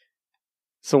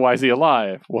 So why is he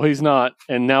alive? Well, he's not.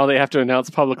 And now they have to announce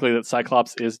publicly that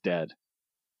Cyclops is dead.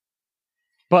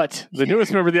 But the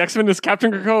newest member of the X-Men is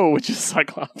Captain Krakoa, which is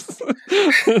Cyclops.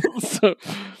 So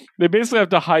they basically have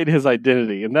to hide his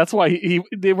identity. And that's why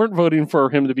they weren't voting for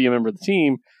him to be a member of the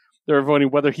team. They were voting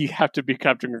whether he had to be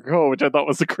Captain Krakoa, which I thought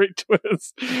was a great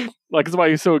twist. Like, that's why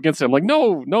he's so against it. I'm like,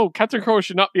 no, Captain Krakoa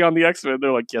should not be on the X-Men.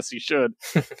 They're like, yes, he should.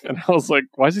 And I was like,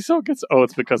 why is he so against it? Oh,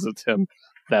 it's because it's him.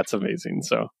 That's amazing.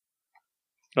 So,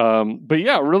 but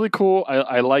yeah, really cool.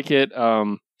 I like it.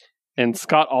 And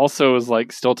Scott also is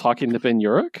like still talking to Ben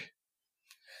Urich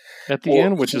at the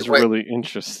end, which is really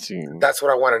interesting. That's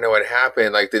what I want to know what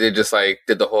happened. Like, did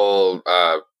the whole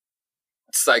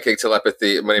psychic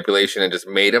telepathy manipulation and just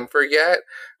made him forget?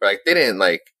 Or like they didn't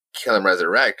like kill him,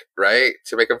 resurrect, right?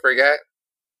 To make him forget?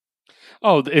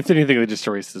 Oh, if anything, they just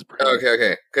erased his brain.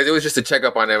 Okay. Because it was just to check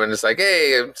up on him, and it's like,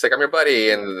 hey, it's like I'm your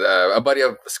buddy and a buddy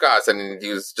of Scott's, and he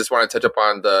was just wanted to touch up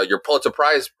on your Pulitzer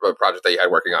Prize project that you had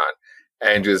working on,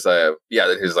 and he was then he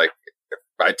was like,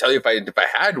 I tell you, if I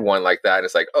had one like that, and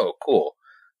it's like, oh, cool.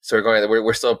 So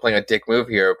we're still playing a dick move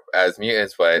here as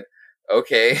mutants, but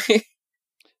okay.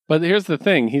 But here's the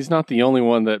thing: he's not the only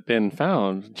one that been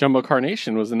found. Jumbo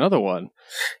Carnation was another one,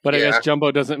 but I guess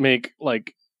Jumbo doesn't make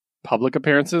like public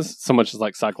appearances so much as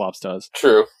like Cyclops does.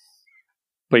 True.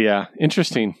 But yeah,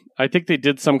 interesting. I think they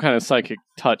did some kind of psychic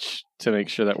touch to make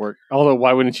sure that worked. Although,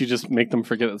 why wouldn't you just make them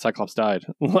forget that Cyclops died?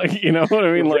 Like, you know what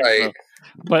I mean? Like, right. So.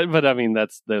 But I mean,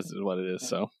 that's what it is.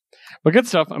 So, but good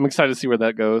stuff. I'm excited to see where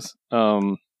that goes.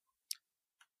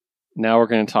 Now we're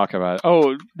going to talk about it.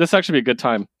 Oh, this actually be a good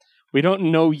time. We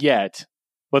don't know yet,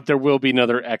 but there will be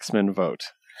another X-Men vote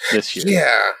this year.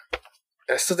 Yeah.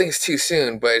 I still think it's too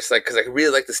soon, but it's like, because I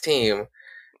really like this team.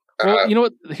 Well, you know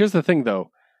what? Here's the thing,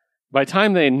 though. By the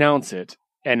time they announce it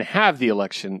and have the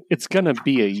election, it's going to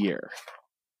be a year.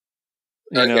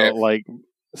 You know, like,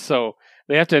 so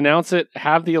they have to announce it,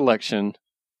 have the election,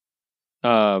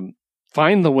 find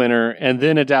the winner, and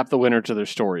then adapt the winner to their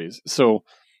stories. So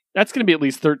that's going to be at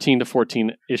least 13 to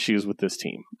 14 issues with this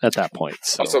team at that point.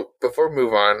 So. Also, before we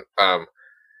move on,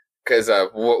 because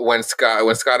when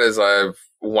Scott is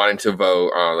wanting to vote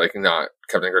on like not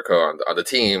Captain Krakoa on the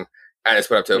team, and it's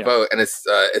put up to a vote, and it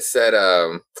said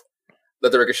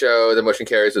let the record show the motion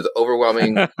carries with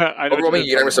overwhelming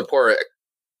unanimous support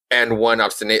and one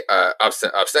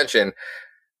abstention.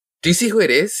 Do you see who it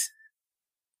is?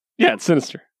 Yeah, it's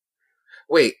Sinister.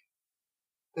 Wait,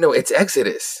 no, it's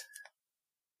Exodus.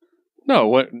 No,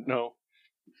 what? No.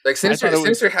 Like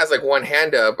Sinister has like one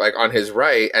hand up, like on his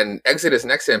right, and Exodus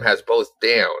next to him has both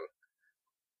down.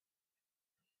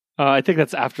 I think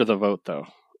that's after the vote, though.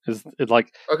 Is it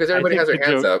like? Oh, because everybody has their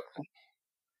hands up.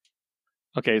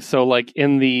 Okay, so like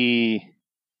in the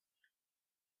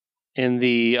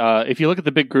if you look at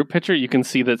the big group picture, you can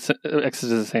see that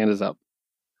Exodus' hand is up.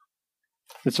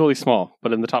 It's really small,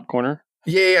 but in the top corner.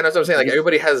 Yeah, that's what I'm saying. Like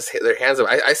everybody has their hands up.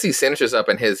 I see Sinister's up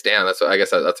and his down. That's what I guess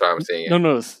that's what I'm seeing.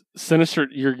 No, Sinister.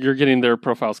 You're getting their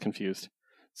profiles confused.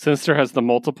 Sinister has the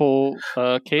multiple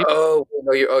cape. Oh,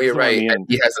 no, you're right.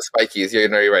 He has the spikies. Yeah,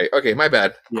 no, you're right. Okay, my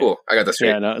bad. Yeah. Cool, I got that straight.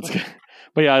 Yeah, no, it's good.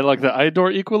 But yeah, I like that. I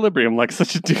adore Equilibrium like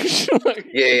such a douche. Like,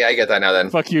 yeah, I get that now. Then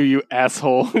fuck you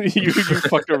asshole. you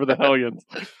fucked over the Hellions.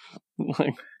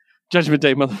 Like Judgment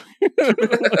Day, mother. He's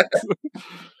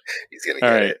gonna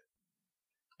get it.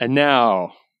 And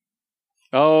now,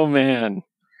 oh man,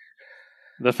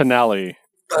 the finale,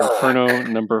 Inferno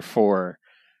number 4.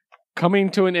 Coming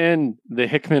to an end, the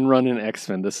Hickman run in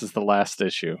X-Men. This is the last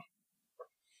issue.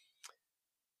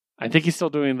 I think he's still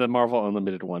doing the Marvel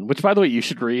Unlimited one, which, by the way, you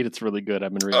should read. It's really good.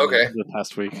 I've been reading it the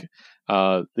past week.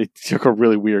 They took a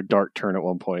really weird dark turn at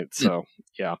one point. So,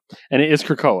 yeah. And it is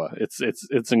Krakoa. It's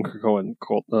in Krakoan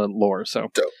lore. So,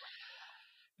 dope.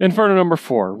 Inferno number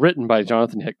 4, written by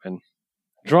Jonathan Hickman.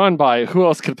 Drawn by, who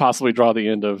else could possibly draw the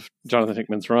end of Jonathan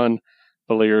Hickman's run?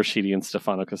 Valerio Schiti and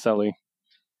Stefano Caselli.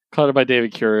 Colored by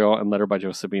David Curiel and lettered by Joe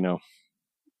Sabino.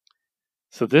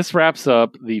 So this wraps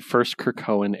up the first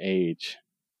Krakoan age.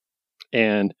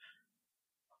 And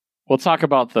we'll talk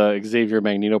about the Xavier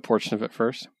Magneto portion of it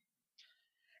first.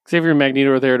 Xavier and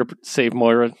Magneto are there to save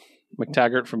Moira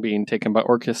McTaggart from being taken by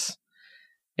Orcus.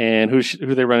 And who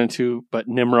they run into but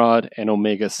Nimrod and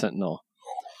Omega Sentinel.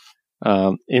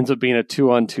 Ends up being a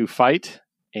 2-on-2 fight,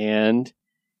 and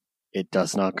it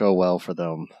does not go well for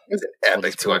them. It was an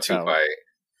epic 2-on-2 fight.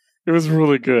 It was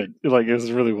really good. Like, it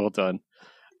was really well done.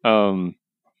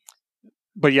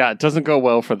 But yeah, it doesn't go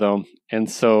well for them. And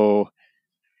so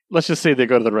let's just say they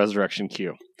go to the resurrection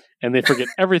queue and they forget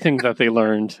everything that they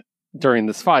learned during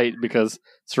this fight because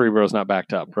Cerebro's not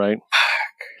backed up, right?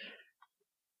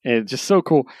 And it's just so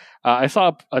cool. I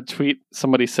saw a tweet.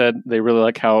 Somebody said they really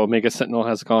like how Omega Sentinel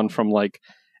has gone from like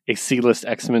a C-list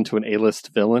X-Men to an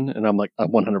A-list villain. And I'm like, I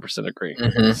 100% agree.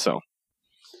 Mm-hmm. So,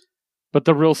 but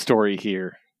the real story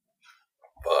here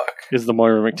is the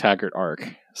Moira McTaggart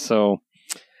arc. So,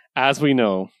 as we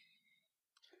know,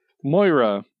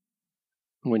 Moira,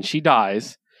 when she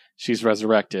dies, she's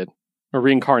resurrected or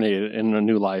reincarnated in a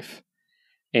new life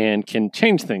and can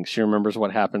change things. She remembers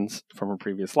what happens from her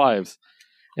previous lives.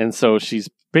 And so she's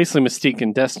basically Mystique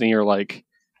and Destiny are like,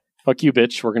 fuck you,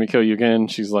 bitch, we're going to kill you again.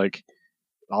 She's like,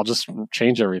 I'll just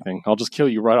change everything. I'll just kill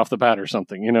you right off the bat or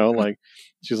something, you know? Like,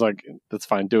 she's like, that's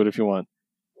fine, do it if you want.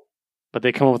 But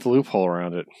they come up with a loophole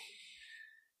around it,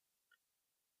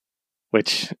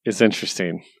 which is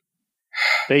interesting.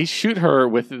 They shoot her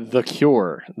with the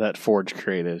cure that Forge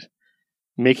created.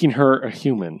 making her a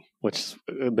human, which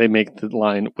they make the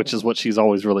line, which is what she's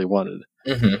always really wanted.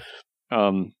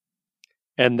 Mm-hmm.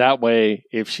 And that way,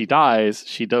 if she dies,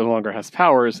 she no longer has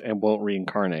powers and won't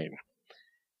reincarnate.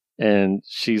 And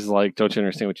she's like, don't you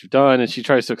understand what you've done? And she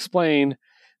tries to explain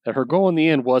that her goal in the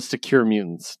end was to cure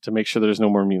mutants, to make sure there's no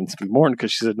more mutants to be born,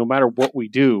 because she said, no matter what we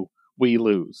do, we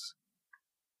lose.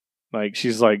 Like,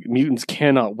 she's like, mutants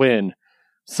cannot win,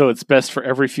 so it's best for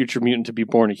every future mutant to be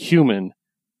born a human.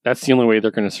 That's the only way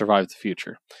they're going to survive the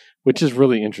future, which is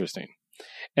really interesting.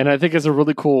 And I think it's a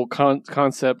really cool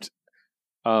concept.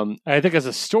 I think as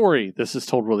a story, this is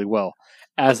told really well.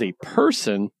 As a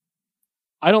person,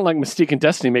 I don't like Mystique and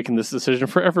Destiny making this decision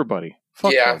for everybody.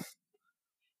 Fuck them.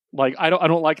 Like, I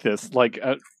don't like this. Like,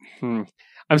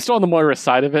 I'm still on the Moira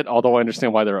side of it, although I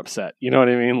understand why they're upset. You know what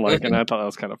I mean? Like, and I thought that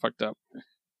was kind of fucked up.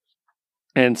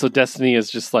 And so Destiny is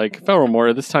just like, Feral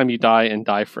Moira, this time you die and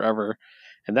die forever.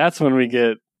 And that's when we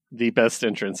get the best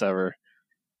entrance ever.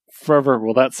 Forever,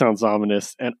 well, that sounds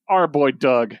ominous. And our boy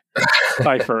Doug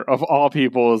Cypher, of all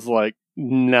people, is like,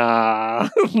 nah,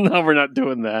 no, we're not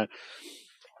doing that.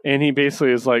 And he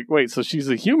basically is like, wait, so she's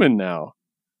a human now.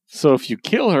 So if you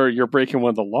kill her, you're breaking one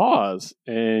of the laws,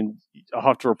 and I'll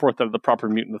have to report that to the proper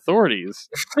mutant authorities.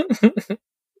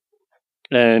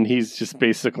 And he's just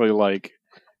basically like,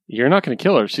 you're not going to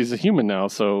kill her. She's a human now,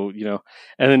 so, you know.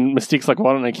 And then Mystique's like,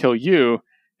 why don't I kill you?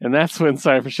 And that's when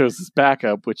Cypher shows his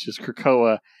backup, which is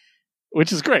Krakoa,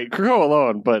 which is great. Krakoa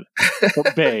alone, but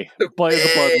Bay, Blade of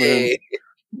the Blood Moon.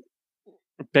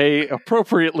 Bay,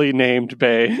 appropriately named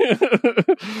Bay.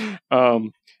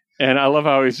 And I love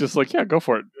how he's just like, yeah, go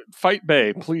for it. Fight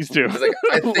Bay, please do. He's like,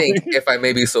 I think if I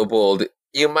may be so bold,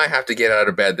 you might have to get out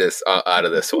of bed out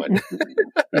of this one.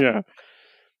 Yeah.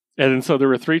 And so there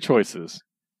were 3 choices.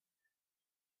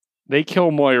 They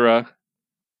kill Moira.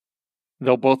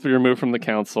 They'll both be removed from the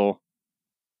council.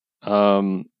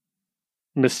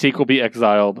 Mystique will be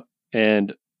exiled,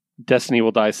 and Destiny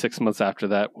will die 6 months after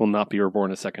that, will not be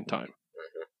reborn a second time.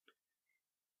 Mm-hmm.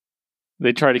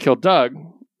 They try to kill Doug,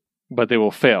 but they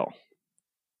will fail.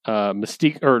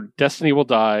 Destiny will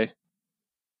die.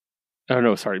 Oh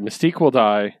no, sorry. Mystique will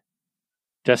die.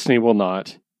 Destiny will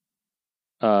not.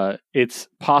 It's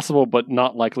possible, but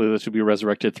not likely that she'll be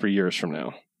resurrected 3 years from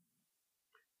now.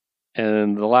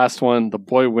 And the last one, the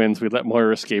boy wins. We let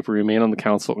Moira escape. We remain on the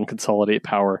council and consolidate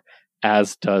power,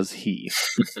 as does he.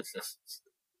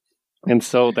 And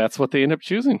so that's what they end up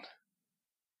choosing.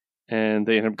 And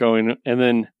they end up going. And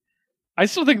then I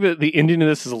still think that the ending of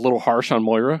this is a little harsh on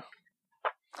Moira.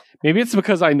 Maybe it's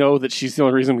because I know that she's the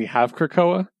only reason we have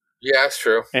Krakoa. Yeah, that's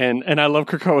true. And I love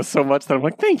Krakoa so much that I'm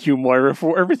like, thank you, Moira,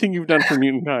 for everything you've done for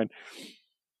mutant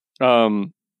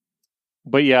kind.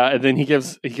 But yeah, and then he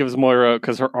gives Moira,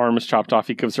 because her arm is chopped off,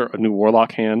 he gives her a new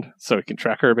warlock hand so he can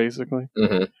track her, basically.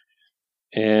 Mm-hmm.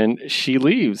 And she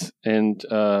leaves, and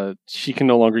she can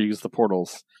no longer use the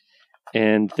portals.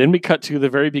 And then we cut to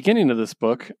the very beginning of this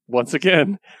book, once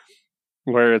again,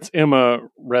 where it's Emma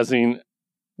rezzing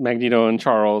Magneto and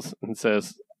Charles, and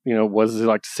says, you know, what does it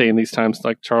like to say in these times,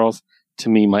 like, Charles, to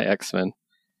me, my X-Men.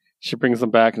 She brings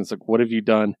them back, and it's like, what have you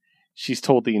done? She's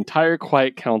told the entire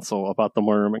Quiet Council about the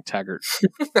Moira McTaggart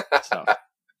stuff.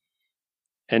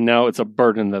 And now it's a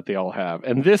burden that they all have.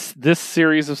 And this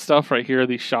series of stuff right here,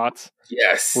 these shots,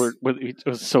 yes, it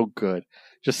was so good.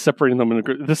 Just separating them in a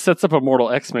group. This sets up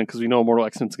Immortal X-Men, because we know Immortal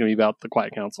X-Men is going to be about the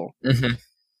Quiet Council. Mm-hmm.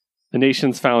 The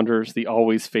nation's founders, the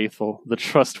always faithful, the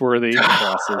trustworthy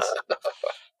bosses.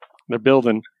 They're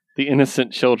building the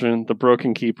innocent children, the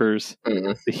broken keepers,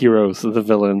 the heroes, the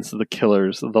villains, the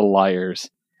killers, the liars,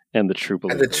 and the true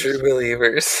believers. And the true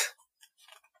believers.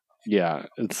 Yeah,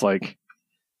 it's like,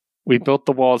 we built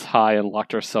the walls high and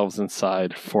locked ourselves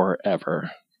inside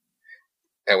forever.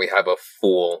 And we have a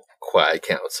full Quiet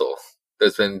Council.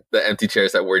 There's been the empty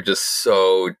chairs that were just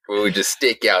we would just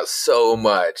stick out so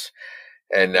much.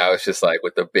 And now it's just like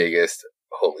with the biggest,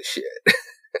 holy shit.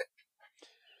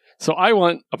 So I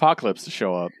want Apocalypse to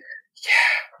show up.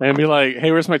 Yeah. And be like,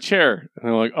 hey, where's my chair? And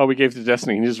they're like, oh, we gave it to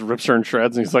Destiny. And he just rips her in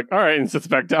shreds. And he's like, all right. And sits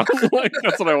back down. Like,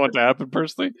 that's what I want to happen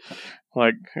personally.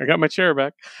 Like, I got my chair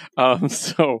back.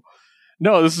 So,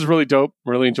 no, this is really dope.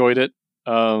 Really enjoyed it.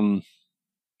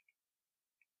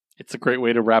 It's a great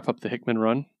way to wrap up the Hickman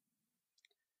run.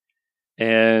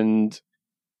 And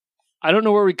I don't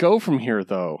know where we go from here,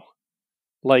 though.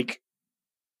 Like,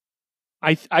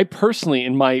 I personally,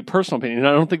 in my personal opinion, and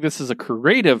I don't think this is a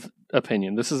creative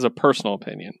opinion, this is a personal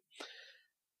opinion,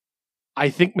 I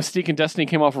think Mystique and Destiny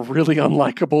came off really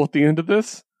unlikable at the end of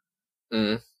this.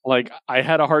 Like, I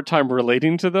had a hard time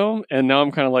relating to them, and now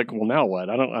I'm kind of like, well, now what?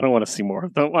 I don't want to see more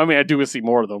of them. I mean, I do want to see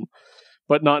more of them,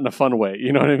 but not in a fun way.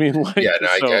 You know what I mean? Like, yeah, no,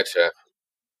 I getcha.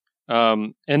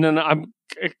 And then I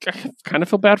kind of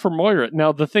feel bad for Moira.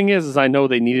 Now, the thing is I know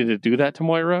they needed to do that to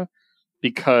Moira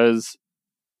because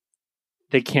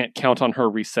they can't count on her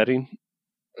resetting.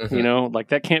 Mm-hmm. You know, like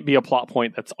that can't be a plot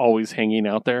point that's always hanging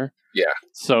out there. Yeah.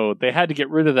 So they had to get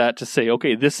rid of that to say,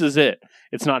 okay, this is it.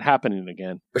 It's not happening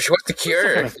again. But she wants the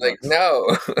cure. Like,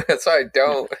 no, that's why I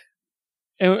don't.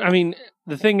 And I mean,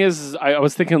 the thing is I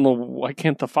was thinking, well, why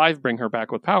can't the 5 bring her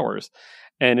back with powers?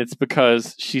 And it's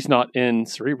because she's not in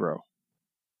Cerebro.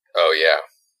 Oh,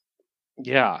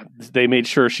 yeah. Yeah, they made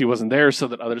sure she wasn't there so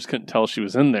that others couldn't tell she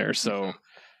was in there. So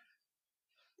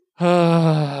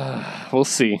we'll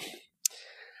see.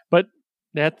 But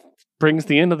that brings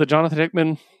the end of the Jonathan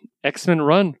Hickman X-Men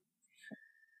run.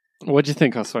 What'd you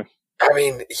think, Josue? I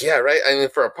mean, yeah, right? I mean,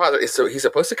 for a pause, so he's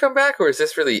supposed to come back, or is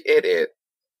this really it?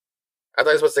 I thought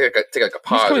he was supposed to take a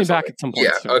pause. He's coming back at some point.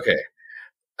 Yeah, soon. okay.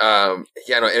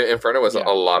 Yeah, no, Inferno was a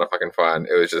lot of fucking fun.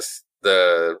 It was just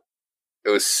it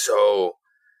was so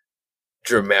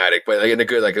dramatic, but like in a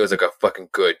good, like it was like a fucking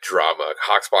good drama.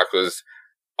 Hoxpox was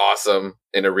awesome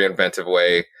in a reinventive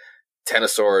way.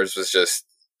 Tenosaurs was just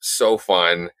so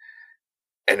fun.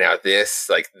 And now this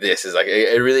is like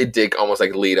it really did almost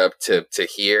like lead up to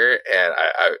here, and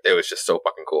it was just so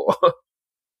fucking cool.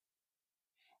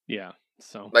 Yeah.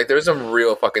 So like there's some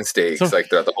real fucking stakes like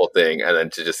throughout the whole thing, and then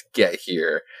to just get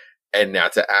here and now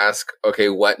to ask, okay,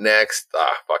 what next?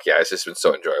 Fuck yeah, it's just been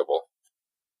so enjoyable.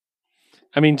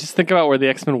 I mean, just think about where the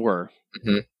X-Men were.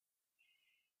 Mm-hmm.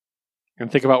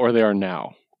 And think about where they are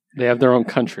now. They have their own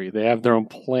country. They have their own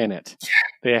planet.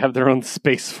 They have their own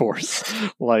space force.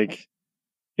 Like,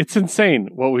 it's insane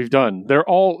what we've done.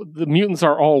 The mutants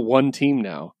are all one team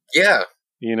now. Yeah.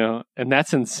 You know, and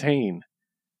that's insane.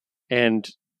 And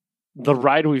the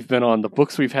ride we've been on, the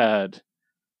books we've had,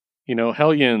 you know,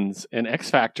 Hellions and X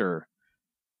Factor,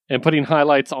 and putting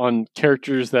highlights on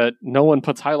characters that no one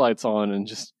puts highlights on, and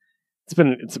just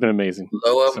it's been amazing.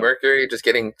 Loa, Mercury, just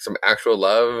getting some actual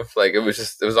love. Like it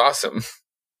was awesome.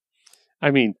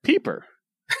 I mean, Peeper.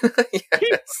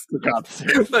 Yes. For God's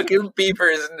sake. Fucking Peeper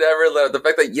is never loved. The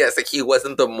fact that like he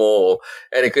wasn't the mole,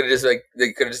 and it could have just like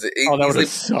they could have just that would have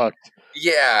sucked.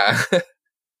 Yeah.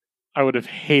 I would have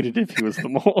hated if he was the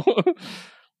mole.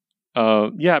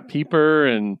 Yeah, Peeper,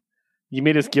 and you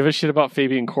made us give a shit about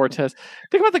Fabian Cortez.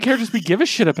 Think about the characters we give a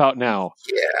shit about now.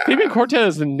 Yeah. Fabian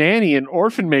Cortez is a nanny and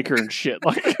orphan maker and shit.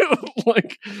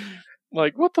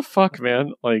 Like what the fuck,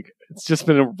 man? Like it's just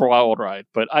been a wild ride,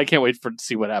 but I can't wait to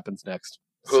see what happens next.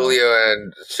 Julio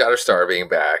and Shatterstar being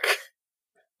back.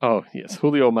 Oh yes,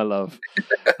 Julio, my love.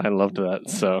 I loved that.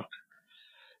 So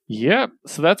yeah,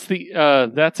 so that's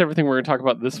everything we're going to talk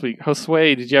about this week.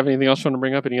 Josue, did you have anything else you want to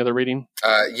bring up? Any other reading?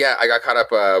 Yeah, I got caught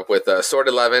up with Sword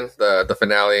 11, the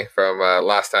finale from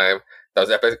last time. That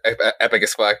was epic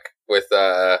as fuck with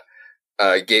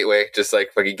Gateway, just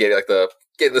like fucking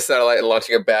getting the satellite and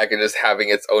launching it back and just having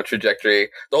its own trajectory.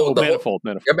 Manifold.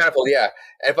 Yeah, Manifold, yeah.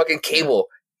 And fucking Cable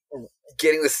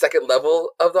getting the second level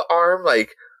of the arm.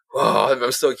 Like, oh,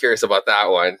 I'm so curious about that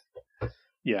one.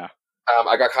 Yeah.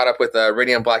 I got caught up with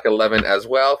Radiant Black 11 as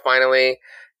well, finally.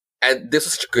 And this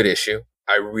was such a good issue.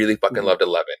 I really fucking loved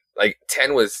 11. Like,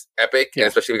 10 was epic, and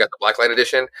especially we got the Blacklight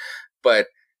edition. But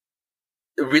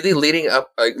really leading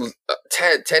up,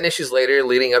 10 issues later,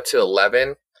 leading up to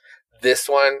 11, this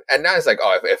one, and now it's like,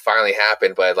 oh, it finally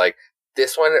happened. But, like,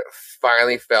 this one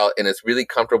finally felt in its really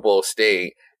comfortable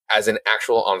state as an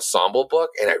actual ensemble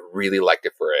book, and I really liked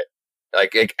it for it.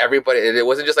 Like everybody, it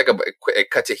wasn't just like a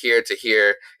cut to here to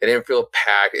here. It didn't feel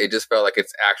packed. It just felt like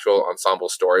its actual ensemble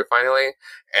story finally,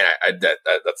 and that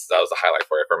was the highlight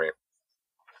for it for me.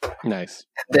 Nice.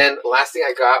 Then last thing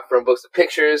I got from Books and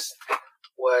Pictures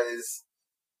was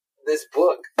this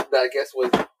book that I guess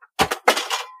was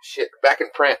back in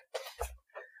print.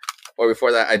 Or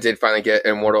before that, I did finally get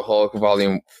Immortal Hulk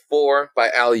Volume 4 by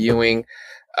Al Ewing.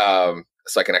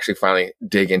 So I can actually finally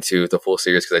dig into the full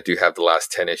series because I do have the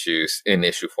last 10 issues in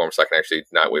issue form, so I can actually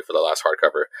not wait for the last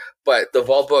hardcover. But the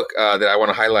Vault book that I want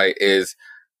to highlight is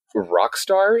Rock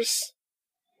Stars.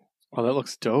 Oh, that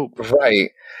looks dope.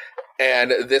 Right.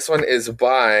 And this one is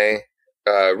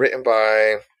written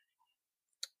by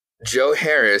Joe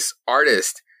Harris,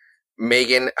 artist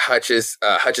Megan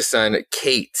Hutchison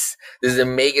Cates. This is a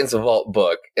Megan's Vault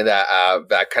book that I've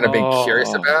kind of been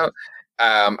curious about.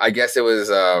 I guess it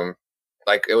was...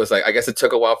 I guess it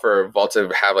took a while for Vault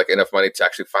to have like enough money to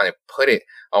actually finally put it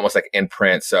almost like in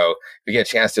print. So if you get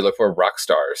a chance to look for Rock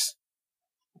Stars,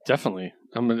 definitely,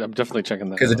 I'm definitely checking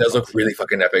that because it does look really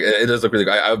fucking epic. It does look really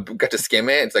good. I got to skim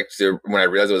it. It's like when I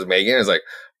realized it was Megan, it's like,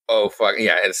 oh fuck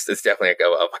yeah, it's definitely like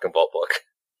a fucking Vault book.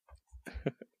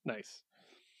 Nice.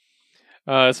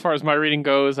 As far as my reading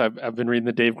goes, I've been reading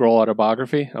the Dave Grohl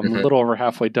autobiography. I'm a little over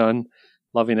halfway done.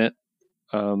 Loving it.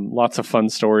 Lots of fun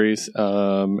stories.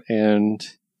 And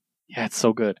yeah, it's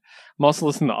so good. I'm also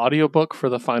listening to the audiobook for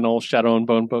the final Shadow and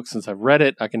Bone book. Since I've read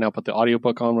it, I can now put the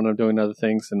audiobook on when I'm doing other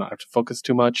things and not have to focus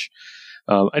too much.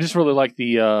 I just really like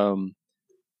the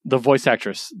voice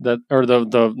actress not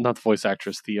the voice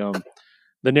actress, the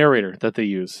narrator that they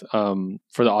use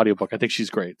for the audiobook. I think she's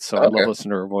great. So I love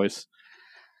listening to her voice.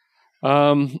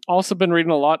 Also been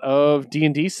reading a lot of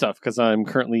D&D stuff because we're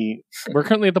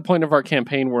currently at the point of our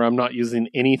campaign where I'm not using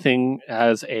anything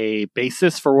as a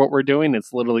basis for what we're doing.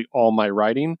 It's literally all my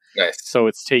writing. Nice. So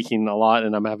it's taking a lot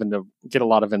and I'm having to get a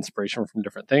lot of inspiration from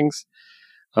different things.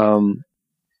 And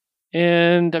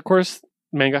of course,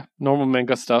 normal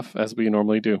manga stuff as we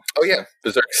normally do. Oh yeah,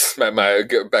 Berserks. My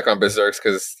back on Berserks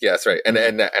because that's right. And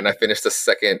I finished the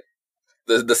second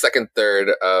third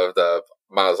of the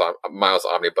Miles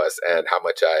Omnibus, and how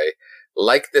much I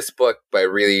like this book, but I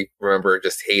really remember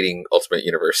just hating Ultimate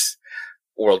Universe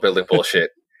world building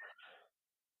bullshit.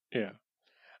 Yeah.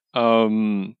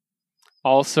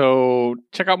 Also,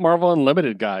 check out Marvel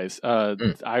Unlimited, guys.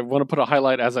 I want to put a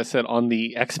highlight, as I said, on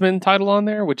the X-Men title on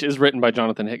there, which is written by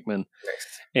Jonathan Hickman. Nice.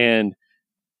 And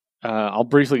I'll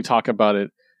briefly talk about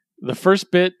it. The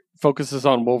first bit focuses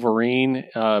on Wolverine.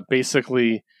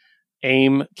 Basically,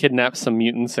 AIM kidnaps some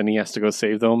mutants and he has to go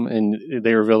save them, and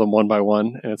they reveal them one by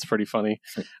one, and it's pretty funny.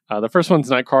 The first one's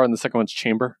Nightcrawler and the second one's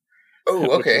Chamber.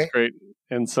 Oh, okay. Which is great.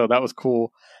 And so that was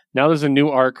cool. Now there's a new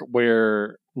arc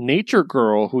where Nature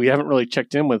Girl, who we haven't really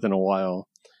checked in with in a while,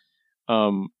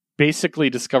 basically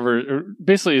is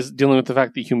dealing with the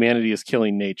fact that humanity is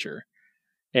killing nature.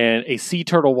 And a sea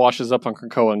turtle washes up on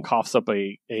Krakoa and coughs up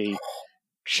a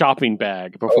shopping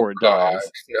bag before it dies.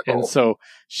 No. And so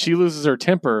she loses her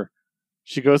temper.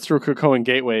 She goes through Krakoan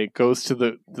Gateway, goes to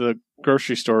the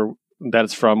grocery store that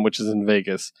it's from, which is in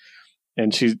Vegas,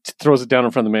 and she throws it down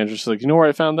in front of the manager. She's like, "You know where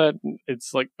I found that?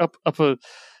 It's like up a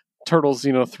turtle's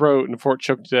throat, and before it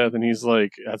choked to death." And he's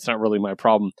like, "That's not really my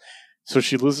problem." So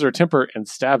she loses her temper and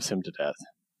stabs him to death.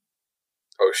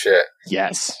 Oh shit!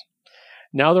 Yes.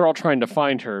 Now they're all trying to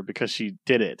find her because she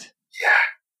did it.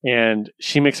 Yeah. And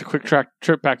she makes a quick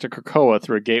trip back to Krakoa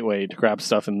through a gateway to grab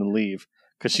stuff and then leave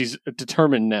because she's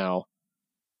determined now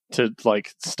to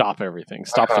stop everything,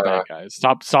 stop the bad guys,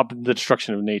 stop the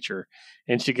destruction of nature.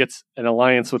 And she gets an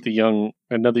alliance with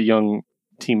another young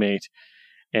teammate,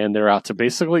 and they're out to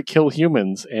basically kill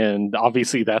humans. And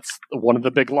obviously that's one of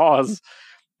the big laws.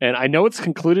 And I know it's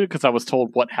concluded because I was told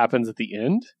what happens at the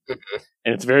end,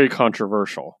 and it's very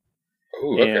controversial.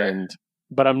 Ooh, okay.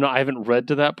 But I haven't read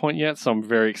to that point yet, so I'm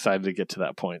very excited to get to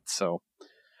that point. So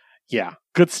yeah,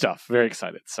 good stuff. Very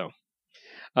excited. So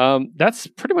that's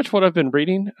pretty much what I've been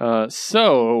reading.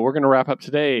 So we're going to wrap up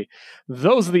today.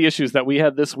 Those are the issues that we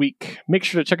had this week. Make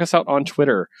sure to check us out on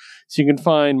Twitter. So you can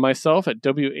find myself at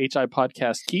WHI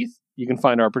Podcast Keith. You can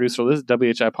find our producer Liz at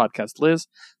WHI Podcast Liz.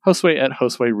 Josue at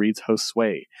Josue Reads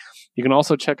Josue. You can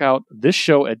also check out this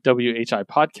show at WHI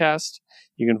Podcast.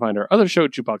 You can find our other show,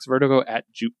 Jukebox Vertigo, at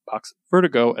Jukebox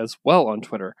Vertigo as well on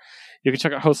Twitter. You can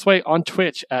check out Josue on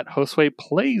Twitch at Josue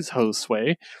Plays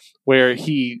Josue, where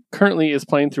he currently is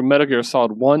playing through Metal Gear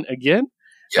Solid 1 again,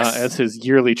 as his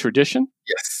yearly tradition.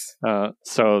 Yes.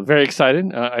 So very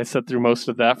excited. I sat through most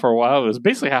of that for a while. It was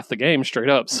basically half the game straight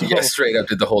up. So. Yeah, straight up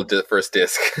did the whole first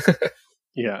disc.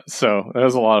 Yeah, so that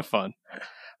was a lot of fun.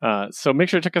 So make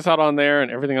sure to check us out on there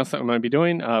and everything else that we might be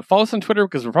doing. Follow us on Twitter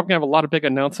because we're probably going to have a lot of big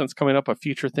announcements coming up of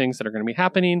future things that are going to be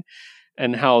happening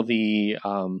and how the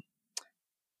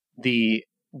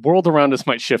world around us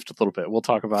might shift a little bit. We'll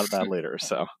talk about that later.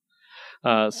 So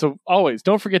always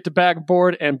don't forget to bag,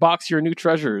 board, and box your new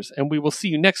treasures. And we will see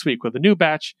you next week with a new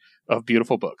batch of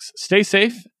beautiful books. Stay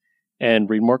safe and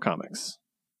read more comics.